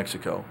toward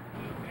Mexico.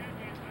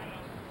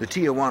 The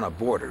Tijuana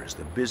border is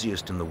the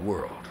busiest in the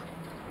world.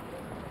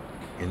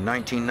 In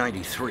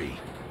 1993,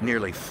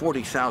 nearly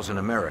 40,000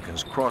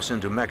 Americans cross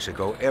into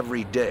Mexico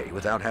every day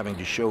without having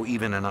to show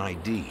even an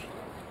ID.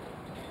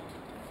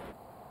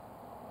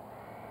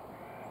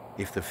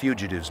 If the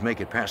fugitives make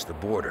it past the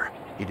border,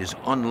 it is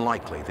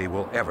unlikely they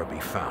will ever be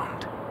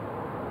found.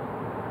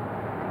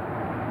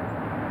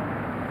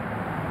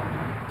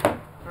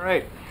 All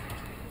right.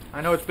 I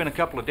know it's been a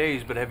couple of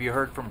days, but have you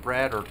heard from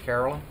Brad or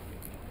Carolyn?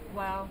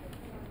 Well.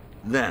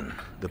 Then,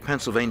 the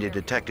Pennsylvania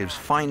detectives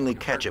finally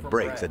catch a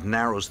break that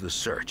narrows the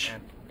search.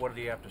 What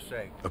did he have to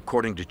say?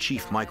 According to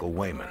Chief Michael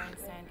Wayman.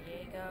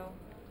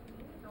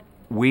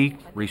 We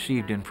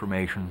received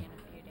information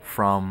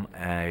from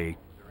an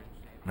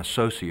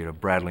associate of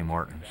Bradley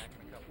Martin's,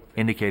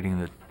 indicating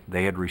that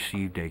they had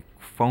received a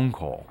phone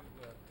call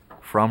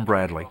from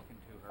Bradley,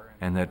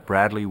 and that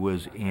Bradley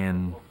was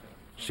in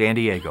San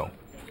Diego,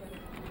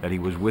 that he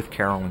was with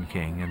Carolyn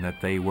King, and that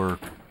they were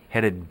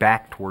headed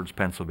back towards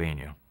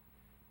Pennsylvania.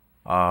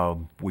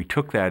 We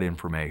took that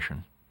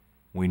information.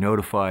 We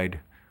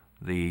notified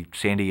the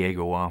San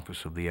Diego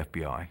office of the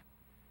FBI,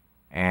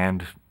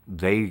 and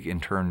they in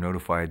turn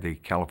notified the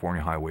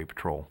California Highway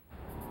Patrol.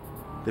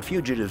 The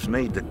fugitives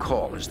made the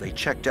call as they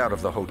checked out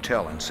of the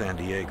hotel in San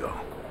Diego.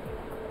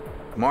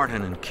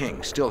 Martin and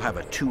King still have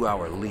a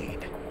 2-hour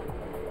lead,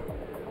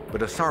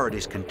 but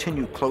authorities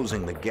continue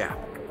closing the gap.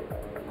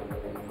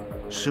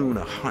 Soon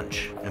a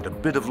hunch and a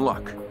bit of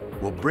luck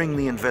will bring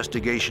the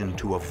investigation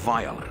to a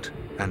violent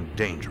and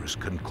dangerous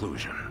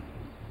conclusion.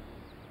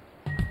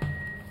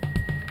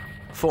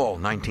 Fall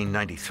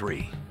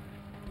 1993.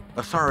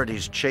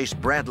 Authorities chase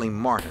Bradley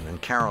Martin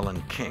and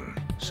Carolyn King,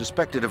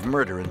 suspected of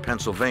murder in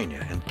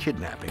Pennsylvania and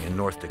kidnapping in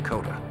North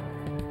Dakota.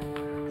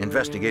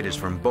 Investigators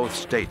from both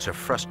states are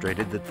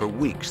frustrated that for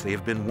weeks they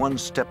have been one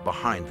step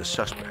behind the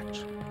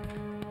suspects.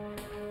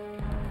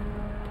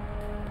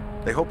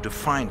 They hope to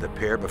find the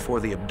pair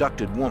before the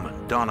abducted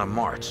woman, Donna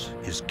Martz,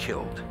 is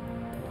killed.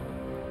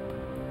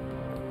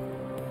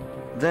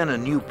 Then a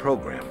new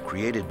program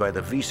created by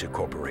the Visa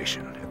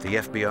Corporation at the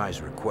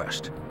FBI's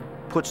request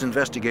puts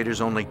investigators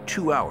only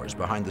 2 hours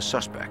behind the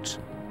suspects.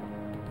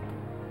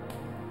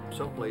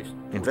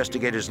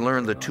 Investigators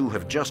learn the two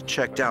have just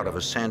checked out of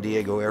a San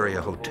Diego area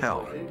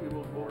hotel.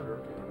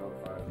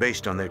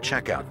 Based on their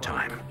checkout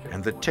time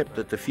and the tip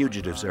that the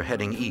fugitives are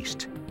heading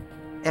east,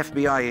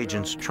 FBI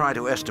agents try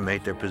to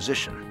estimate their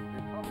position.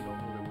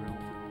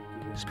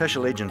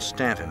 Special Agent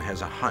Stanton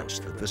has a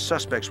hunch that the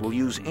suspects will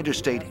use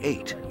Interstate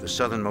 8, the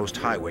southernmost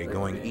highway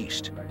going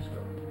east.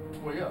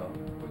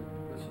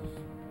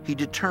 He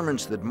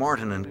determines that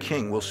Martin and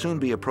King will soon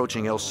be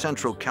approaching El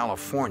Centro,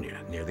 California,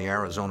 near the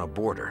Arizona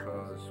border.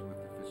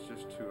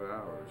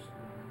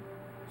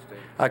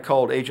 I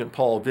called Agent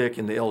Paul Vick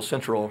in the El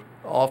Centro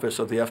office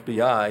of the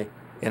FBI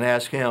and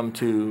asked him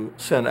to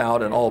send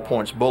out an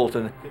all-points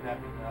bulletin.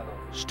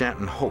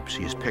 Stanton hopes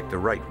he has picked the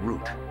right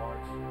route,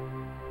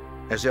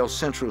 as El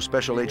Centro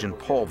Special Agent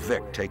Paul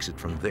Vick takes it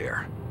from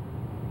there.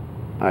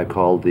 I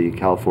called the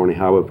California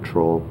Highway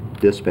Patrol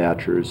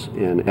dispatchers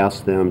and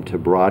asked them to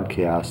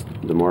broadcast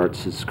the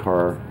Martz's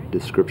car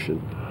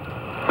description.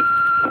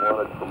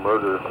 Wanted for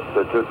murder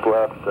that just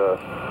left a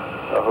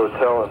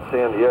hotel in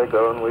San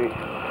Diego, and we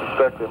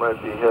suspect they might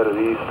be headed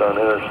east on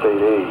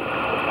Interstate 8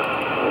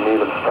 and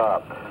even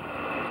stopped.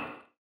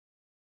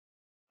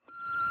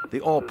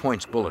 The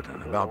all-points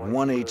bulletin about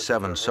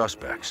 187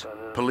 suspects,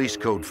 police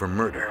code for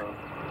murder,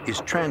 is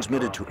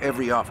transmitted to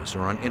every officer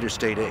on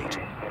Interstate 8,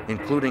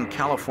 including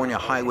California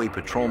Highway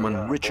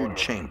Patrolman Richard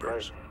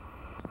Chambers.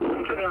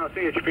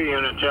 CHP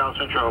unit, El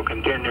Centro,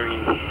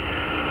 continuing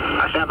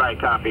standby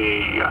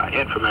copy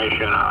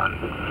information on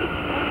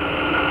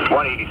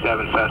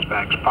 187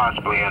 suspects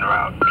possibly en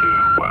route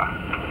to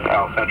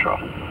El Centro.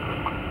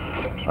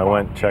 I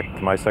went and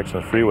checked my section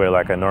of the freeway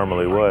like I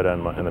normally would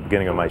in the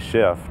beginning of my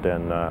shift,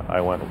 and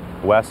I went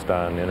west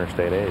on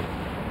Interstate 8.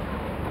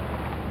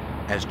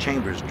 As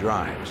Chambers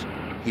drives,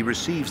 he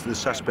receives the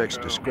suspect's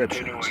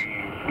descriptions.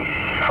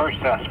 First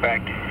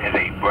suspect is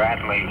a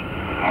Bradley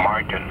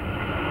Martin,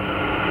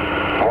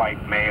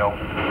 white male,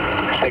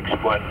 6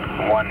 foot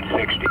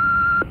 160.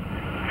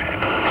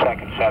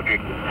 Second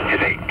subject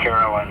is a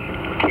Carolyn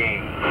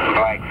King,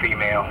 black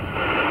female,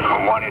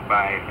 wanted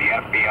by the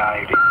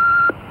FBI.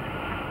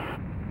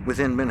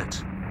 Within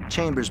minutes,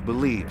 Chambers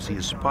believes he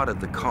has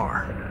spotted the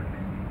car.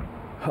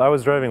 I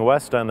was driving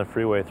west on the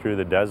freeway through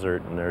the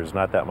desert, and there's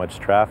not that much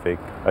traffic.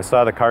 I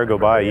saw the car go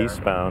by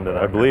eastbound, and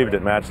I believed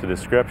it matched the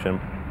description.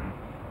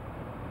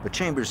 But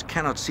Chambers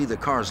cannot see the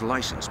car's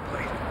license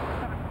plate.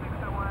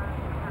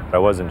 I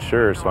wasn't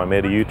sure, so I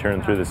made a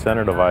U-turn through the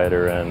center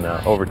divider and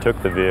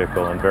overtook the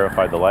vehicle and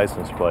verified the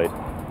license plate.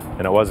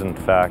 And it was, in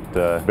fact,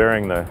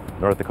 bearing the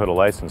North Dakota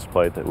license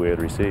plate that we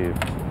had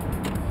received.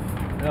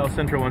 El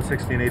Centro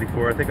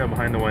 11684, I think I'm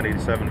behind the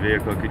 187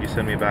 vehicle. Could you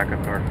send me a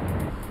backup car?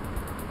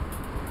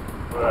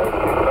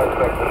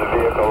 Suspect in the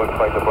vehicle, looks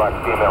like the black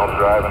female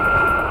driving.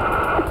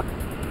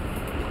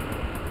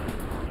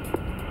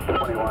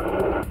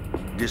 21.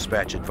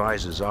 Dispatch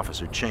advises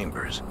Officer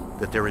Chambers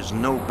that there is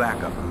no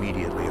backup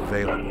immediately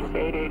available.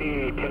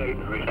 880,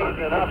 10-8,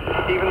 responding up.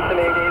 Stevenson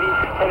 880,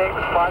 10-8,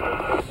 responding.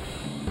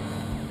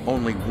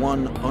 Only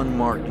one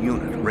unmarked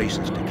unit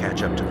races to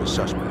catch up to the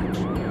suspects.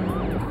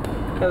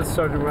 That's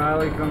Sergeant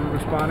Riley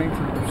responding to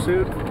the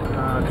pursuit,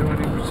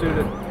 joining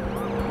pursuit.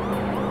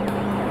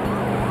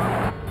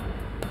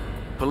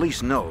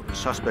 Police know the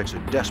suspects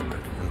are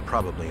desperate and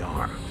probably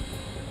armed.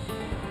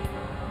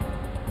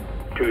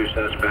 2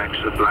 suspects,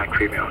 the black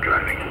female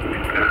driving.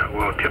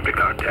 We'll attempt to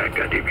contact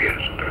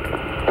DPS.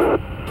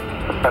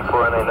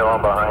 10-4, and they know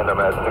I'm behind them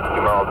at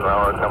 60 miles an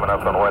hour coming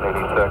up on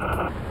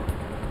 186.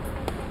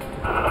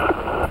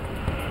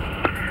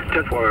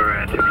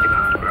 10-4 at 60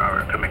 miles per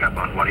hour coming up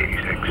on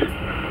 186.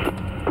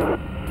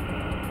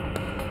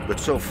 But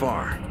so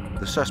far,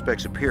 the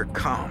suspects appear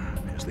calm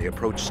as they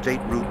approach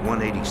State Route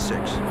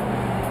 186.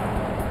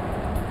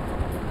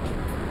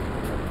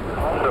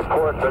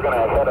 Reports they're going to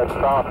head us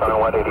south on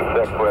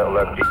 186 where it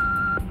left.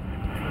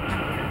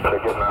 They're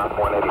getting off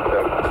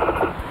 186.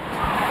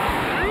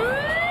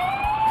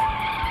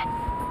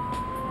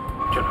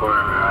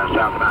 10-4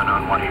 southbound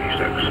on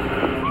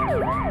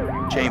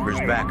 186.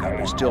 Chambers' backup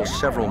is still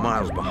several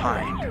miles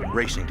behind,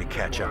 racing to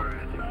catch up.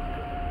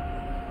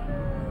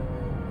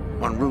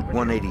 On Route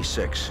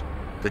 186,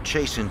 the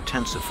chase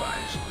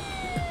intensifies.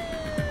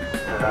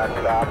 They're not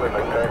stopping,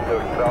 they're starting to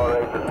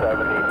accelerate to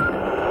 70.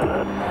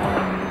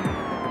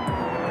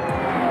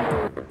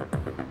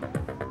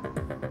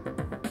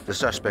 The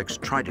suspects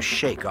try to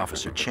shake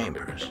Officer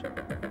Chambers,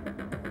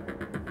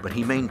 but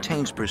he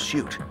maintains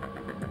pursuit,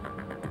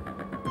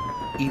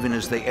 even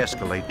as they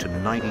escalate to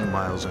 90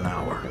 miles an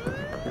hour.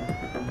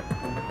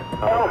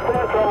 El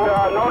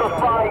Centro,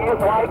 notify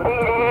YPD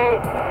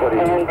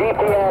and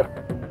DPS.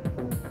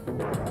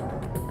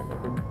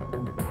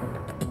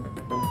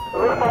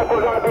 Looks like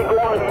we're going to be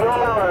going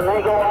Yuma and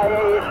they go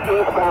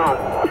IA eastbound.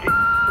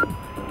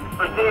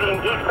 Proceeding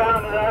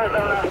eastbound in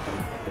Arizona.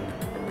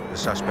 The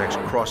suspects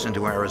cross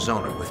into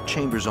Arizona with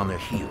Chambers on their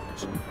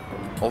heels.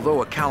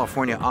 Although a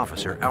California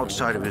officer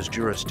outside of his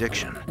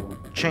jurisdiction,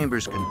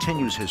 Chambers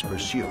continues his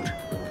pursuit.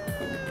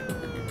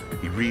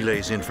 He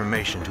relays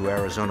information to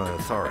Arizona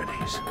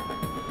authorities.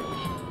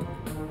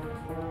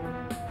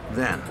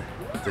 Then,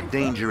 the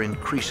danger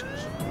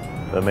increases.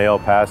 The male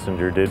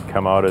passenger did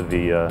come out of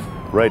the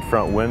right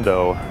front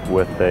window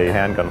with a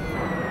handgun.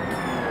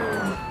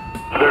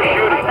 They're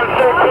shooting.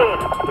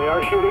 They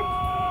are shooting.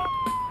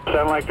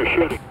 Sound like they're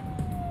shooting.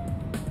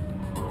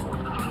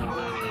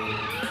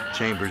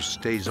 Chambers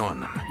stays on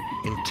them,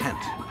 intent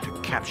to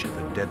capture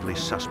the deadly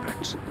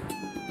suspects.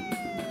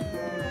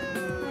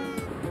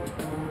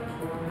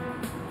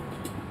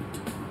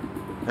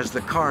 As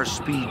the cars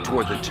speed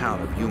toward the town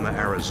of Yuma,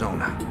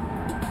 Arizona,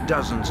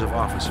 dozens of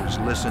officers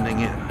listening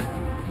in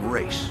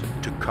race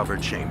to cover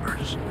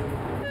Chambers.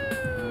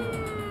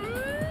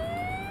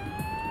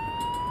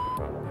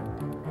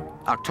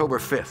 October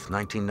 5th,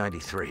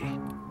 1993.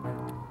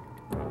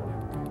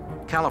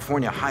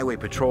 California Highway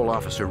Patrol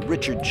Officer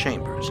Richard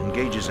Chambers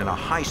engages in a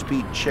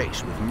high-speed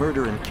chase with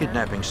murder and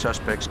kidnapping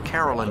suspects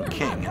Carolyn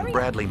King and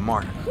Bradley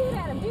Martin.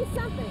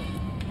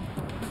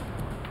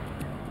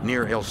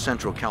 Near El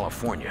Centro,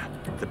 California,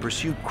 the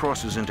pursuit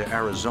crosses into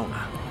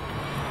Arizona.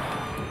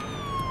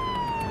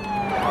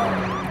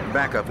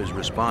 Backup is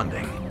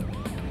responding.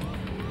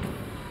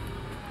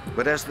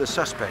 But as the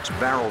suspects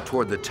barrel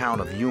toward the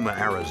town of Yuma,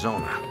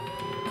 Arizona,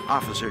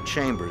 Officer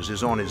Chambers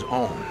is on his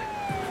own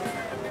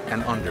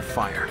and under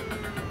fire.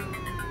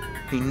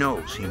 He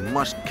knows he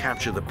must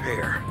capture the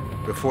pair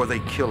before they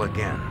kill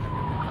again.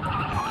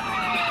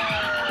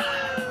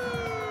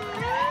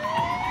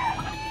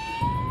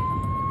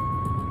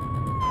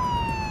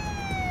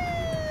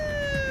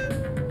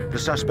 The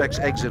suspects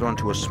exit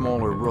onto a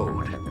smaller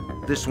road,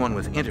 this one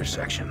with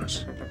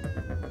intersections.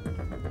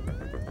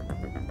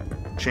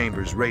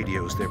 Chambers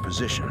radios their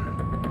position.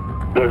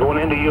 They're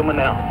going into Yuma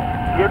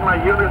now. Get my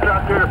units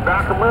out there to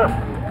back them up.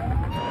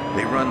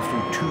 They run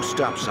through 2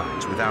 stop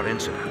signs without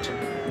incident.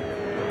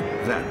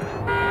 Then,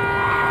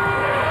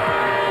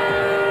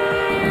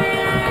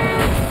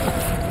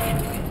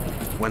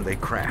 when they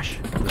crash,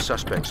 the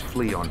suspects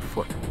flee on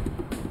foot.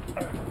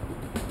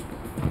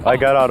 I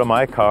got out of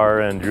my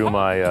car and drew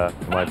my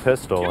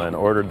pistol and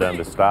ordered them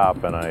to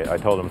stop, and I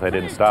told them if they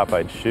didn't stop,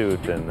 I'd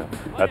shoot, and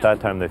at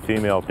that time the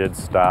female did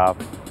stop.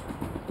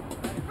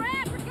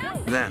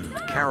 Then,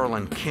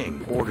 Carolyn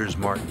King orders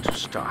Martin to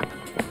stop.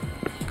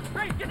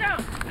 Hey, get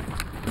down!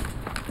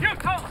 You,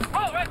 call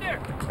right there!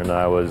 And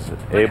I was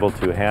able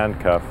to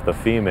handcuff the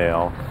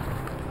female.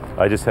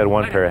 I just had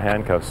one pair of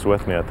handcuffs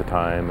with me at the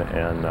time,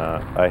 and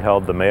I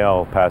held the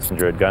male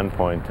passenger at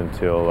gunpoint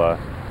until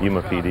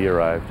Yuma PD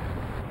arrived.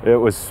 It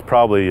was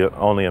probably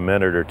only a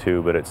minute or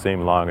 2, but it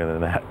seemed longer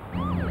than that.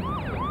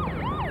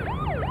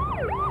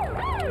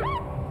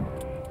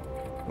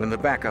 When the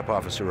backup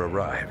officer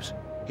arrives,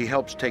 he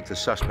helps take the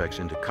suspects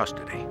into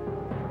custody.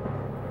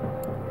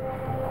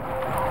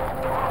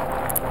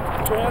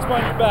 Put your hands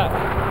behind your back.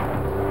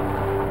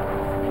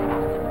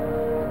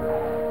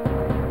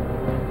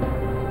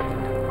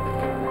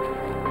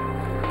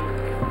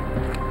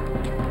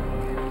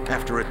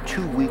 After a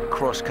 2-week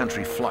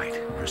cross-country flight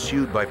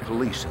pursued by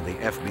police and the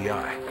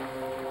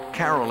FBI,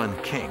 Carolyn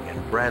King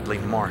and Bradley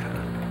Martin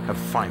have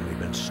finally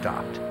been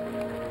stopped.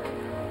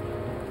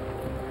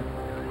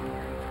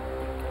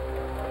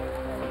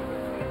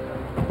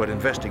 But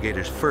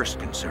investigators' first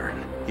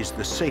concern is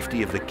the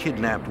safety of the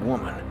kidnapped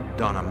woman,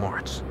 Donna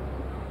Martz.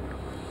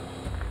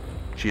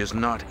 She is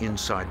not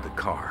inside the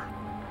car.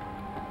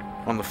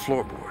 On the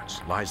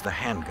floorboards lies the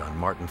handgun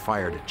Martin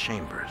fired at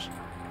Chambers.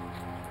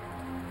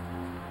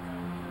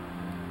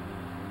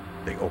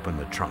 They open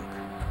the trunk.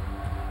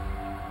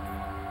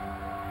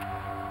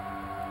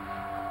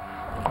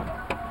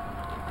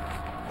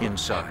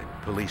 Inside,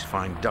 police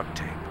find duct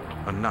tape,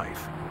 a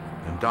knife,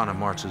 and Donna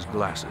Martz's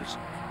glasses.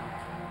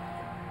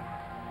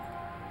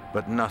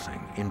 But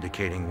nothing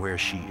indicating where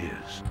she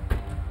is.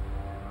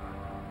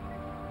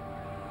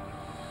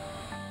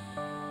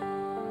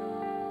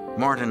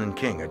 Martin and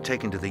King are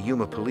taken to the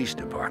Yuma Police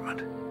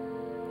Department,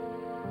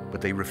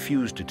 but they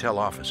refuse to tell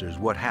officers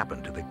what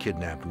happened to the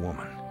kidnapped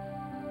woman.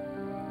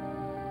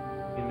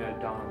 You know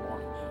Donna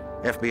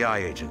Martz.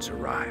 FBI agents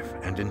arrive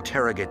and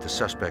interrogate the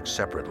suspects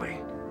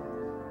separately.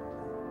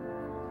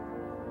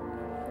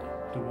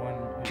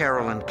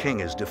 Carolyn King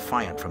is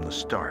defiant from the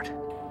start,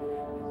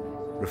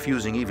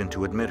 refusing even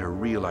to admit her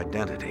real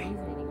identity.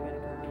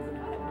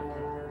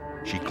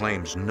 She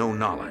claims no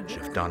knowledge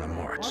of Donna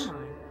Martz.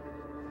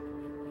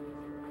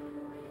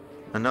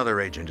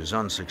 Another agent is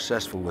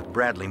unsuccessful with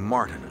Bradley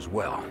Martin as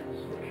well.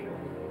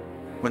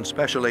 When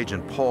Special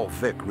Agent Paul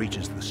Vick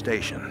reaches the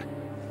station,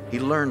 he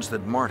learns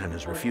that Martin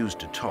has refused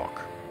to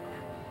talk.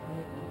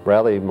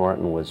 Bradley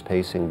Martin was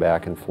pacing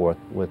back and forth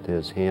with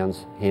his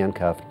hands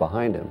handcuffed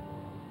behind him.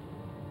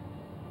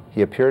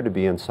 He appeared to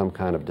be in some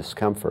kind of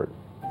discomfort.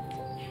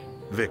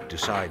 Vick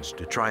decides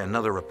to try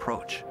another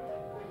approach.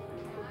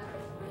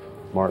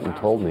 Martin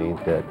told me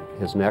that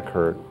his neck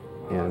hurt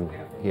and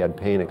he had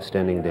pain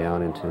extending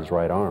down into his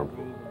right arm.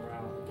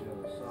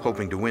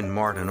 Hoping to win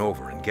Martin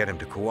over and get him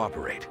to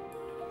cooperate,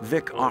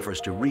 Vick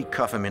offers to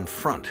recuff him in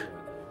front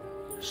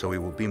so he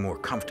will be more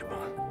comfortable.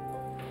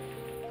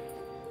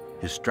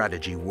 His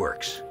strategy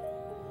works.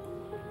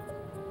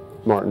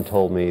 Martin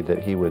told me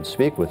that he would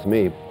speak with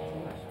me.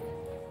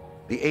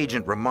 The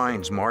agent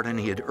reminds Martin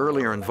he had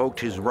earlier invoked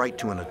his right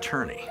to an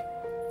attorney,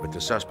 but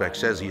the suspect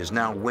says he is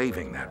now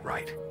waiving that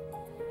right.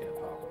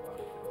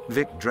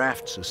 Vick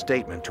drafts a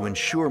statement to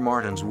ensure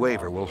Martin's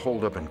waiver will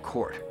hold up in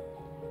court.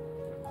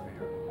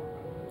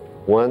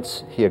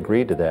 Once he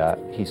agreed to that,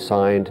 he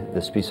signed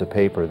this piece of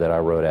paper that I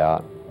wrote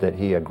out that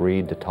he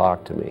agreed to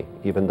talk to me,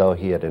 even though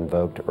he had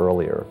invoked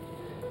earlier.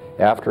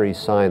 After he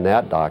signed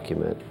that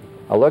document,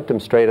 I looked him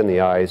straight in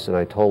the eyes and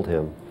I told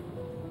him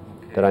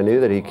that I knew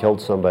that he killed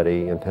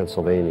somebody in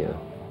Pennsylvania,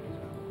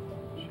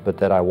 but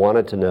that I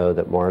wanted to know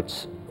that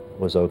Martz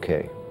was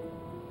okay.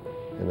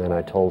 And then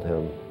I told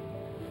him,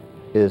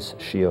 "Is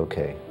she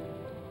okay?"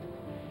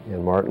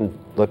 And Martin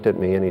looked at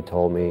me and he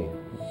told me,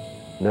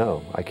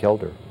 "No, I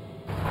killed her."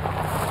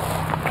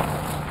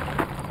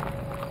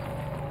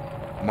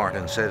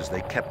 Martin says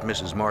they kept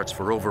Mrs. Martz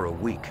for over a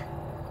week.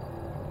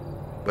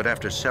 But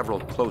after several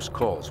close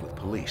calls with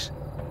police,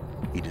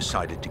 he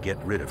decided to get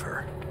rid of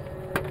her.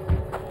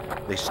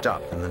 They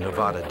stopped in the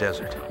Nevada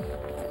desert.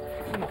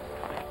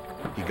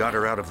 He got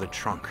her out of the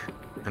trunk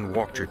and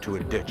walked her to a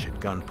ditch at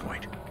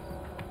gunpoint.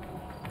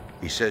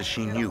 He says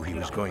she knew he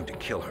was going to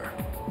kill her.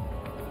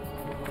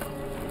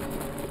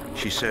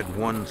 She said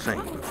one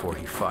thing before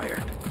he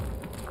fired,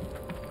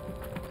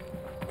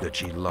 that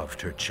she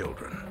loved her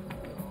children.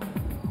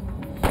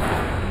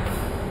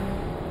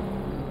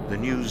 The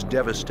news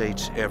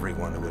devastates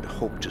everyone who had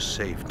hoped to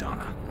save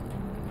Donna.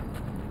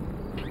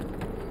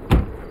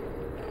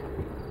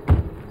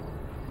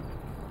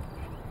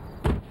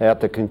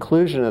 At the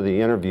conclusion of the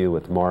interview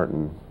with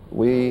Martin,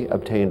 we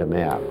obtained a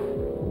map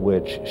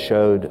which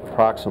showed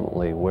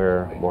approximately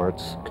where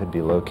Martz could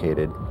be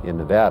located in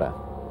Nevada.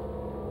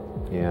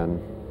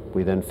 And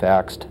we then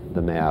faxed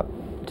the map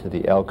to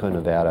the Elko,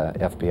 Nevada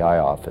FBI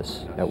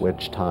office, at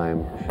which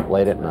time,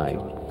 late at night,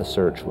 the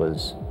search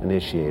was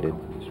initiated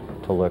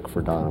to look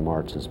for Donna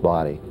Martz's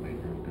body.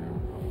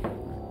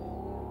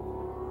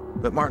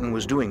 But Martin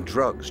was doing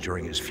drugs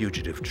during his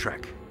fugitive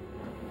trek.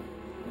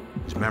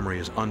 His memory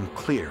is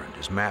unclear and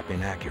his map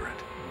inaccurate.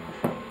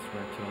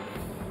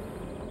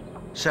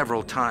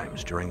 Several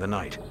times during the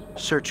night,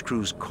 search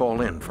crews call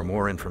in for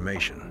more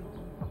information.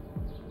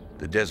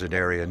 The desert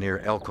area near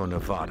Elko,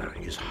 Nevada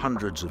is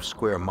hundreds of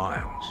square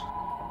miles.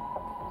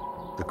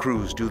 The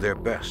crews do their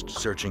best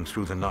searching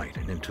through the night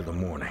and into the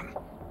morning.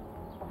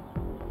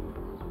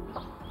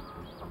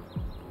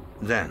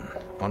 Then,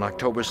 on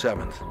October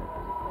 7th,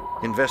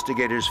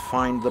 investigators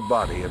find the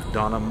body of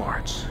Donna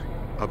Martz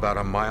about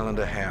 1.5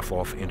 miles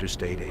off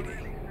Interstate 80.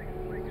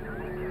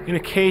 In a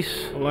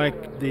case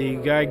like the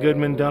Guy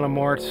Goodman, Donna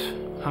Martz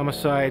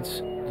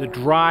homicides, the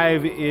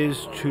drive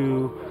is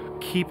to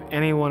keep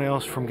anyone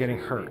else from getting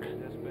hurt.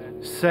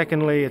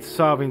 Secondly, it's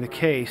solving the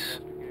case,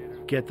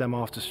 get them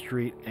off the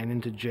street and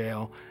into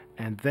jail,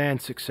 and then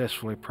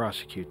successfully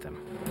prosecute them.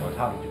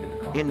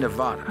 In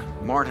Nevada,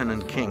 Martin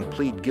and King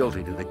plead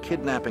guilty to the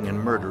kidnapping and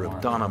murder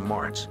of Donna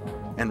Martz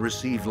and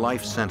receive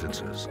life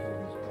sentences.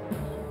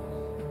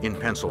 In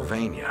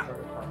Pennsylvania,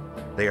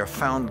 they are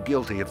found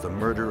guilty of the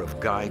murder of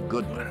Guy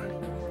Goodman.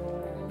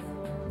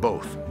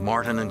 Both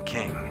Martin and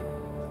King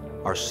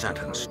are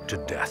sentenced to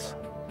death.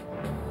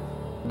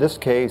 This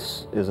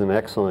case is an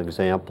excellent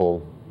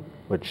example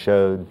which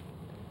showed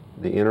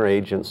the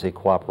interagency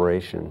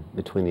cooperation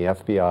between the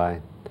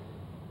FBI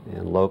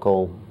and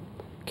local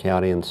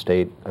county and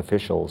state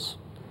officials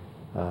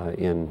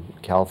in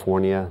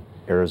California,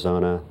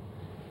 Arizona,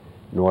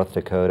 North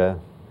Dakota,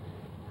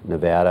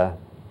 Nevada,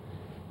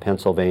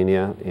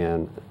 Pennsylvania,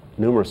 and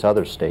numerous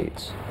other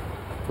states.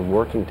 From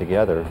working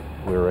together,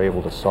 we were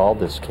able to solve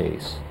this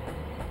case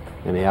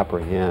and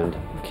apprehend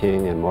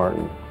King and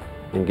Martin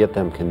and get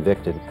them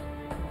convicted.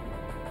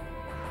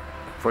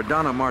 For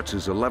Donna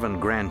Martz's 11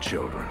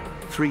 grandchildren,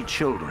 3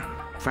 children,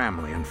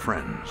 family, and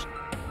friends,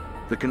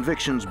 the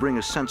convictions bring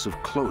a sense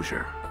of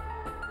closure.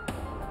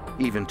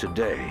 Even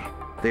today,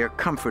 they are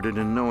comforted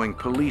in knowing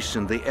police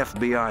and the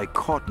FBI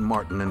caught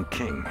Martin and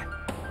King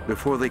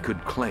before they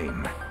could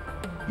claim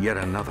yet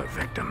another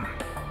victim.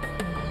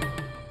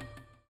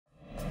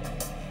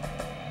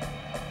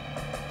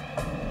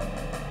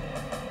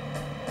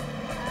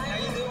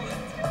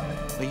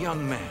 A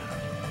young man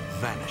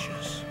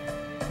vanishes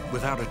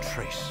without a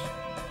trace.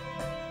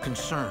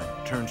 Concern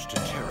turns to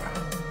terror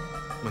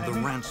when the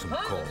ransom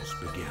calls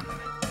begin.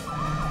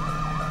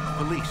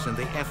 Police and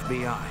the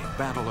FBI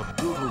battle a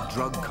brutal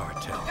drug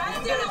cartel,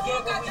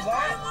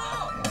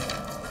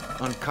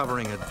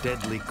 uncovering a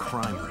deadly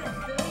crime ring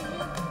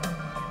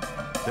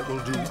that will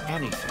do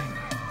anything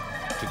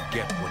to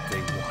get what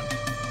they want.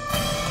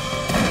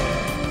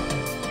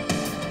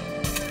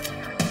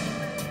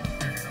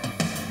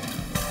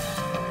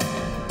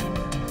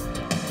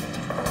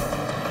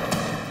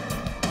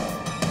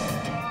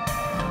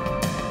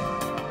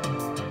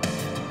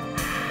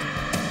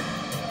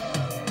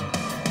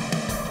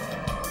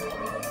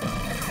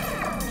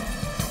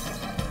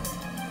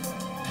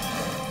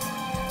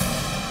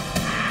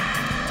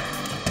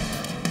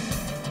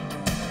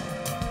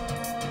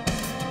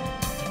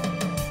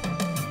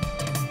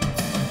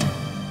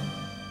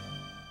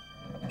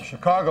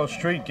 Chicago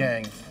street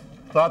gang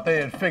thought they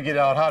had figured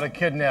out how to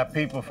kidnap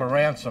people for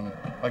ransom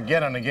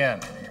again and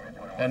again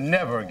and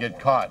never get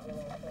caught.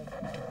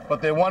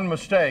 But their one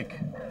mistake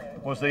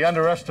was they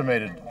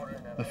underestimated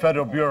the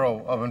Federal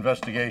Bureau of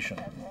Investigation.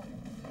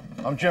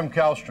 I'm Jim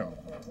Kallstrom,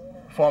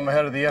 former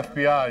head of the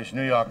FBI's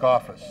New York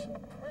office.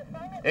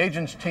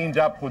 Agents teamed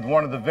up with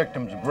one of the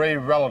victim's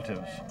brave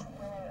relatives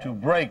to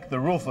break the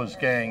ruthless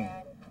gang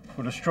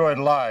who destroyed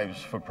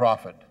lives for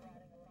profit.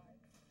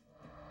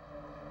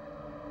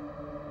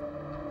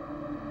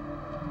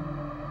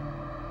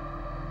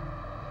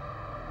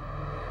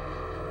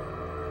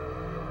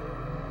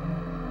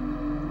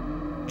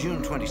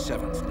 June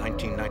 27th,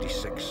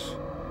 1996,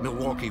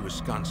 Milwaukee,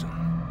 Wisconsin.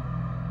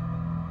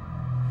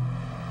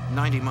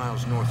 90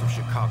 miles north of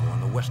Chicago on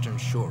the western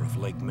shore of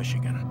Lake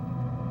Michigan.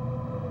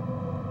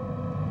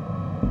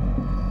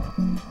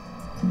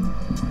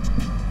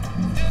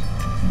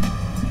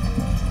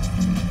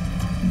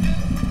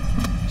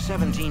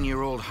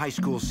 "17-year-old high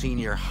school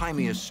senior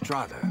Jaime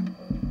Estrada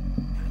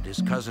and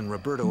his cousin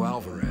Roberto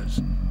Alvarez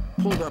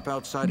pulled up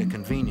outside a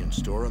convenience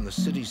store on the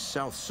city's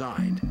south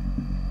side.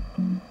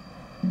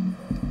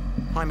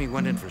 Jaime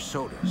went in for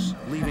sodas,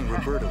 leaving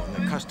Roberto in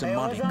the custom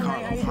Monte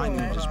Carlo Jaime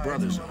and his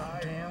brothers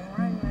owned.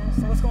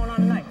 So what's going on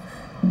tonight?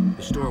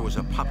 The store was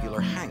a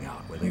popular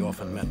hangout where they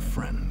often met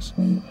friends.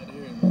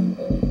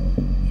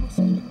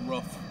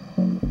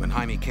 When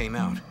Jaime came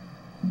out,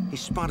 he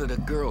spotted a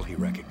girl he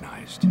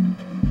recognized.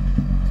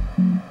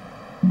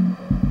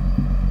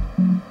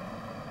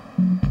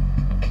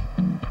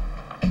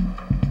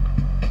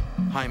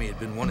 Jaime had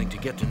been wanting to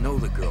get to know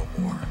the girl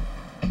more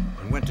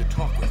and went to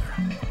talk with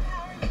her.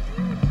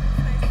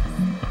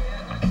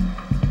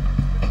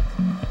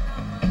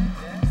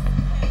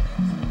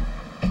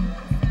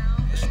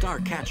 A star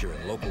catcher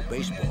in local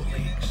baseball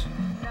leagues,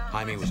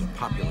 Jaime was a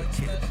popular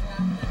kid.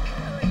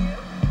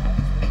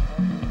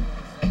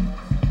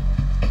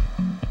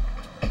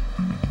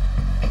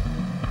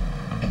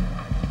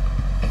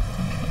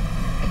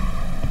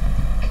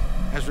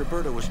 As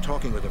Roberto was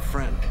talking with a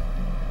friend,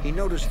 he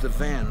noticed the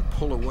van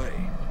pull away.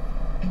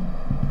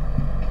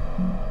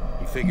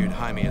 He figured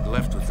Jaime had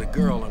left with the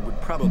girl and would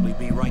probably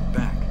be right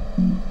back.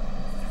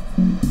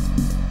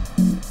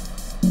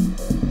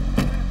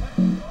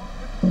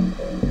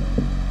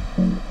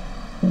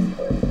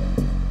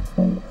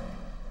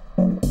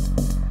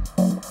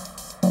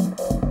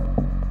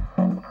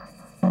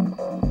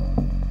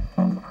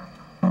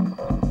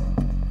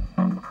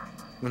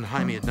 When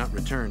Jaime had not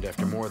returned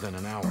after more than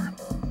an hour,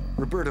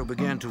 Roberto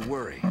began to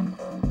worry.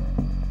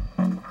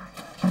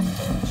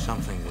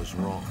 Something was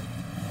wrong.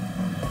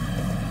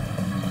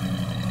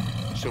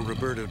 So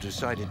Roberto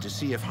decided to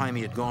see if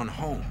Jaime had gone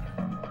home.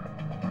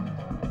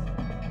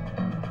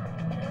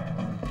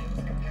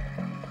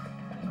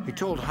 He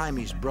told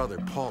Jaime's brother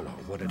Paulo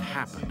what had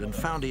happened and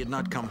found he had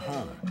not come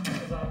home.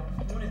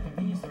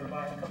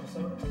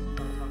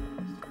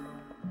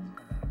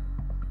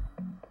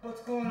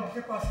 What's going on?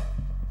 ¿Qué pasa?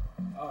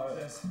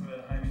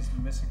 Jaime's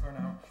been missing for an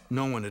hour.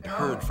 No one had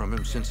heard from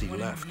him since he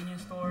left.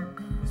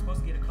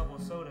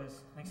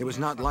 It was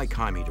not like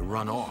Jaime to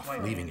run off,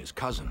 leaving his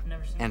cousin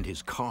and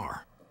his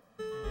car.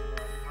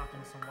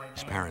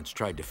 His parents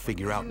tried to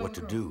figure out what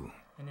to do.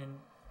 And then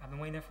I've been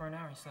waiting there for an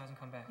hour. He still hasn't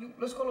come back.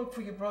 Let's go look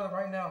for your brother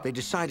right now. They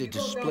decided to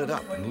split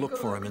up and look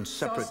for him in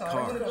separate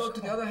cars. Go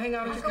to the other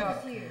hangout in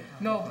Chicago.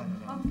 No.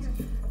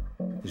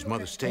 His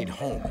mother stayed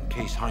home in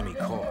case Jaime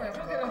called.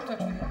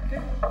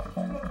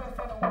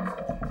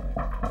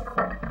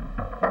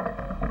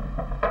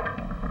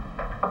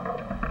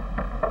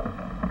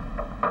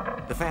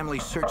 The family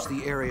searched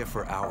the area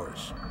for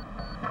hours.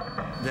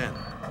 Then,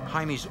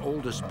 Jaime's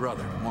oldest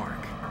brother, Mark,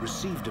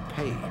 received a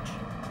page.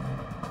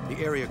 The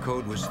area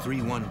code was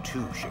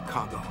 312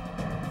 Chicago.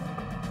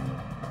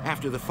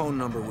 After the phone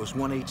number was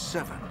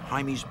 187,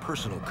 Jaime's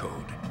personal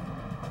code.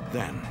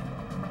 Then,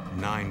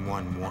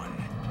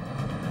 911.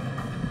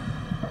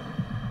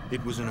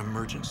 It was an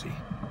emergency.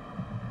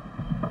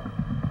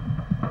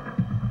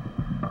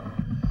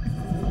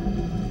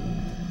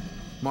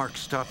 Mark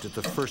stopped at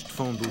the first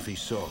phone booth he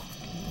saw.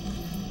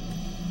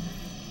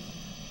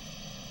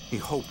 He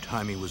hoped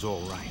Jaime was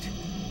all right.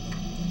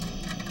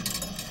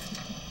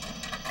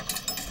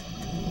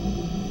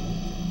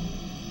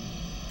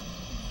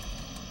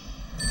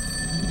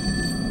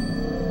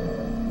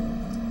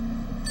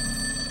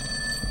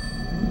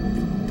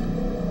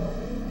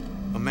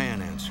 A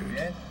man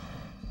answered,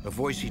 a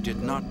voice he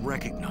did not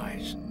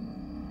recognize.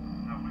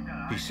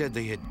 He said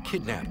they had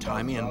kidnapped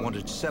Jaime and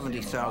wanted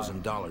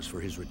 $70,000 for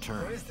his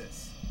return. What is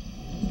this?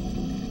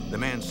 The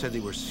man said they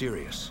were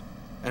serious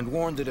and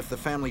warned that if the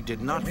family did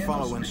not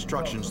follow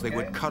instructions, they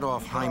would cut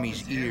off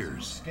Jaime's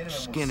ears,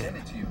 skin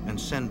him, and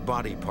send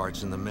body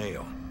parts in the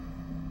mail.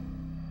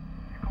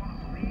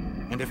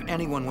 And if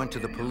anyone went to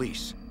the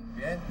police,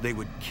 they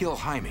would kill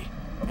Jaime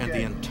and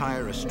the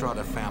entire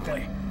Estrada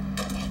family.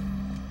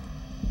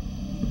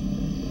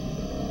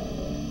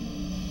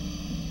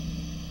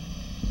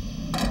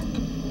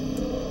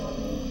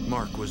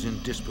 Mark was in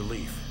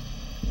disbelief.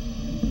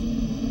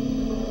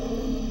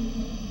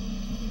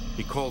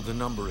 He called the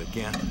number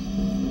again.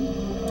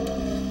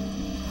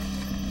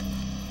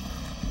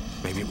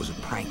 Maybe it was a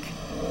prank.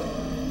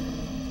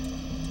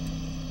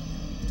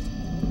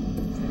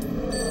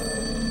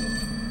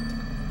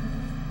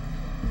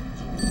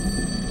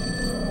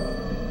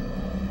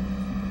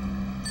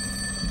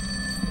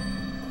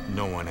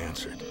 No one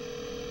answered.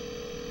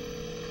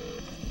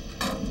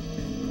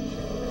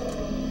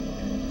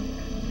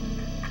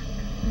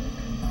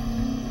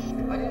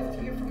 I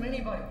didn't hear from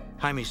anybody.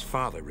 Jaime's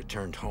father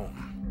returned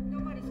home.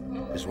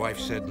 His wife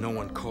said no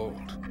one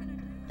called.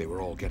 They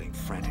were all getting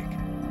frantic.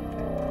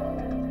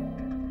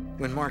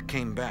 When Mark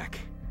came back,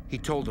 he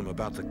told him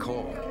about the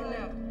call.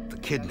 The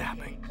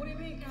kidnapping,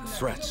 the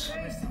threats.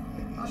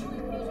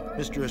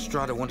 Mr.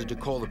 Estrada wanted to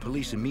call the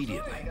police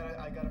immediately,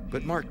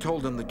 but Mark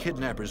told them the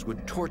kidnappers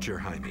would torture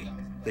Jaime.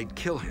 They'd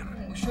kill him.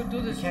 We should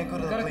do this. We can't go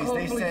to the police.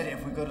 They said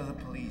if we go to the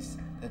police,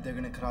 that they're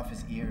gonna cut off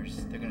his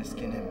ears, they're gonna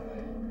skin him,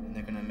 and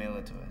they're gonna mail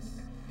it to us.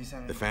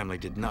 The family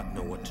did not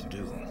know what to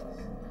do.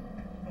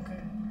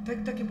 Okay,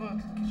 take him back to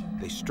the kitchen.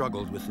 They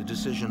struggled with the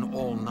decision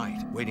all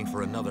night, waiting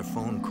for another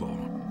phone call.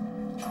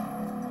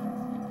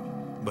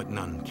 But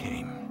none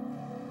came.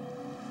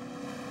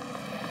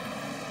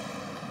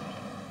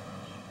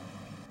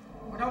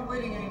 We're not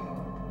waiting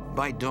anymore.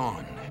 By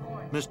dawn,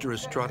 Mr.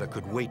 Estrada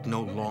could wait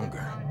no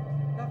longer.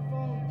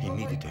 He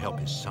needed to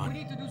help his son. We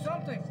need to do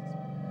something.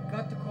 We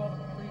got to call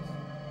the police.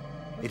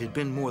 It had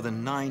been more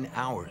than 9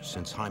 hours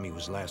since Jaime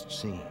was last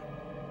seen.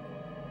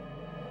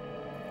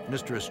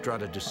 Mr.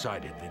 Estrada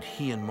decided that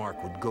he and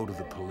Mark would go to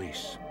the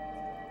police.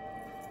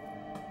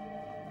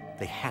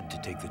 They had to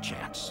take the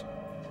chance.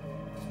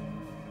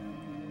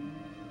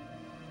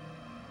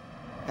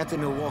 At the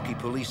Milwaukee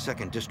Police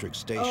 2nd District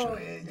Station, Oh,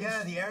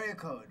 yeah, the area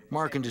code.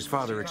 Mark and his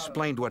father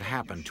explained what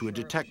happened to a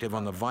detective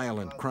on the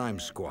Violent Crime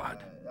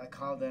Squad. I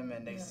called them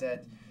and they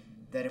said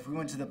that if we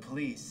went to the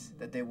police,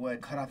 that they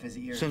would cut off his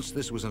ears. Since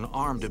this was an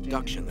armed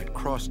abduction that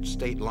crossed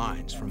state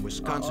lines from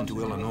Wisconsin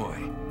to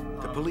Illinois,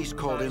 the police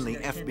called in the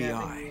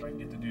FBI.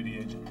 Get the duty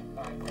agent.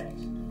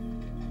 Thanks.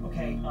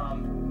 Okay,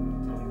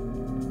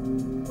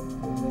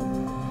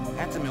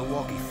 At the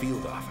Milwaukee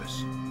field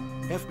office,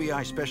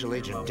 FBI Special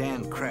Agent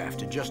Dan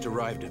Kraft had just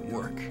arrived at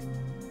work.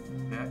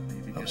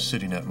 I was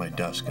sitting at my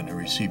desk and I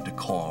received a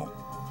call.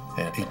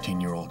 An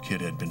 18-year-old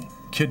kid had been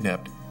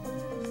kidnapped.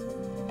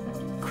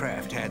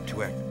 Kraft had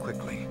to act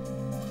quickly.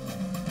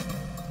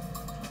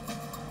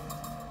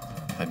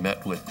 I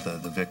met with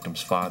the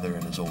victim's father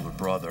and his older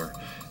brother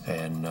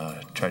and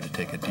tried to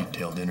take a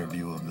detailed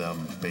interview of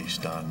them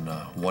based on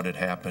what had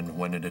happened,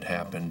 when it had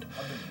happened,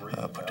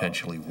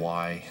 potentially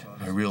why.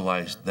 I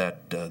realized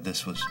that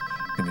this was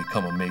going to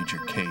become a major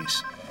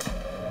case.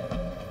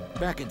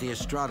 Back at the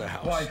Estrada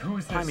house, Why, who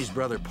is this? Jaime's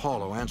brother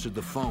Paulo answered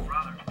the phone.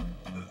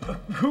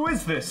 Who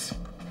is this?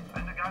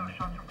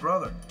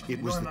 Brother.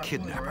 It was the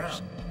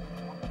kidnappers.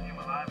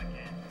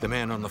 The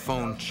man on the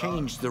phone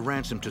changed the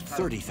ransom to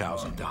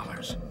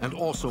 $30,000 and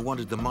also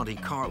wanted the Monte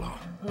Carlo.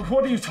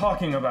 What are you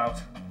talking about?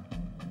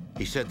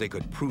 He said they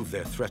could prove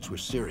their threats were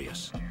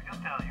serious.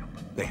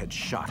 They had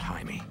shot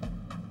Jaime.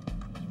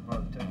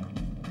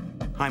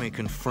 Jaime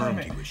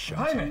confirmed he was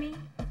shot. Jaime!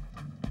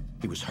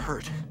 He was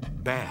hurt,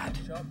 bad.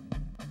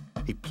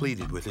 He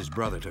pleaded with his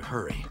brother to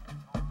hurry.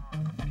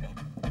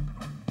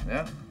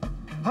 Yeah?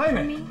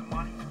 Jaime!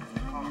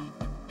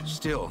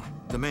 Still,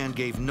 the man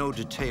gave no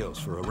details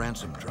for a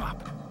ransom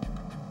drop.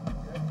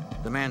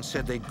 The man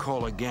said they'd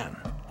call again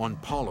on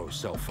Paulo's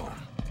cell phone.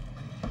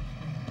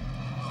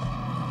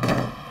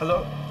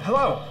 Hello?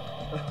 Hello?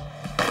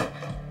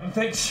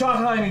 They shot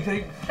Jaime.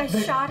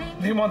 They shot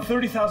him? They want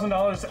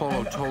 $30,000.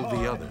 Paulo told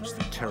the others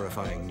the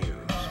terrifying news.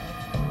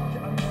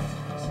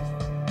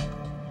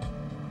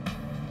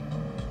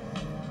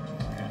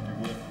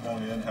 Come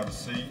on in, have a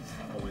seat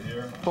over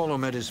here. Paulo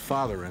met his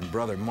father and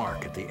brother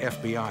Mark at the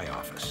FBI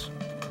office.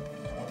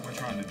 What we're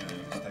trying to do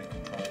is take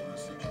control of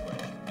this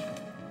situation.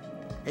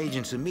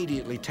 Agents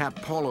immediately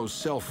tapped Paulo's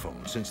cell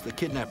phone since the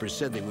kidnappers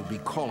said they would be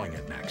calling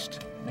it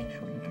next. Make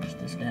sure you push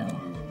this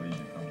down.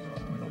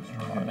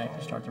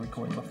 Automatically start the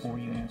recording before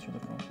you answer the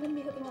phone. We're gonna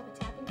be hooking up a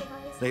tapping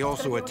device. They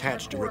also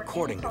attached a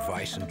recording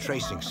device and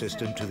tracing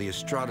system to the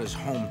Estrada's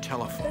home First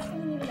telephone. thing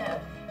you need to know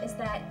is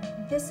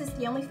that this is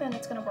the only phone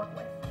that's gonna work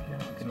with.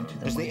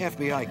 As the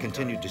FBI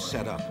continued to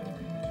set up,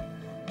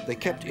 they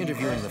kept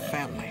interviewing the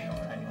family,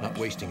 not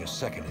wasting a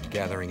second in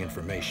gathering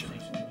information.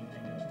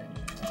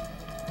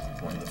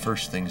 One of the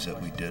first things that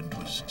we did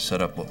was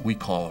set up what we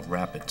call a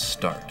rapid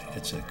start.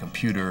 It's a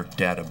computer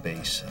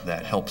database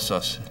that helps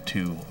us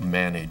to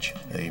manage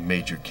a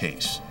major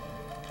case.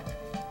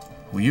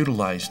 We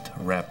utilized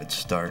rapid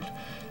start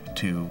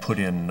to put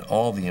in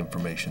all the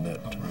information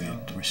that we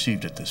had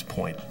received at this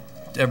point.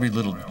 Every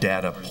little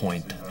data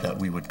point that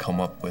we would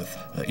come up with,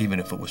 even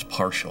if it was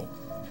partial.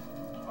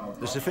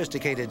 The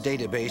sophisticated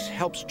database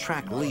helps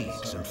track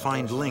leads and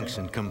find links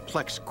in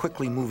complex,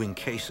 quickly moving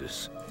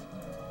cases.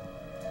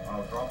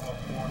 I'll drop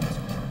off the one. This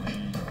will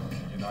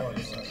be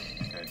United States.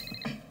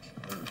 Okay.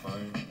 There's the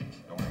phone.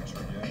 Don't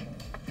answer yet.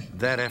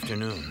 That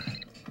afternoon,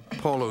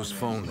 Paulo's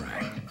phone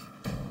rang.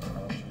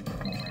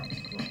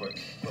 Real quick.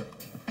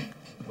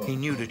 He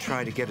knew to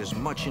try to get as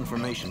much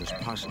information as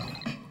possible.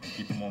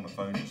 Keep them on the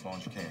phone as long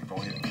as you can. Go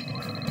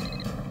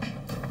ahead.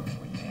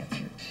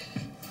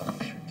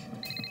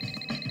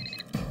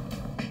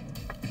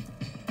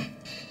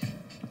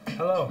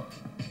 Hello.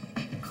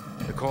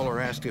 The caller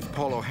asked if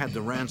Paulo had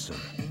the ransom.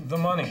 The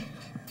money.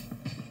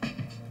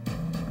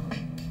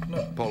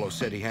 No. Paulo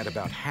said he had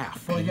about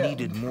half. Well, He yeah.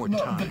 needed more No,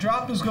 time. the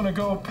drop is gonna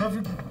go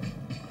perfect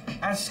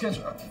as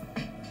scheduled.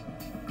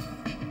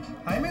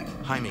 Jaime?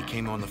 Jaime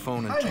came on the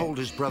phone and Jaime. told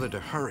his brother to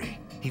hurry.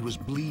 He was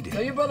bleeding.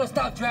 Tell your brother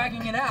stop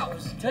dragging it out.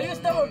 Tell your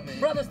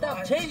brother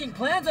stop changing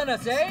plans on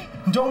us, eh?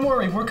 Don't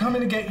worry, we're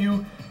coming to get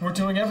you We're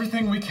doing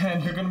everything we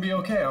can. You're gonna be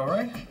okay, all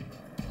right?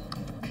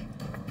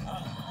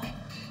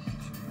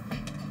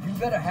 You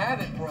better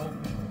have it, bro.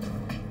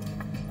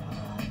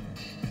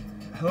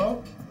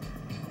 Hello?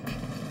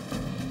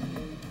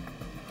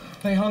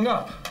 They hung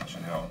up.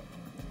 Should help.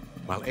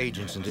 While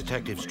agents and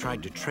detectives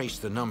tried to trace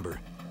the number,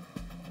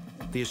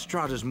 the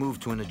Estradas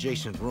moved to an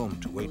adjacent room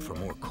to wait for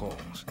more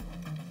calls.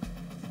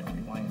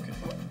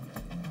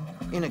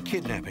 In a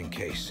kidnapping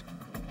case,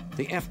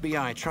 the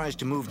FBI tries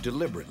to move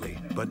deliberately,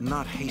 but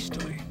not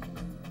hastily.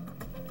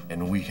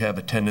 And we have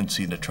a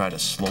tendency to try to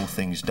slow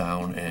things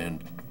down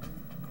and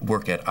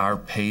work at our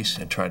pace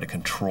and try to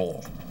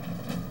control.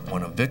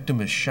 When a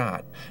victim is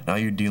shot, now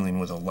you're dealing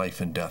with a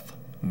life and death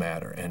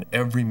matter, and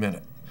every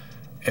minute,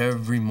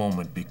 every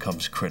moment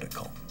becomes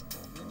critical.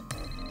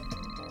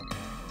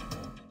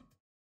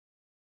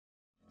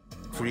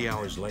 3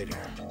 hours later,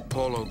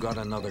 Paulo got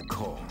another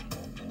call.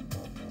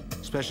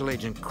 Special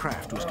Agent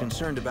Kraft was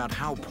concerned about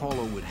how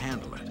Paulo would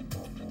handle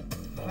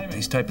it.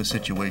 These type of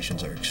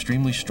situations are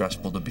extremely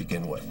stressful to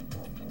begin with.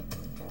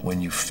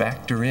 When you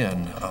factor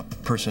in a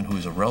person who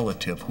is a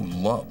relative who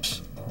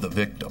loves the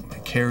victim,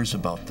 cares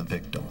about the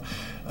victim,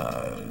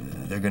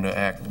 they're going to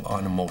act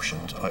on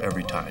emotions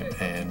every time,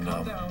 and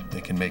they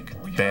can make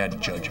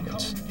bad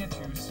judgments.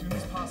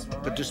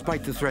 But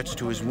despite the threats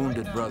to his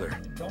wounded brother,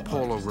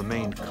 Paulo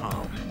remained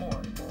calm.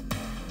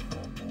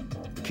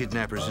 The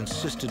kidnappers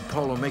insisted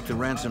Paulo make the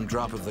ransom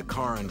drop of the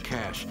car and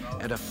cash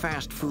at a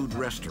fast food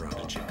restaurant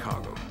in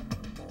Chicago.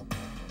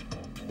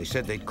 They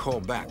said they'd call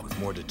back with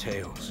more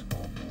details.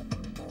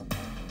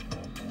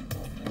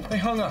 They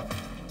hung up.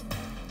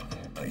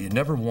 You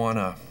never want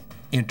to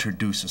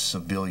introduce a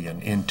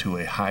civilian into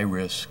a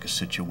high-risk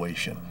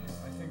situation.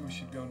 I think we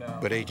should go now.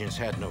 But agents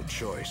had no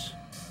choice.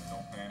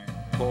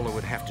 Paulo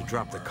would have to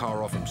drop the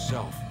car off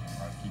himself.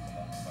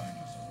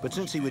 But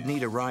since he would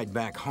need a ride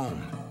back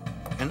home,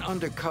 an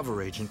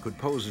undercover agent could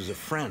pose as a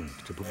friend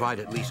to provide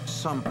at least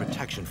some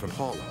protection from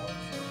Paulo.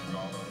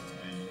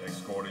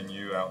 Escorting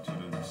you out to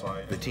the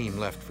site. The team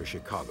left for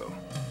Chicago.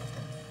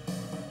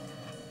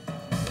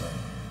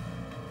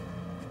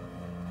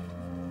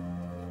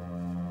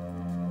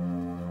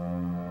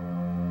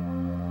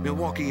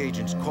 Milwaukee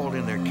agents called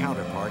in their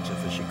counterparts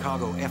at the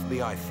Chicago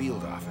FBI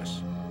field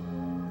office.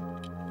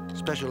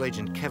 Special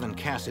Agent Kevin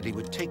Cassidy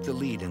would take the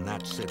lead in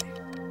that city.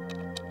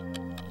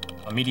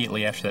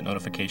 Immediately after that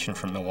notification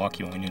from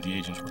Milwaukee, when we knew the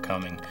agents were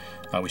coming,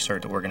 we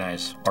started to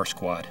organize our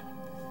squad.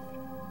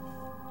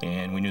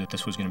 And we knew that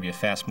this was going to be a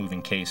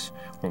fast-moving case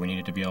where we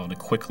needed to be able to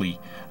quickly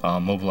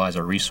mobilize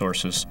our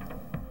resources.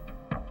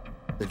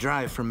 The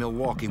drive from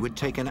Milwaukee would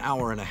take an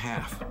hour and a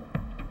half.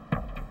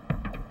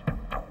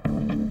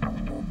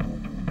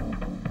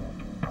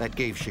 That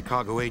gave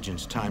Chicago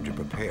agents time to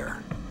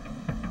prepare.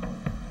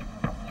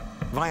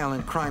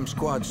 Violent Crime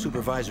Squad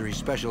Supervisory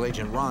Special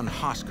Agent Ron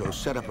Hosko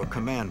set up a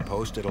command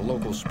post at a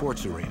local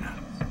sports arena.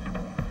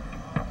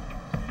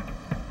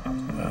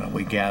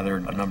 We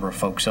gathered a number of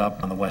folks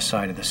up on the west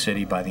side of the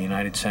city by the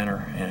United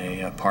Center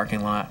in a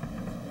parking lot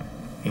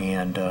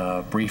and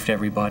briefed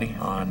everybody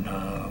on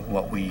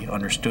what we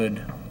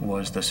understood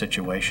was the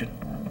situation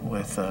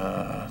with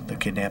the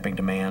kidnapping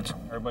demands.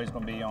 Everybody's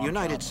going to be on. The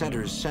United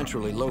Center is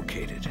centrally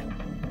located,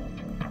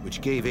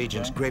 which gave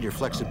agents greater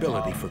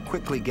flexibility for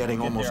quickly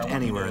getting almost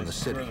anywhere in the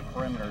city. The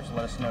perimeters,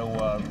 let us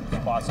know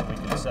spots that we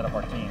can set up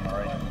our team, all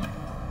right?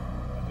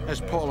 As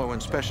Paulo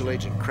and Special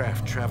Agent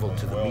Kraft traveled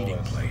to the meeting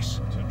place,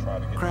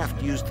 Kraft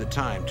used the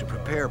time to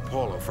prepare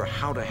Paulo for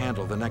how to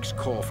handle the next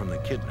call from the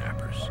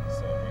kidnappers.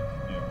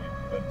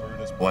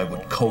 I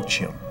would coach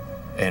him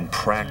and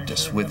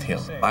practice with him.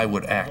 I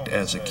would act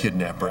as a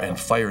kidnapper and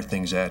fire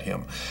things at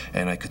him,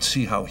 and I could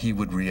see how he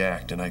would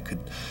react, and I could,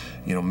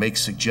 make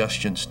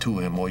suggestions to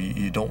him. Well,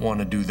 you don't want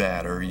to do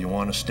that, or you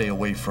want to stay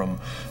away from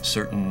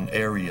certain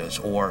areas,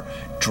 or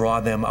draw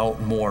them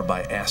out more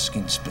by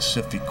asking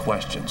specific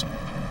questions.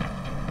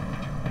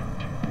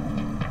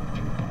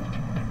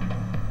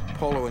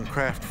 Paulo and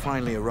Kraft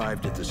finally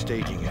arrived at the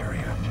staging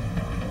area.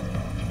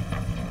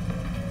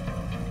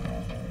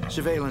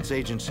 Surveillance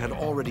agents had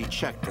already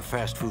checked the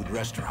fast food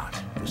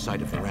restaurant, the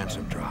site of the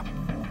ransom drop.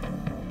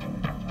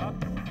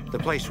 The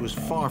place was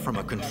far from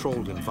a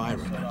controlled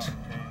environment.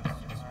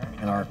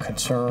 And our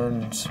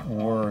concerns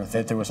were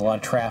that there was a lot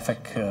of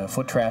traffic,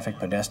 foot traffic,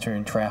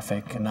 pedestrian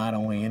traffic, not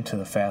only into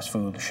the fast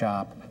food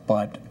shop,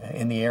 but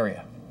in the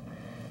area.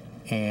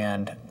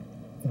 And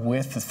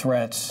with the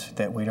threats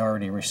that we'd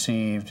already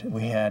received,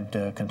 we had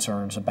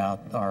concerns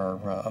about our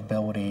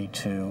ability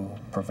to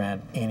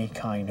prevent any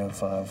kind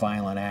of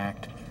violent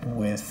act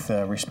with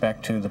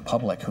respect to the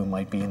public who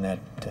might be in that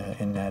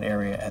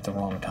area at the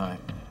wrong time.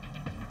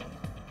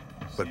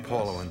 But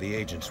Paulo and the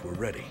agents were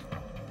ready.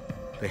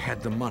 They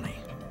had the money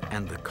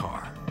and the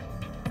car.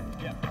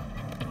 Yeah.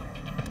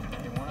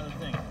 And one other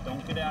thing,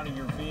 don't get out of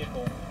your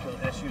vehicle until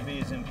the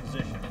SUV is in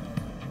position.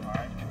 All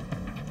right?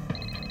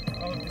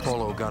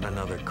 Paulo got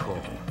another call.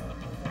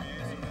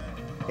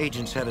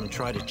 Agents had him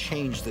try to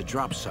change the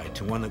drop site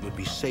to one that would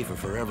be safer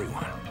for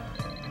everyone.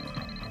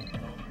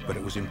 But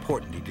it was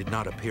important he did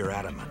not appear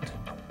adamant.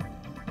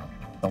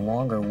 The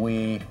longer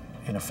we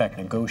in effect,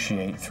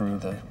 negotiate through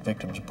the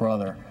victim's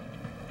brother,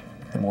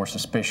 the more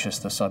suspicious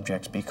the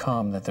subjects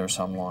become that there's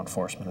some law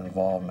enforcement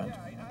involvement.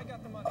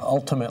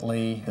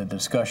 Ultimately, the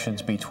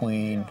discussions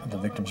between the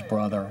victim's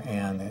brother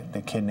and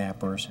the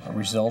kidnappers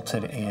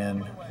resulted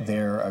in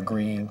their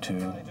agreeing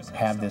to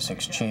have this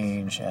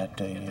exchange at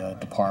a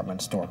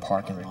department store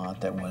parking lot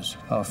that was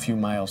a few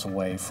miles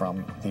away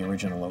from the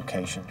original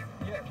location.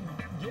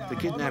 The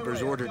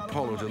kidnappers ordered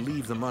Paulo to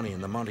leave the money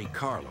in the Monte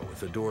Carlo with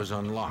the doors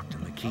unlocked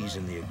and the keys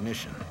in the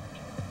ignition.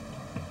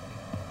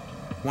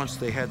 Once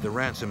they had the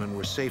ransom and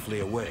were safely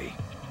away,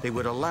 they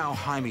would allow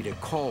Jaime to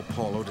call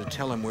Paulo to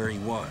tell him where he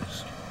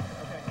was.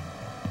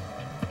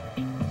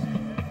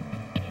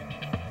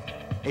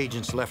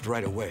 Agents left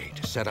right away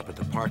to set up at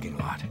the parking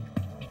lot.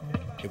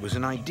 It was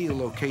an ideal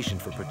location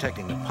for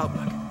protecting the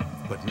public,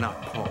 but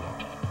not Paulo.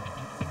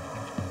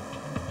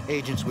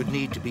 Agents would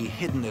need to be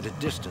hidden at a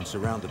distance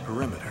around the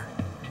perimeter.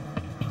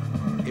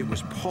 It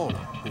was Paulo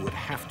who would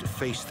have to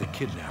face the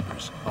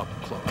kidnappers up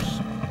close.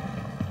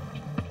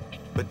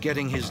 But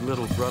getting his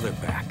little brother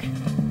back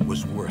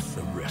was worth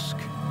the risk.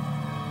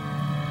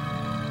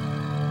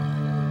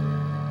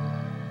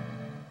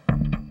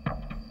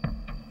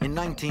 In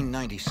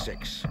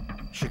 1996,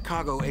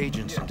 Chicago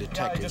agents and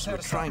detectives were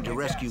trying to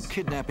rescue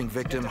kidnapping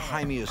victim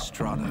Jaime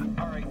Estrada.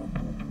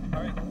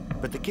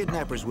 But the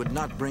kidnappers would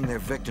not bring their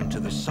victim to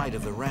the site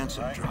of the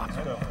ransom drop,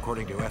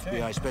 according to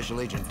FBI Special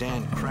Agent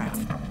Dan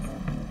Kraft.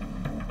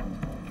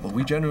 What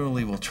we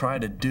generally will try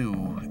to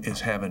do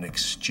is have an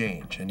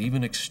exchange, an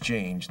even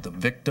exchange, the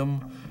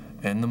victim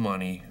and the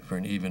money for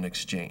an even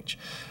exchange.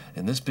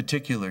 In this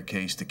particular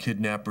case, the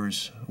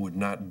kidnappers would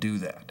not do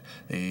that.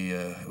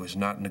 It was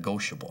not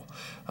negotiable.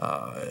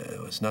 It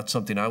was not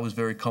something I was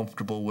very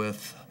comfortable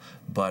with,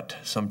 but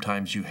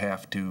sometimes you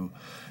have to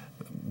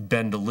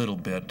bend a little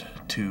bit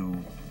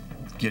to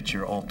get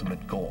your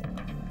ultimate goal.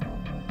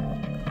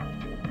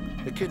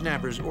 The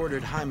kidnappers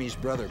ordered Jaime's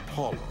brother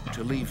Paulo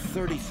to leave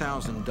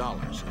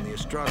 $30,000 in the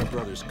Estrada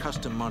brothers'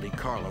 custom Monte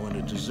Carlo in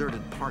a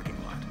deserted parking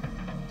lot.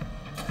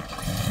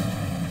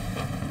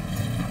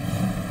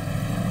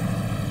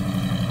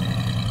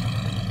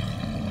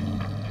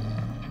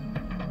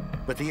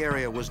 But the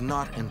area was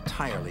not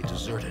entirely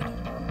deserted.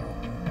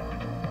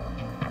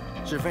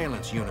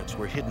 Surveillance units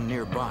were hidden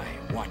nearby,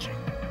 watching.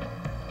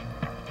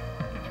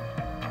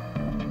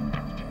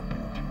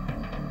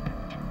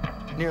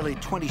 Nearly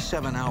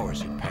 27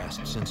 hours had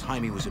passed since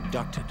Jaime was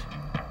abducted.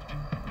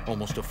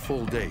 Almost a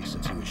full day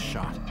since he was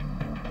shot.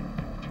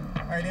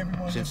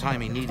 Since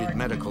Jaime needed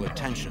medical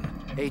attention,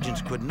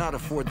 agents could not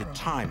afford the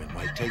time it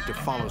might take to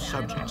follow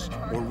subjects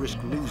or risk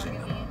losing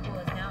them.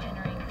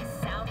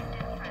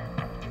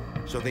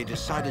 So they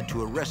decided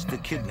to arrest the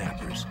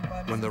kidnappers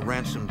when the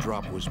ransom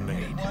drop was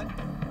made.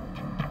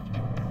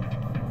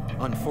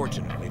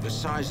 Unfortunately, the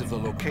size of the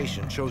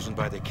location chosen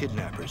by the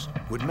kidnappers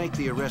would make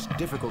the arrest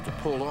difficult to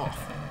pull off.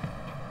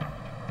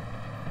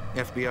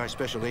 FBI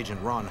Special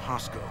Agent Ron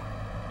Hosko.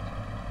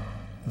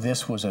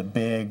 This was a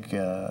big,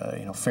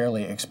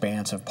 fairly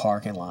expansive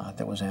parking lot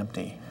that was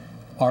empty.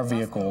 Our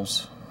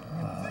vehicles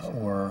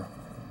were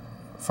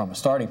from a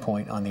starting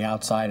point on the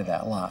outside of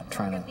that lot,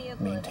 trying to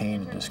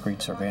maintain a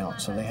discreet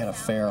surveillance. So they had a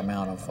fair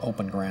amount of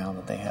open ground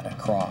that they had to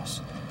cross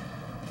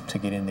to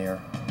get in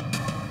there.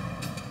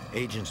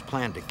 Agents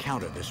planned to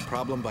counter this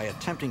problem by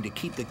attempting to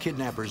keep the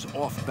kidnappers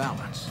off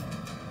balance.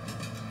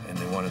 And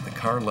they wanted the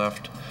car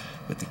left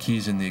with the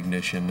keys in the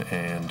ignition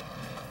and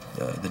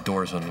the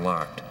doors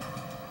unlocked.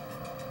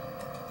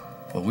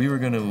 Well, we were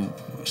going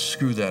to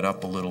screw that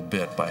up a little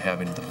bit by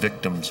having the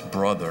victim's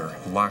brother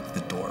lock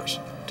the doors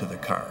to the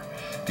car,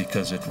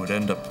 because it would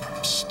end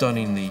up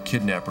stunning the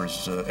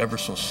kidnappers ever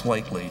so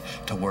slightly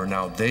to where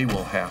now they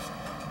will have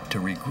to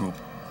regroup,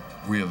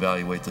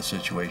 reevaluate the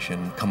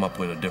situation, come up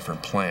with a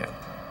different plan.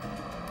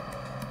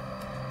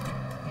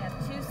 We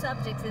have 2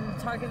 subjects in the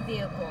target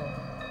vehicle.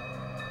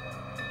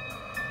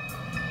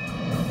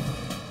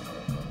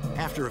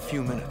 After a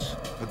few minutes,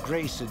 a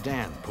gray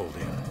sedan pulled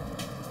in.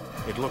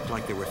 It looked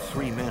like there were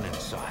 3 men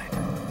inside.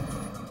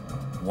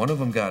 One of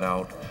them got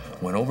out,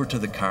 went over to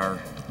the car,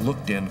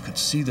 looked in, could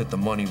see that the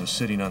money was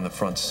sitting on the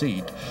front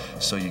seat,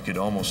 so you could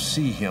almost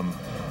see him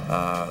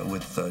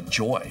with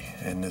joy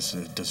and this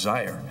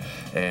desire.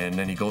 And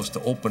then he goes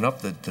to open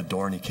up the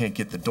door, and he can't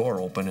get the door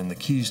open, and the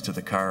keys to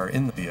the car are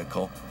in the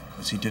vehicle,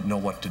 because he didn't know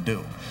what to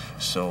do.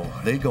 So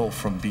they go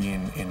from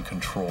being in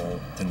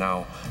control to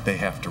now they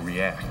have to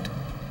react.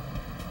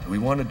 We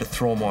wanted to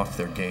throw them off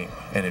their game,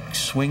 and it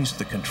swings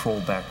the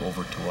control back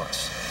over to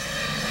us.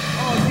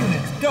 All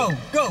units, go,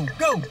 go,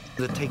 go!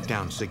 The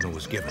takedown signal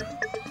was given.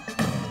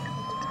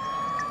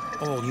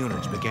 All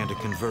units began to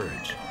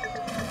converge.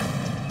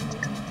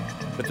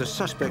 But the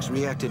suspects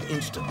reacted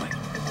instantly.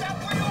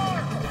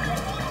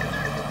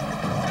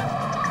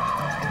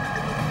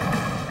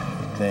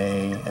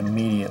 They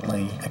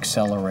immediately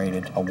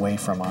accelerated away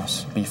from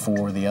us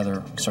before the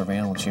other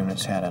surveillance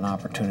units had an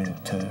opportunity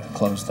to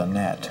close the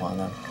net on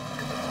them.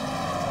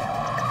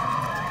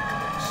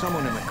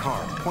 Someone in the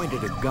car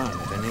pointed a gun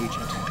at an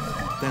agent,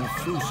 then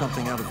threw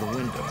something out of the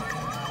window.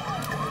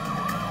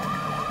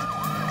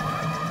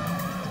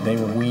 They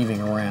were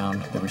weaving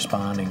around the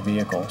responding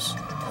vehicles,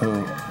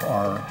 who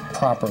are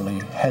properly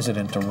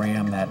hesitant to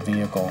ram that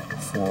vehicle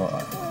for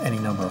any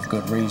number of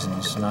good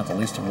reasons, not the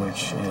least of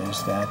which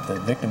is that the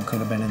victim could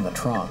have been in the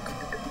trunk.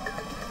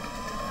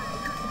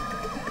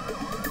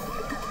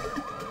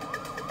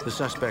 The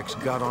suspects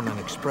got on an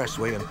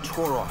expressway and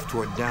tore off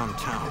toward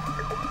downtown.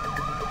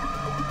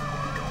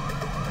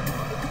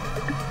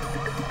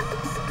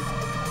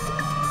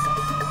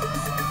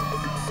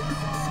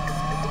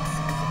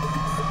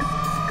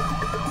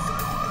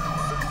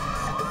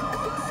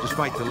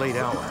 Despite the late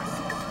hour,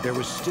 there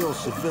was still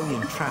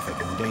civilian traffic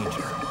in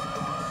danger.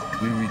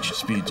 We reached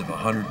speeds of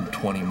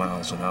 120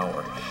 miles an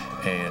hour,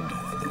 and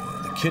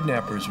the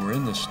kidnappers were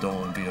in this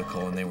stolen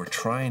vehicle, and they were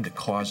trying to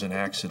cause an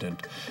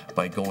accident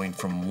by going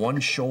from one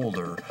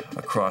shoulder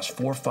across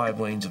 4 or 5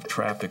 lanes of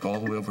traffic all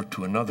the way over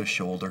to another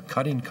shoulder,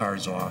 cutting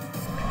cars off.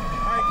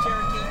 All right,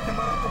 Cherokee, come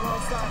on up the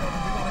wrong side of them.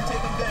 We're going to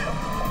take them down.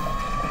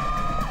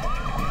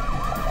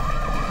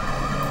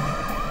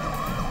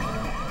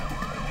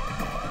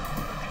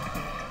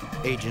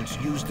 Agents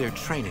used their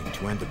training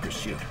to end the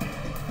pursuit.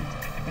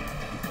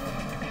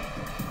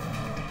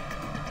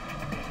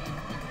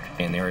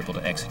 And they were able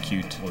to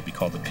execute what we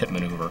call the pit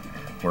maneuver,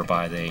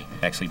 whereby they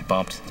actually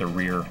bumped the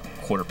rear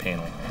quarter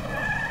panel.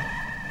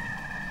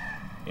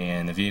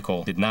 And the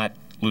vehicle did not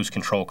lose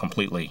control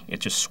completely.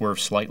 It just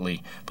swerved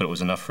slightly, but it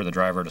was enough for the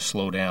driver to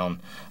slow down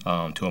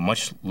to a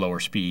much lower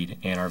speed,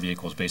 and our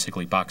vehicles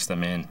basically boxed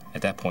them in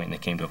at that point, and they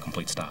came to a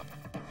complete stop.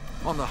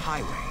 On the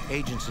highway,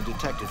 agents and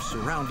detectives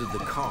surrounded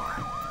the car.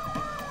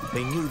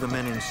 They knew the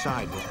men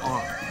inside were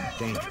armed and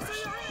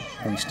dangerous.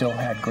 We still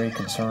had great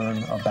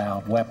concern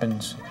about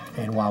weapons,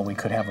 and while we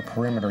could have a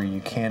perimeter,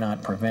 you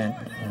cannot prevent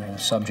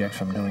subjects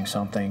from doing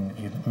something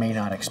you may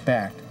not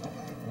expect,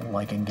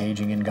 like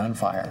engaging in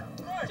gunfire.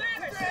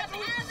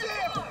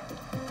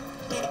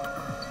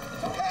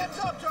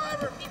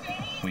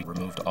 We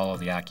removed all of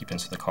the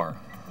occupants of the car.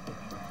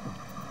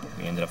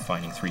 We ended up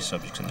finding 3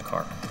 subjects in the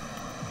car.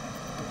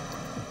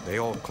 They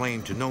all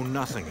claimed to know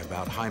nothing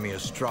about Jaime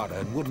Estrada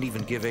and wouldn't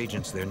even give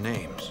agents their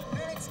names.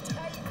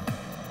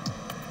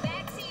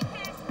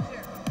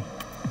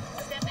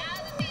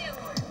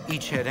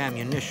 Each had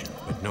ammunition,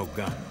 but no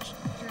guns.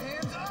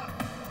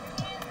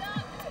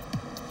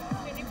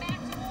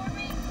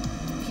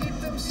 Keep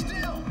them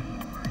still.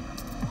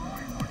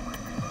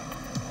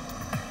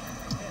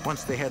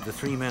 Once they had the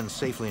 3 men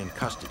safely in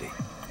custody,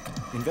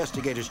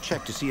 investigators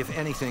checked to see if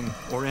anything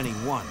or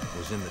anyone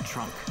was in the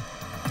trunk.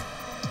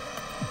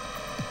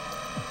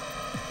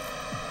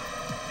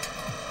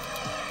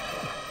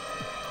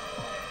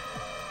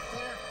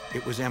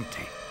 It was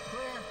empty.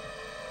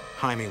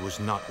 Jaime was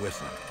not with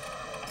them.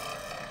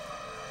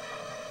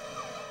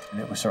 And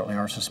it was certainly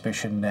our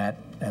suspicion that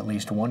at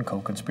least one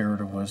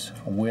co-conspirator was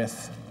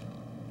with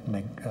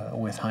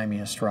Jaime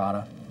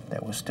Estrada,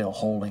 that was still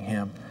holding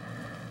him,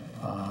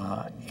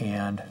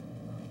 and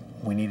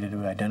we needed to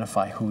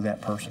identify who that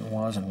person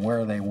was and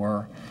where they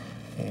were,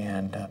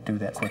 and do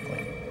that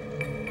quickly.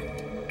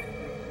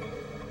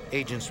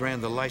 Agents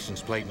ran the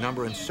license plate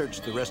number and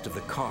searched the rest of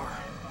the car,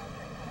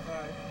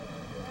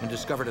 and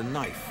discovered a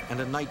knife and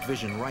a night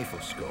vision rifle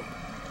scope.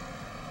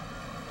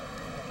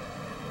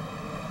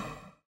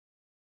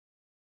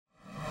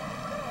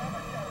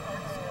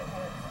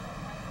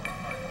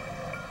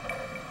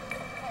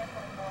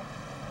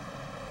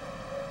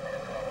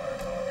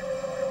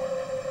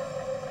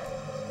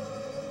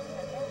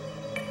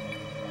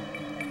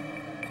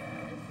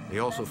 They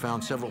also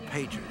found several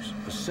pagers,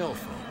 a cell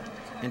phone,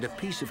 and a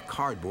piece of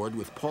cardboard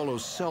with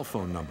Paulo's cell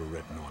phone number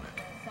written on it.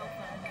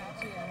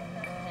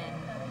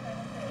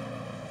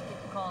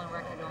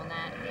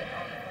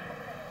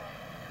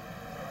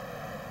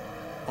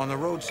 On the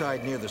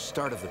roadside near the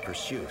start of the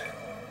pursuit,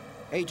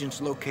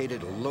 agents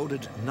located a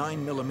loaded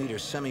 9mm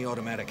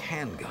semi-automatic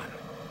handgun.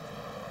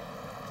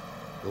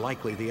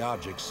 Likely the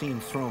object seen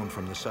thrown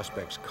from the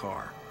suspect's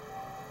car.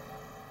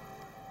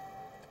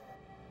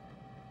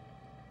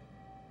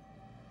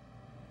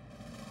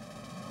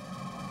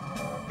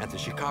 At the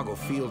Chicago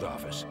field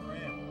office,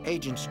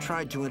 agents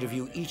tried to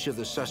interview each of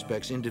the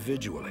suspects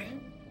individually.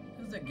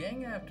 There's a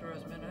gang after us,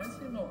 man. I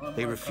see no.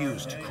 They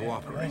refused to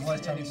cooperate. When's the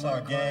last time you saw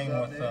a gang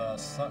with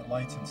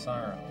lights and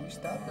siren? We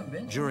stopped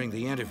eventually. During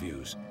the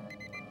interviews,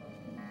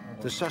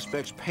 the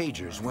suspect's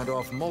pagers went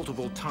off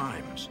multiple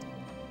times.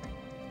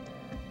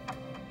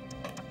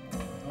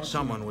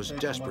 Someone was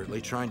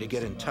desperately trying to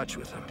get in touch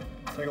with them.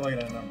 Take a look at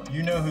that number.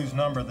 You know whose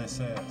number this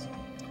is.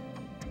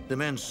 The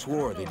men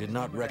swore they did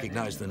not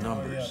recognize the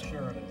numbers. Oh, yeah,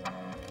 sure it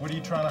is. What are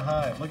you trying to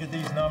hide? Look at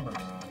these numbers.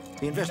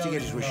 The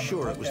investigators were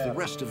sure it was the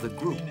rest of the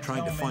group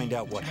trying to find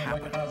out what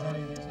happened.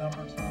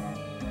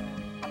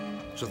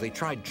 So they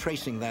tried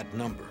tracing that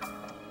number.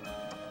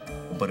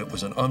 But it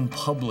was an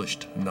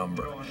unpublished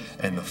number,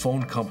 and the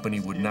phone company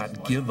would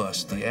not give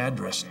us the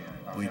address.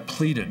 We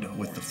pleaded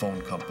with the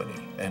phone company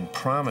and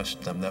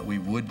promised them that we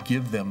would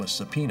give them a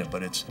subpoena,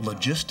 but it's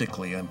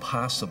logistically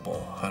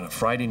impossible on a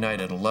Friday night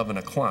at 11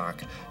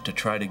 o'clock to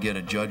try to get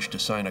a judge to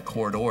sign a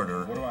court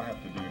order. What do I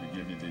have to do to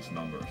give you these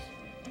numbers?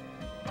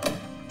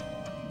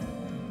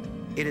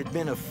 It had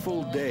been a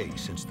full day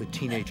since the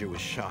teenager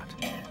was shot.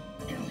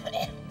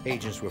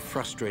 Agents were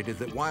frustrated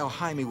that while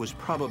Jaime was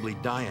probably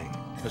dying,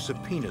 a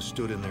subpoena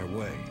stood in their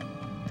way.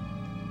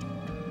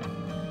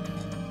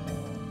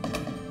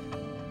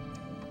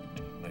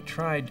 I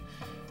tried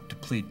to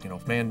plead,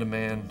 man to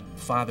man,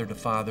 father to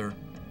father.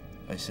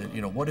 I said,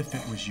 what if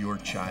it was your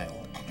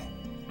child?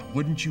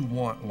 Wouldn't you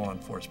want law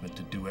enforcement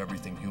to do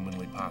everything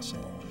humanly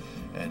possible?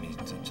 And he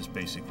just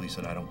basically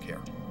said, I don't care.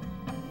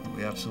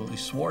 We absolutely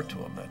swore to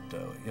him that,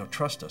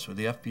 trust us, with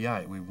the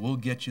FBI, we will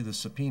get you the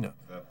subpoena.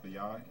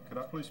 FBI, could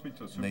I please speak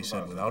to a supervisor? And they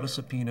said, without a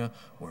subpoena,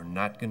 we're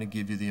not going to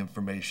give you the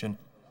information.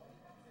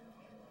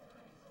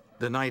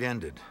 The night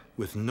ended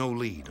with no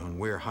lead on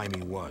where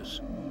Jaime was.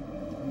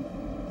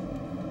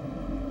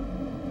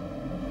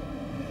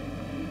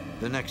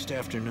 The next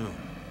afternoon,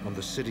 on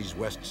the city's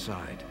west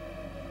side,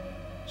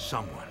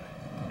 someone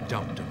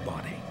dumped a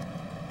body.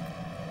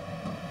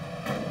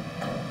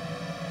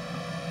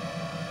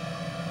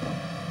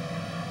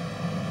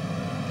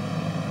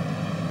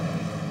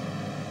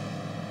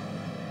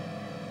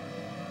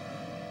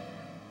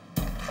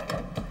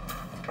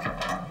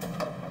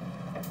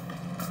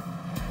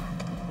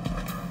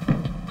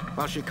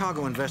 While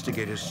Chicago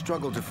investigators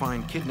struggled to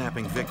find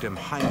kidnapping victim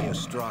Jaime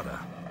Estrada,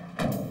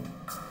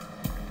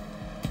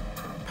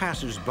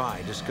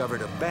 passers-by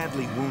discovered a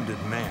badly wounded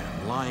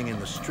man lying in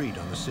the street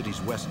on the city's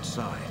west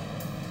side.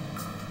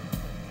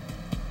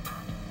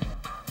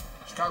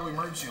 Chicago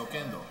emergency,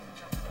 Okendo.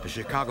 The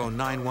Chicago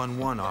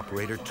 911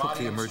 operator took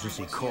the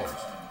emergency call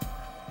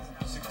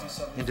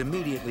and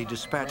immediately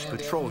dispatched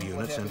patrol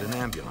units and an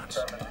ambulance.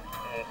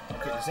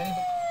 Okay, does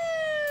anybody...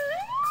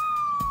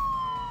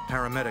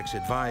 Paramedics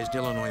advised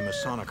Illinois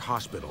Masonic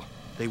Hospital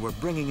they were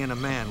bringing in a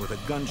man with a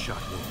gunshot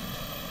wound.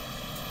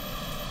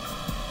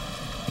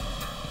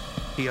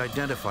 He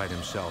identified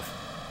himself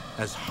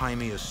as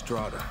Jaime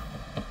Estrada.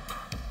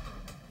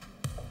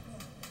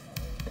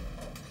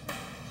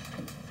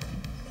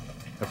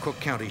 A Cook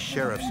County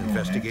Sheriff's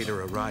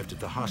investigator arrived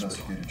at the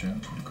hospital.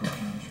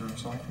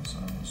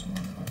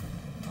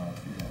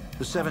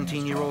 The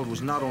 17-year-old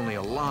was not only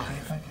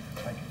alive,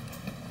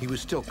 he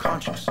was still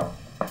conscious.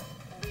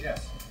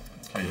 Yes.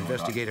 The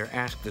investigator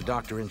asked the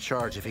doctor in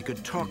charge if he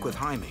could talk with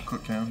Jaime.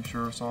 Cook County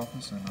Sheriff's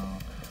Office, and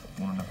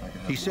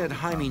he said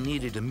Jaime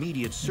needed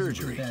immediate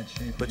surgery,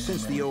 but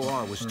since the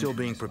OR was still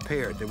being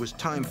prepared, there was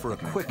time for a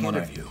quick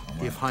interview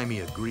if Jaime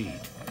agreed.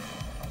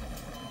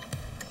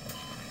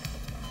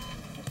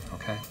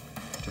 Okay,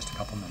 just a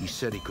couple minutes. He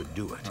said he could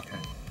do it. Okay.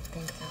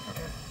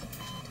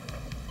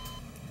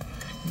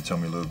 Can you tell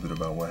me a little bit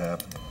about what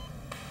happened?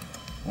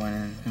 Went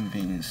in a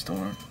convenience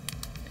store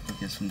to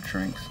get some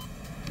drinks.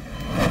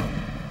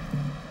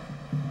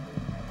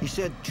 He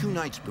said 2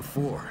 nights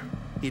before,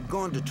 he'd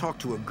gone to talk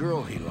to a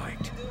girl he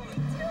liked.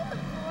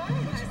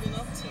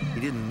 He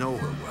didn't know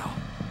her well.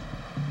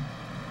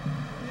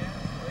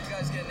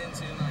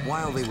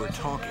 While they were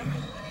talking,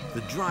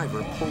 the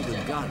driver pulled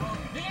a gun.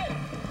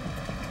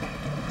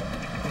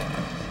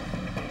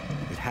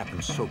 It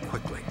happened so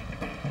quickly.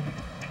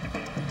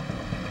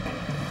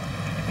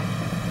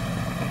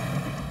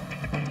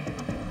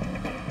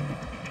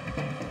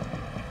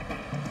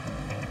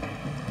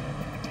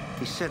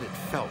 He said it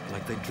felt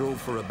like they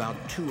drove for about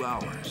 2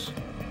 hours.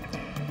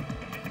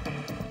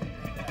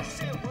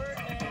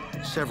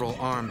 Several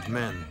armed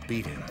men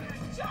beat him.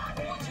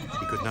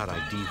 He could not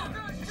ID them.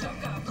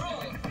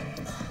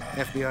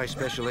 FBI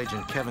Special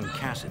Agent Kevin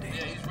Cassidy.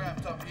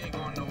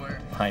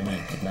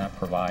 Jaime did not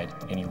provide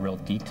any real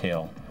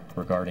detail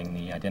regarding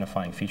the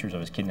identifying features of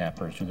his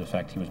kidnappers due to the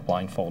fact he was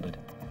blindfolded.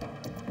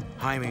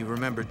 Jaime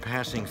remembered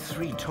passing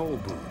 3 toll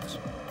booths.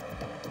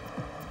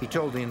 He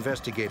told the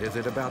investigator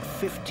that about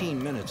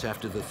 15 minutes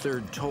after the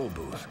 3rd toll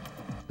booth,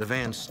 the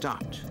van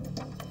stopped.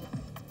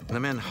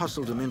 The men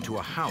hustled him into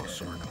a house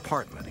or an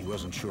apartment, he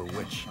wasn't sure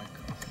which.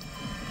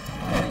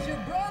 It's your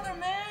brother,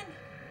 man!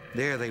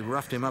 There they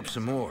roughed him up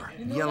some more,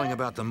 yelling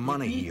about the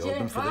money he owed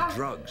them for the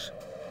drugs.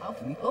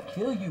 I'll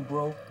kill you,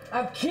 bro.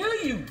 I'll kill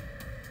you!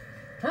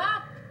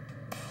 Huh?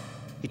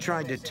 He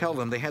tried to tell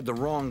them they had the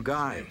wrong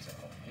guy.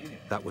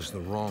 That was the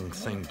wrong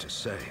thing to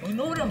say. You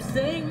know what I'm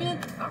saying,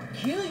 man? I'll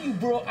kill you,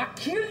 bro. I'll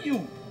kill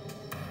you.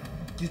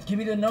 Just give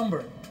me the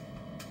number.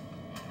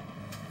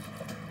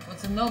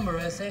 What's the number,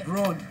 S.A.?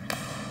 Run.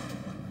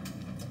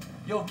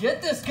 Yo,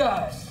 get this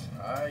guy.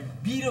 I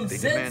beat him They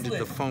senseless. demanded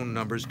the phone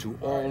numbers to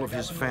all of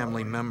his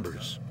family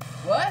members.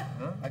 What?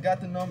 Huh? I got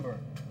the number.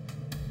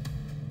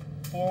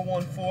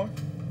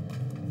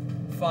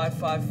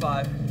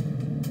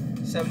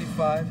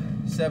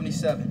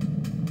 414-555-7577.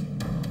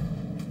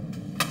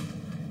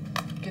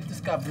 Get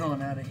this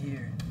cabron out of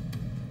here.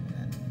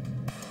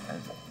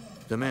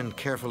 The men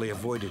carefully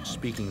avoided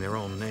speaking their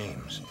own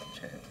names,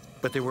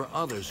 but there were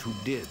others who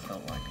did.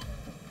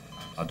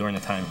 During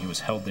the time he was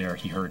held there,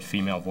 he heard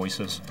female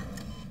voices,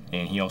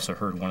 and he also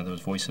heard one of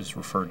those voices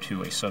referred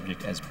to a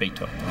subject as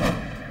Beto.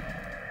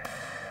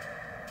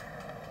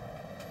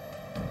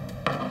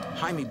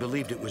 Jaime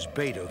believed it was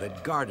Beto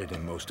that guarded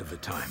him most of the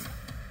time.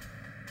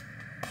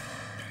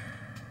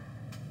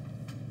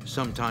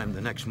 Sometime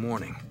the next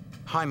morning,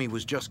 Jaime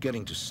was just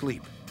getting to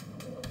sleep.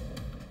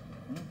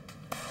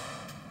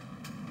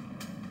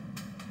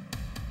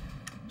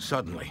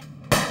 Suddenly,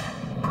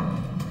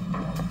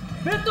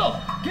 Beto,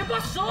 ¿qué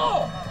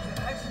pasó?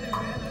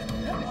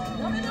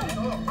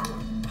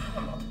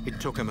 it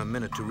took him a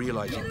minute to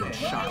realize he'd been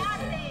shot.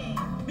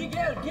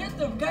 Miguel, get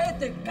them,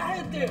 cállate,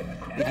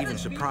 cállate. It even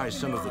surprised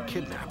some of the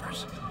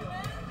kidnappers.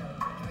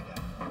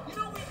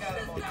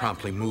 They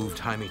promptly moved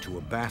Jaime to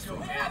a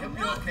bathroom. You'll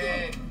be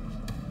okay.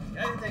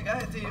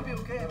 Cállate, you'll be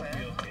okay,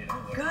 man.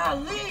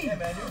 Golly! Hey,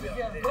 man, you'll be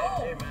okay. Go.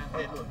 Hey, man,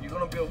 hey, look, you're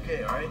gonna be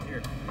okay, all right?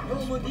 Here.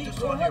 Put this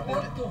go on here.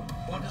 ahead,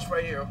 Hold this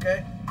right here,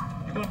 okay?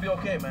 You're gonna be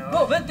okay, man.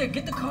 Bro, Vente,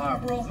 get the car,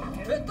 bro.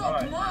 Beto,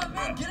 right. come on,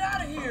 man, get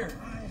out of here.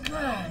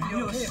 God,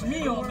 Dios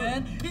mío,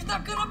 man. He's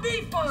not gonna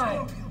be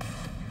fine.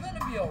 You're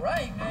gonna be all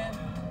right, man.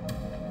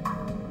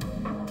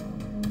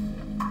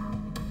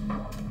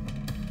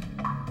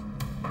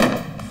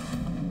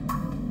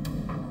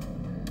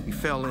 He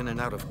fell in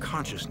and out of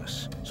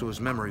consciousness, so his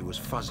memory was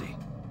fuzzy.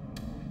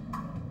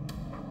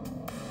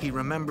 He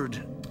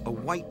remembered a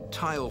white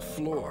tile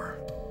floor,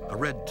 a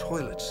red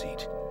toilet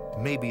seat,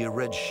 maybe a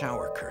red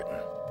shower curtain.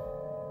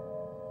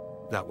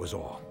 That was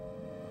all.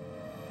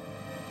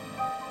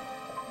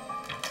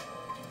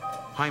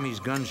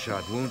 Jaime's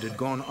gunshot wound had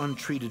gone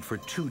untreated for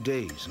 2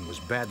 days and was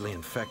badly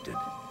infected.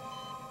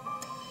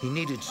 He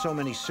needed so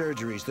many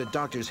surgeries that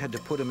doctors had to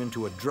put him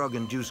into a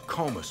drug-induced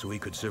coma so he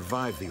could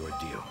survive the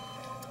ordeal.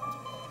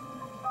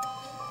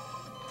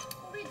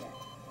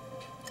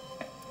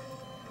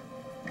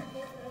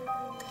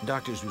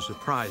 Doctors were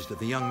surprised at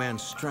the young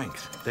man's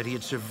strength, that he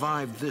had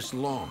survived this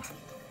long.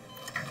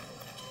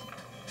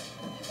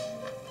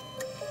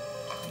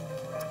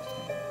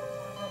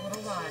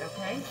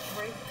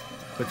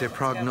 But their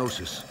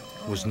prognosis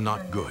was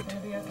not good.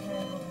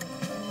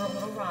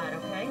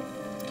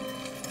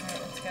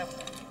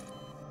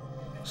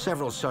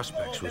 Several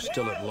suspects were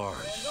still at large.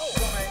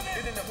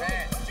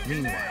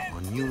 Meanwhile,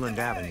 on Newland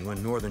Avenue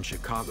in northern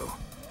Chicago,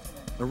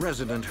 a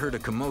resident heard a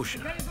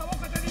commotion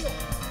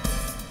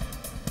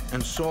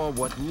and saw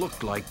what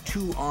looked like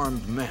 2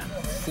 armed men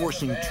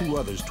forcing 2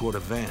 others toward a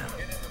van.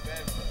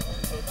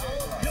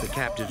 The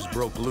captives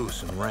broke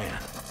loose and ran.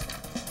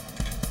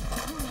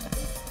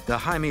 The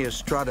Jaime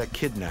Estrada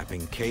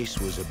kidnapping case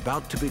was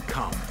about to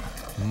become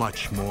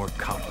much more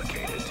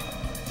complicated.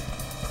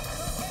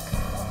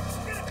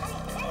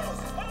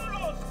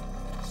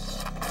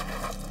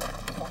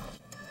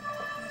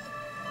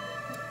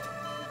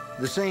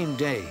 The same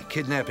day,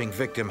 kidnapping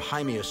victim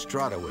Jaime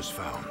Estrada was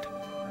found.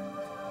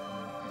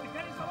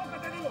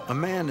 A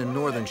man in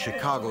northern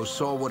Chicago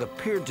saw what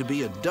appeared to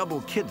be a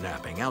double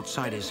kidnapping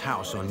outside his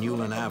house on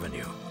Newland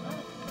Avenue.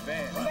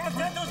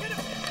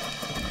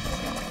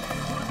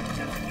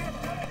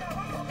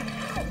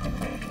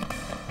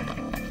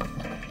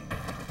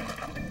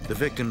 The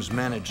victims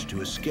managed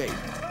to escape.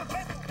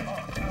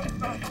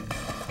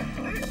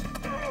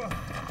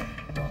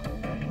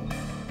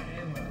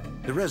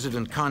 The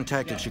resident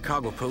contacted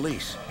Chicago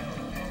police,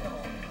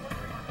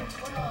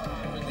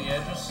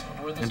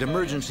 and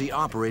emergency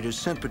operators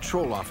sent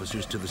patrol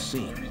officers to the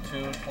scene.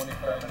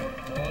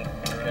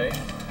 3225. Okay.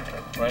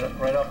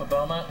 Right off of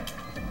Belmont.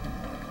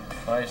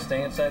 All right,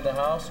 stay inside the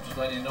house. Just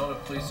letting you know the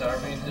police are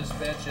being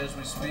dispatched as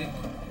we speak.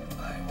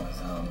 I was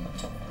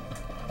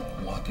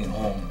walking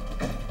home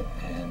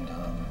and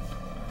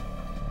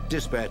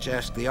Dispatch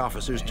asked the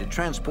officers to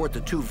transport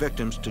the 2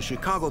 victims to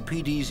Chicago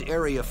PD's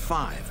Area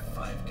 5.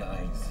 5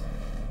 guys.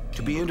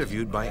 To be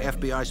interviewed by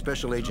FBI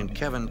Special Agent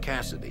Kevin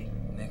Cassidy.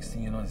 Next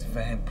thing you know, this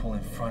van pulled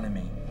in front of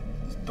me.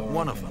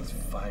 One of them,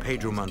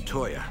 Pedro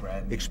Montoya,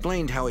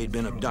 explained how he'd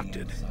been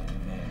abducted.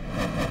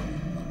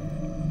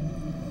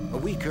 A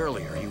week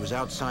earlier, he was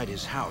outside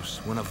his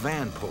house when a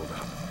van pulled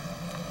up.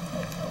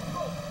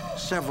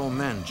 Several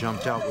men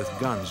jumped out with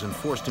guns and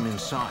forced him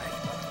inside.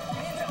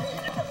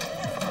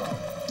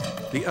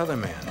 The other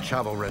man,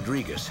 Chavo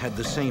Rodriguez, had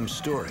the same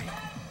story.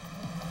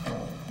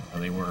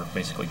 They were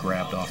basically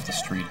grabbed off the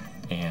street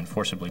and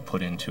forcibly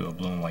put into a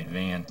blue and white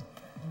van.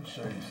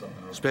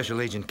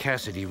 Special Agent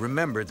Cassidy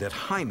remembered that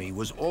Jaime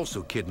was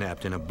also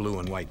kidnapped in a blue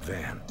and white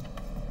van.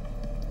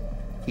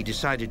 He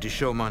decided to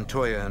show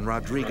Montoya and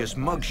Rodriguez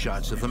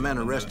mugshots of the men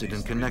arrested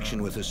in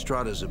connection with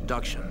Estrada's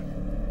abduction.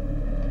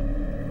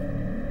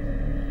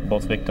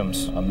 Both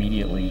victims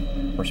immediately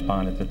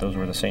responded that those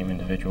were the same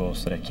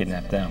individuals that had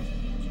kidnapped them.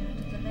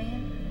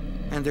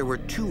 And there were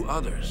 2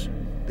 others,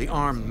 the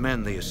armed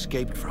men they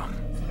escaped from.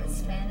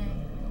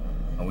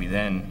 We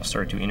then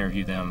started to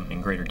interview them in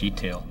greater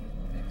detail.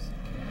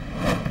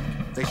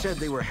 They said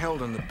they were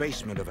held in the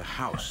basement of a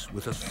house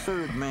with a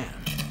 3rd man.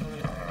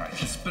 All right,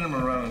 just spin them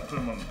around and put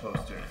them on the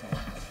post here.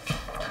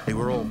 They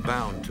were all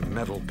bound to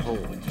metal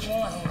poles.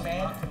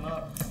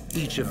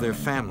 Each of their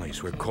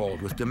families were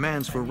called with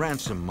demands for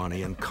ransom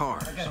money and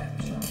cars.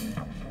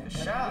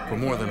 For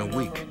more than a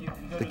week,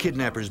 the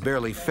kidnappers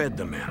barely fed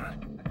the men.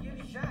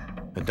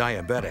 A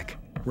diabetic,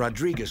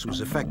 Rodriguez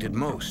was affected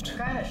most.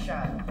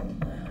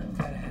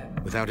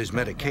 Without his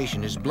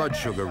medication, his blood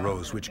sugar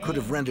rose, which could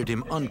have rendered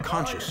him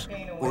unconscious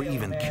or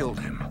even killed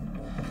him.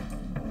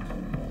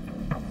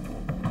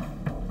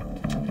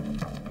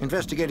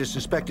 Investigators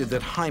suspected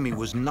that Jaime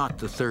was not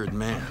the third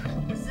man.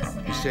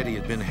 He said he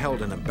had been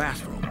held in a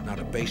bathroom, not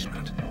a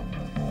basement.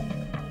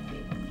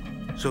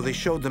 So they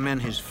showed the men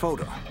his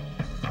photo.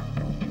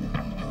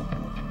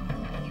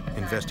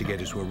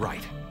 Investigators were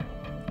right.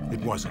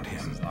 It wasn't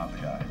him.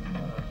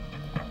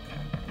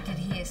 Did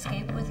he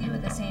escape with you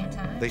at the same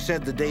time? They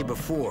said the day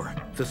before,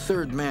 the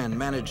third man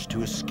managed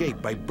to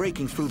escape by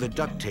breaking through the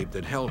duct tape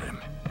that held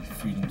him. He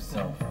freed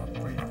himself.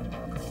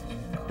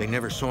 They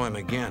never saw him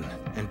again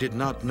and did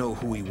not know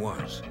who he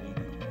was.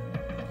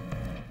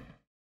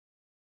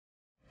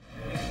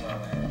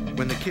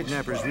 When the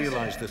kidnappers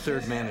realized the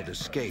third man had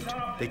escaped,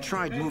 they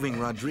tried moving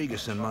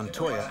Rodriguez and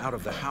Montoya out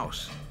of the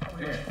house. Come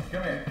here,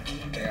 come here.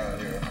 Get out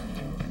of here.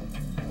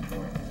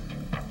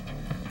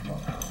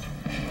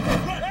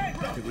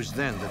 It was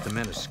then that the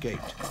men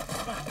escaped.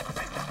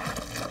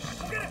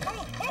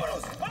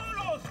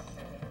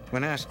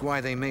 When asked why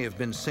they may have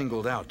been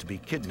singled out to be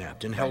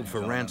kidnapped and held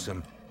for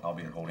ransom, I'll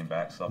be holding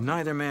back something.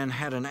 neither man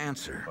had an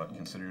answer. But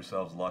consider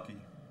yourselves lucky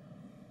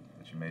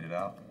that you made it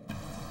out.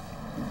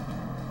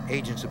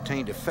 Agents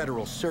obtained a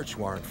federal search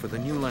warrant for the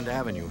Newland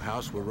Avenue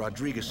house where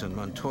Rodriguez and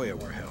Montoya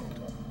were held.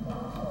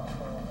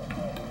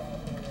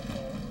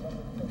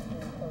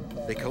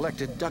 They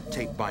collected duct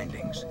tape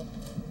bindings,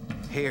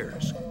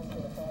 hairs,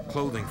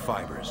 clothing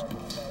fibers,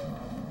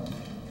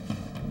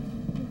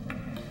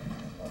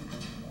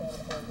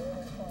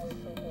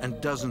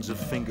 and dozens of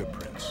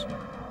fingerprints.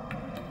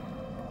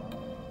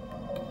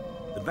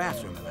 The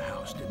bathroom in the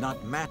house did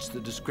not match the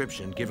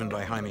description given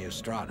by Jaime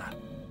Estrada.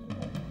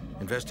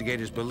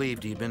 Investigators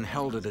believed he'd been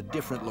held at a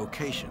different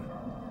location.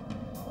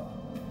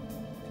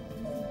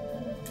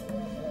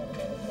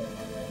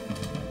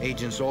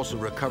 Agents also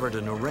recovered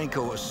a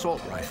Norenko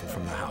assault rifle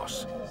from the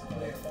house.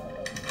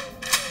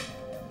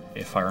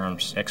 A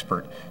firearms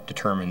expert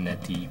determined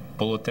that the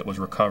bullet that was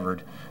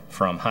recovered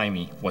from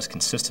Jaime was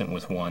consistent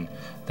with one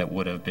that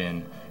would have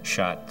been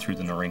shot through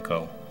the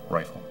Norenko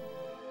rifle.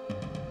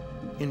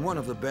 In one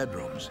of the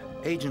bedrooms,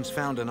 agents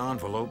found an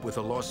envelope with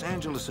a Los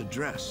Angeles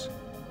address.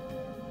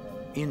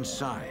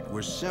 Inside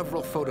were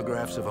several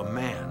photographs of a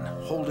man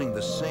holding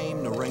the same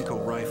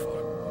Norenko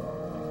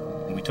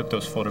rifle. We took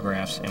those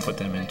photographs and put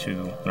them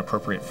into an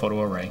appropriate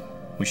photo array.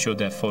 We showed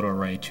that photo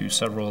array to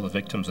several of the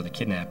victims of the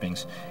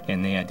kidnappings,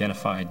 and they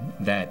identified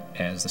that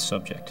as the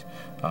subject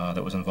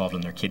that was involved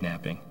in their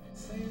kidnapping.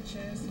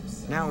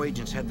 Now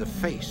agents had the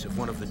face of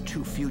one of the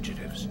two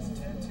fugitives,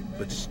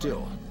 but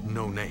still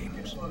no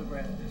names.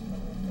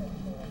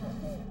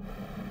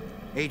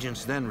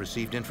 Agents then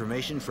received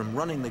information from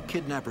running the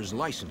kidnappers'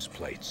 license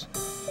plates.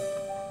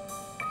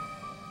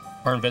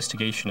 Our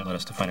investigation led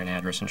us to find an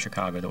address in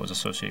Chicago that was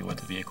associated with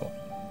the vehicle.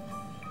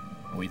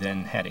 We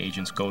then had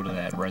agents go to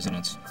that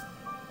residence.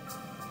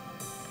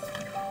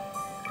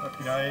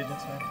 FBI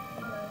agents,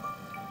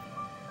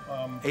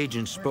 man?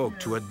 Agents spoke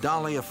to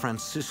Adalia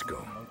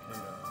Francisco.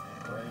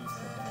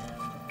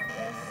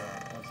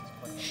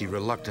 She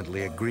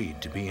reluctantly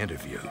agreed to be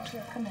interviewed.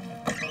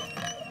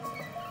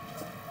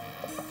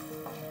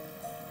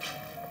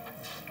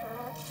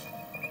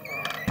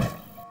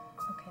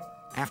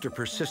 After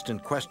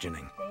persistent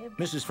questioning,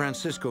 Mrs.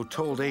 Francisco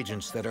told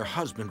agents that her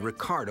husband,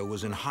 Ricardo,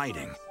 was in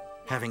hiding,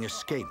 having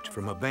escaped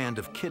from a band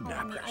of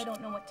kidnappers. I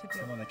don't know what to do.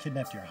 Well, they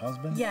kidnapped your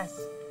husband? Yes.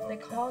 They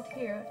called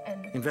here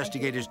and...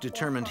 Investigators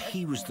determined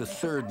he was the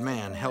third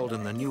man held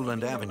in the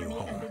Newland Avenue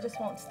home. They just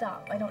won't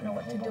stop. I don't know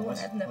what to do.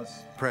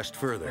 Pressed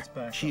further,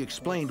 she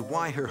explained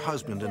why her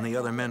husband and the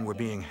other men were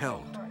being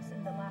held.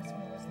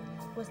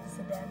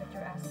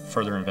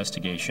 Further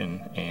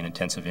investigation and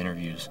intensive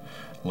interviews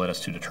led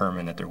us to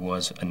determine that there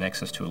was a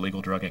nexus to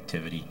illegal drug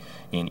activity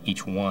in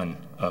each one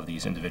of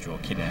these individual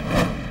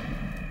kidnappings.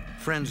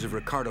 Friends of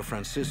Ricardo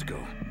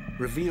Francisco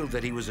revealed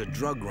that he was a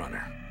drug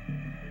runner.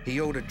 He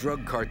owed a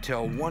drug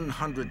cartel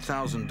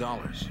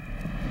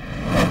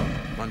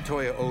 $100,000.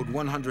 Montoya owed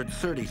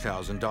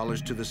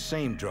 $130,000 to the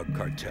same drug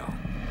cartel.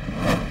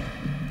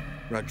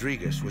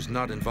 Rodriguez was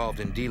not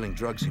involved in dealing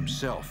drugs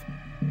himself.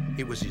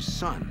 It was his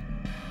son.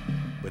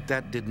 But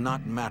that did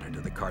not matter to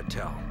the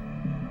cartel.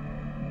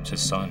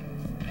 His son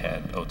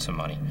had owed some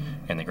money,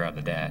 and they grabbed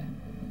the dad.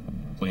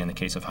 In the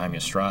case of Jaime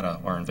Estrada,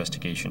 our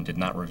investigation did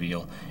not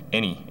reveal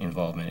any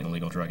involvement in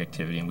illegal drug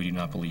activity, and we do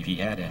not believe he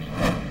had any.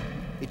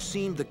 It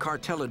seemed the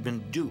cartel had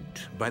been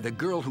duped by the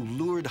girl who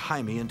lured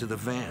Jaime into the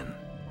van.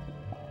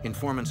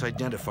 Informants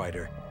identified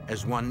her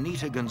as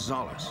Juanita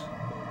Gonzalez.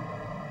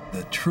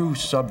 The true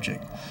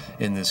subject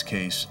in this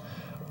case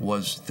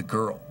was the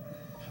girl.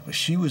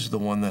 She was the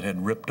one that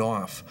had ripped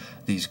off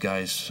these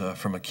guys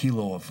from a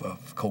kilo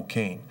of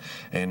cocaine.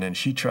 And then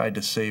she tried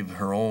to save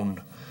her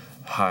own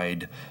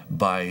hide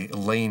by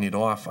laying it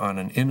off on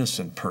an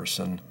innocent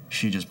person.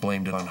 She just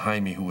blamed it on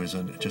Jaime, who was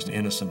just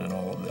innocent in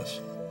all of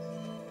this.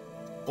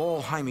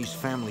 All Jaime's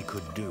family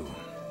could do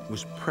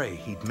was pray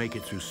he'd make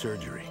it through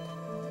surgery.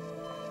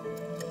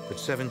 But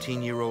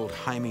 17-year-old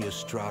Jaime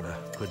Estrada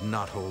could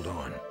not hold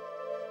on.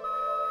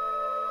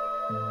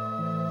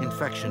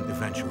 Infection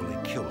eventually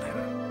killed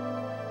him.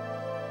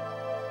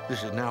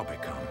 This has now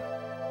become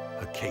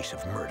a case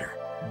of murder.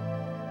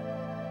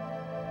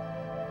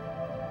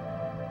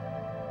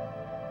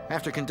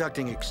 After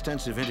conducting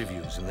extensive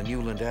interviews in the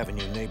Newland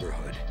Avenue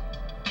neighborhood,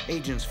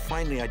 agents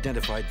finally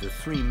identified the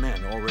 3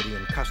 men already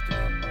in custody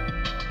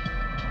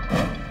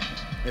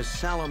as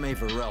Salome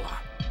Varela,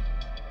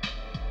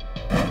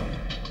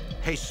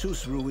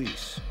 Jesus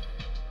Ruiz,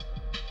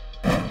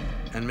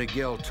 and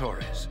Miguel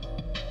Torres.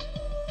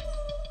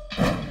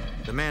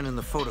 The man in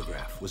the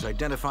photograph was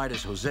identified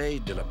as Jose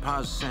de la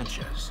Paz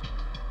Sanchez.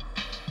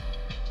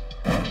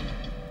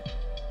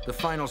 The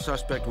final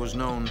suspect was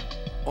known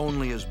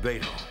only as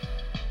Beto.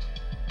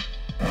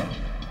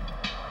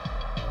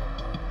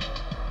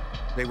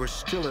 They were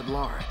still at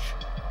large,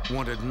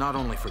 wanted not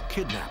only for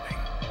kidnapping,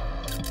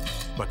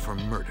 but for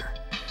murder.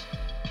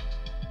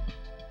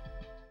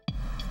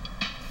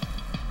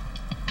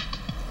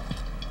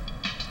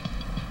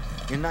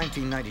 In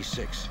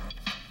 1996,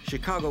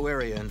 Chicago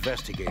area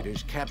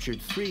investigators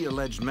captured 3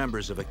 alleged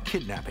members of a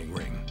kidnapping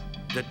ring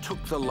that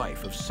took the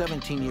life of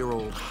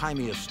 17-year-old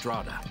Jaime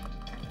Estrada.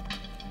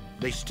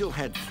 They still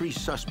had 3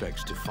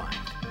 suspects to find.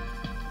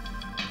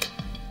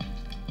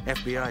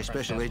 FBI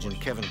Special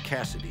Agent Kevin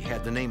Cassidy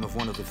had the name of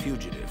one of the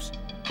fugitives,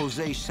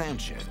 Jose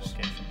Sanchez.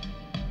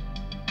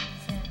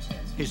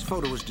 His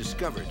photo was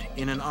discovered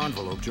in an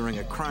envelope during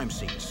a crime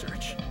scene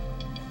search.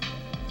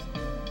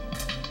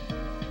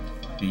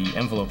 The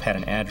envelope had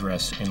an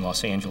address in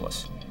Los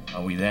Angeles.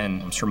 We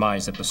then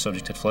surmised that the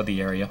subject had fled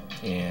the area,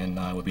 and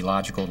it would be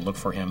logical to look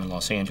for him in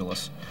Los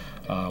Angeles.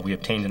 We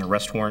obtained an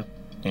arrest warrant,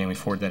 and we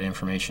forwarded that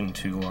information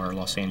to our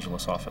Los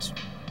Angeles office.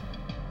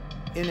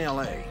 In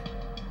LA,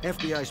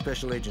 FBI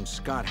Special Agent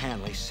Scott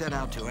Hanley set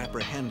out to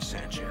apprehend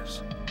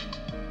Sanchez.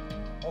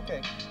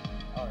 Okay,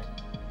 all right,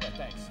 yeah,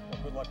 thanks. Well,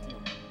 good luck to you.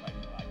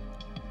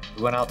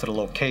 We went out to the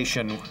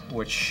location,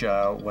 which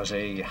was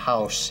a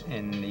house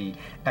in the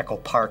Echo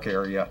Park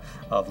area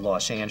of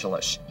Los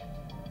Angeles.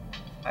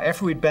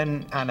 After we'd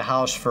been on the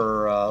house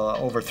for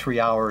over 3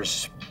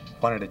 hours,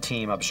 one of the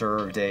team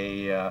observed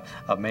a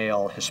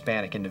male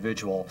Hispanic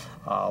individual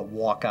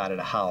walk out of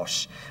the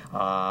house.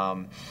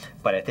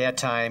 But at that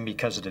time,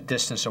 because of the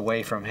distance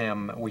away from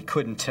him, we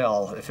couldn't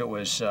tell if it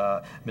was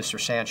Mr.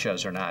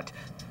 Sanchez or not.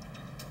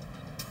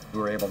 We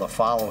were able to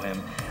follow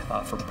him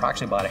for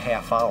approximately about a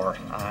half hour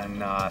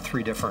on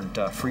 3 different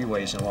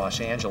freeways in Los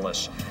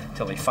Angeles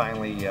till he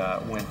finally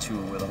went to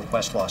the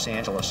West Los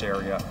Angeles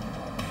area.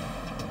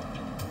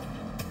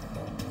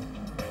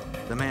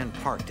 The man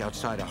parked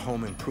outside a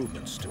home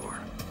improvement store.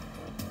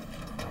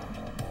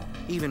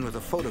 Even with a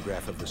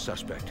photograph of the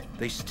suspect,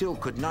 they still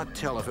could not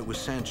tell if it was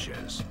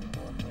Sanchez.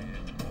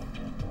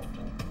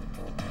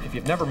 If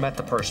you've never met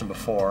the person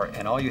before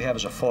and all you have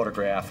is a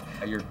photograph,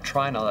 you're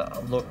trying to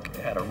look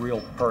at a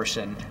real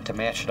person to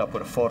match it up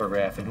with a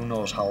photograph, and who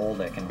knows how old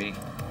that can be.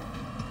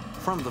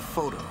 From the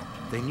photo,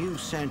 they knew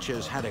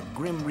Sanchez had a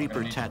Grim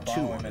Reaper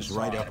tattoo on his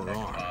right upper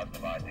arm.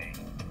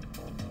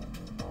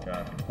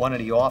 One of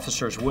the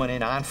officers went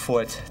in on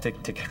foot to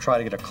try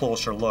to get a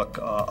closer look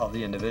of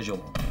the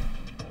individual.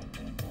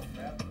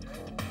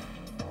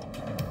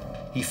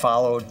 He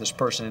followed this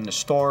person in the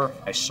store.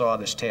 I saw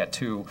this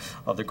tattoo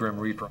of the Grim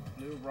Reaper.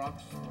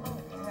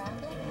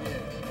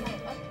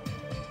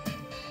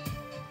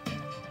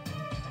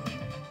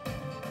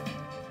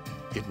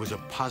 It was a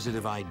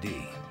positive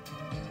ID.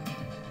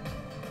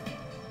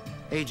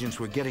 Agents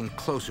were getting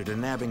closer to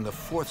nabbing the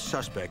 4th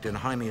suspect in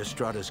Jaime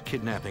Estrada's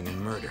kidnapping and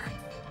murder.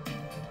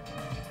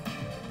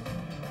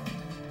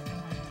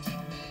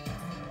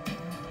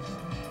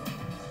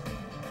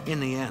 In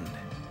the end,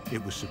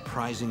 it was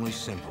surprisingly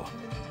simple.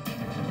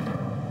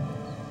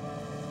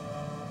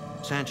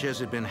 Sanchez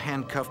had been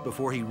handcuffed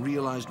before he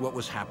realized what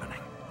was happening.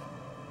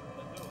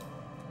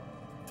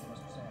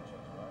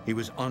 He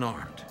was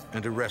unarmed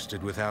and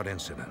arrested without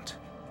incident.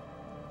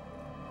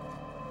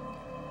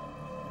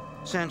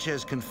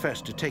 Sanchez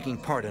confessed to taking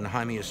part in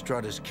Jaime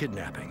Estrada's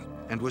kidnapping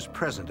and was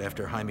present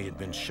after Jaime had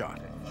been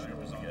shot.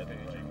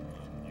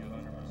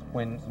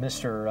 When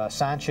Mr.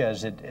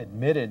 Sanchez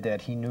admitted that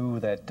he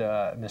knew that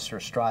Mr.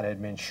 Estrada had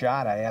been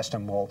shot, I asked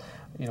him, well,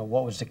 you know,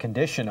 what was the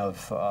condition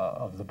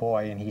of the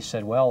boy? And he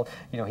said, well,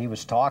 you know, he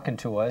was talking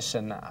to us.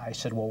 And I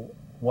said, well,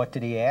 what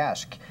did he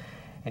ask?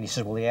 And he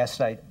said, well, he asked,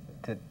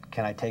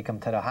 can I take him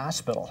to the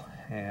hospital?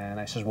 And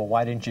I said, well,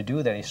 why didn't you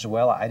do that? And he said,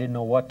 well, I didn't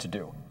know what to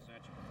do.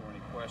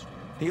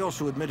 He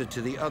also admitted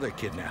to the other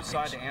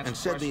kidnappings and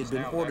said they had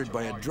been ordered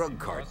by a drug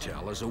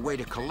cartel as a way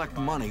to collect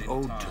money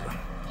owed to them.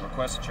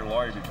 Request that your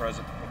lawyer be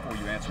present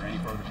before you answer any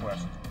further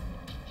questions.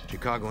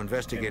 Chicago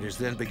investigators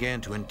then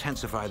began to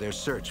intensify their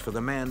search for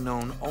the man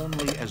known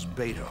only as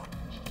Beto.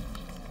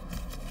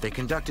 They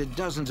conducted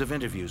dozens of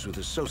interviews with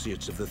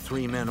associates of the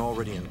 3 men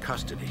already in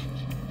custody.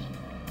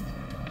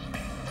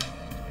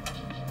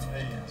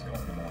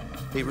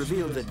 They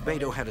revealed that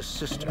Beto had a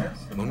sister,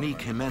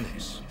 Monique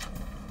Jimenez.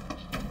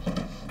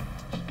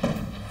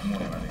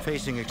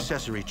 Facing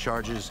accessory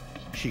charges,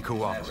 she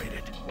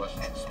cooperated.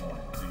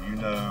 Do you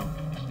know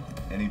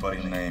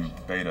anybody named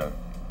Beto?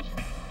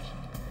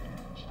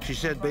 She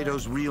said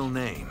Beto's real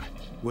name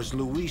was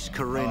Luis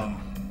Carreno.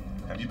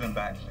 Have you been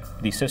back?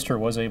 The sister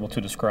was able to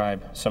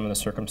describe some of the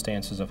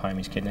circumstances of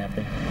Jaime's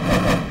kidnapping.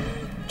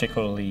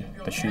 particularly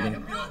the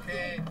shooting.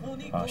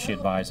 She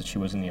advised that she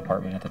was in the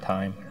apartment at the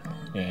time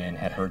and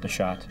had heard the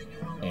shot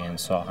and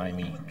saw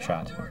Jaime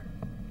shot.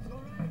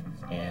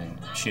 And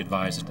she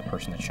advised that the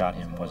person that shot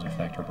him was in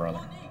fact her brother.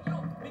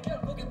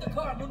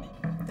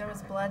 There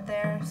was blood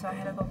there, so I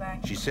had to go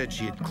back. She said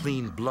she had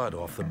cleaned blood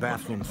off the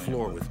bathroom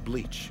floor with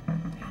bleach.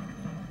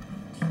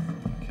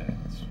 Okay,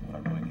 that's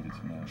what I really needed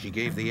to know. She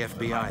gave the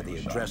FBI the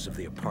address of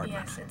the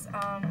apartment. Yes, it's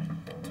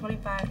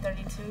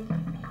 2532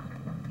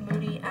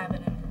 Moody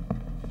Avenue.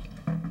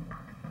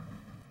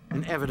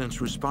 An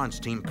evidence response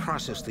team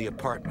processed the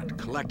apartment,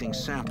 collecting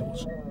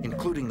samples,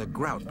 including the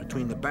grout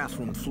between the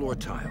bathroom floor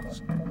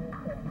tiles.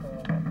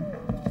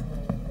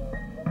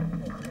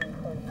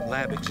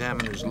 Lab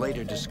examiners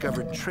later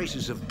discovered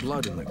traces of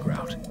blood in the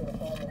grout.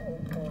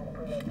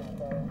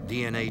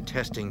 DNA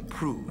testing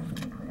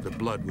proved the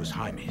blood was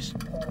Jaime's.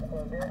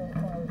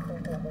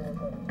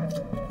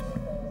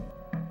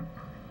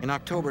 In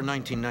October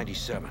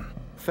 1997,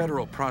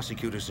 federal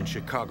prosecutors in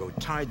Chicago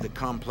tied the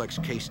complex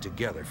case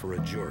together for a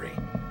jury.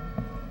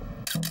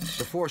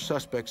 The 4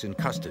 suspects in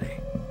custody,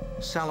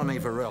 Salome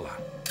Varela,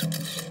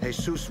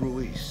 Jesus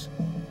Ruiz,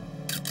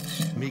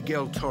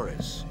 Miguel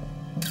Torres,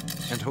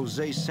 and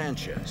Jose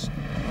Sanchez,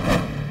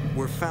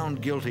 were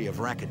found guilty of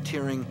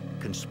racketeering,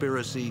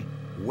 conspiracy,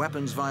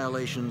 weapons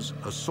violations,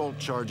 assault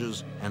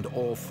charges, and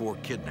all 4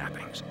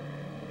 kidnappings.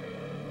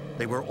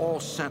 They were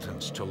all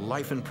sentenced to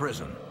life in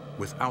prison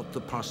without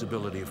the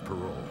possibility of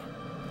parole.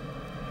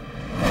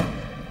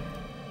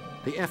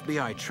 The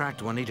FBI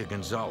tracked Juanita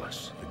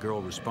Gonzalez, the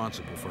girl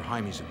responsible for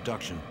Jaime's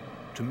abduction,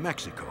 to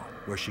Mexico,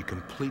 where she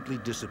completely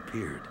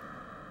disappeared.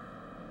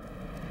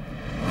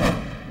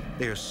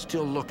 They are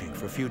still looking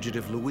for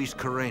fugitive Luis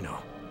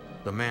Carreno,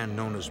 the man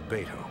known as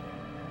Beto.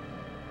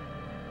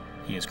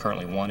 He is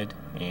currently wanted,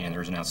 and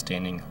there's an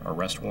outstanding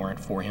arrest warrant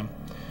for him.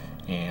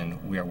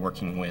 And we are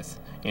working with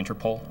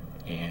Interpol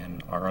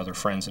and our other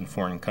friends in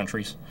foreign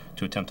countries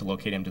to attempt to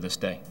locate him to this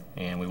day,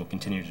 and we will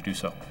continue to do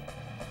so.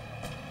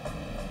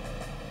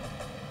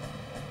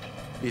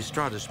 The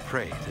Estradas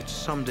pray that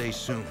someday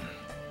soon,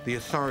 the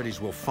authorities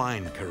will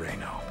find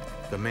Carreno,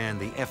 the man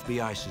the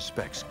FBI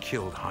suspects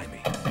killed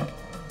Jaime.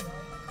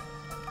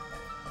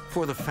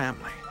 For the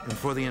family and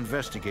for the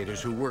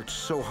investigators who worked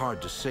so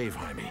hard to save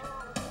Jaime,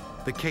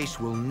 the case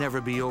will never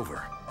be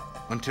over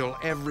until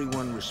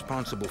everyone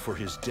responsible for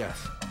his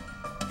death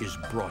is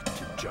brought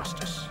to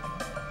justice.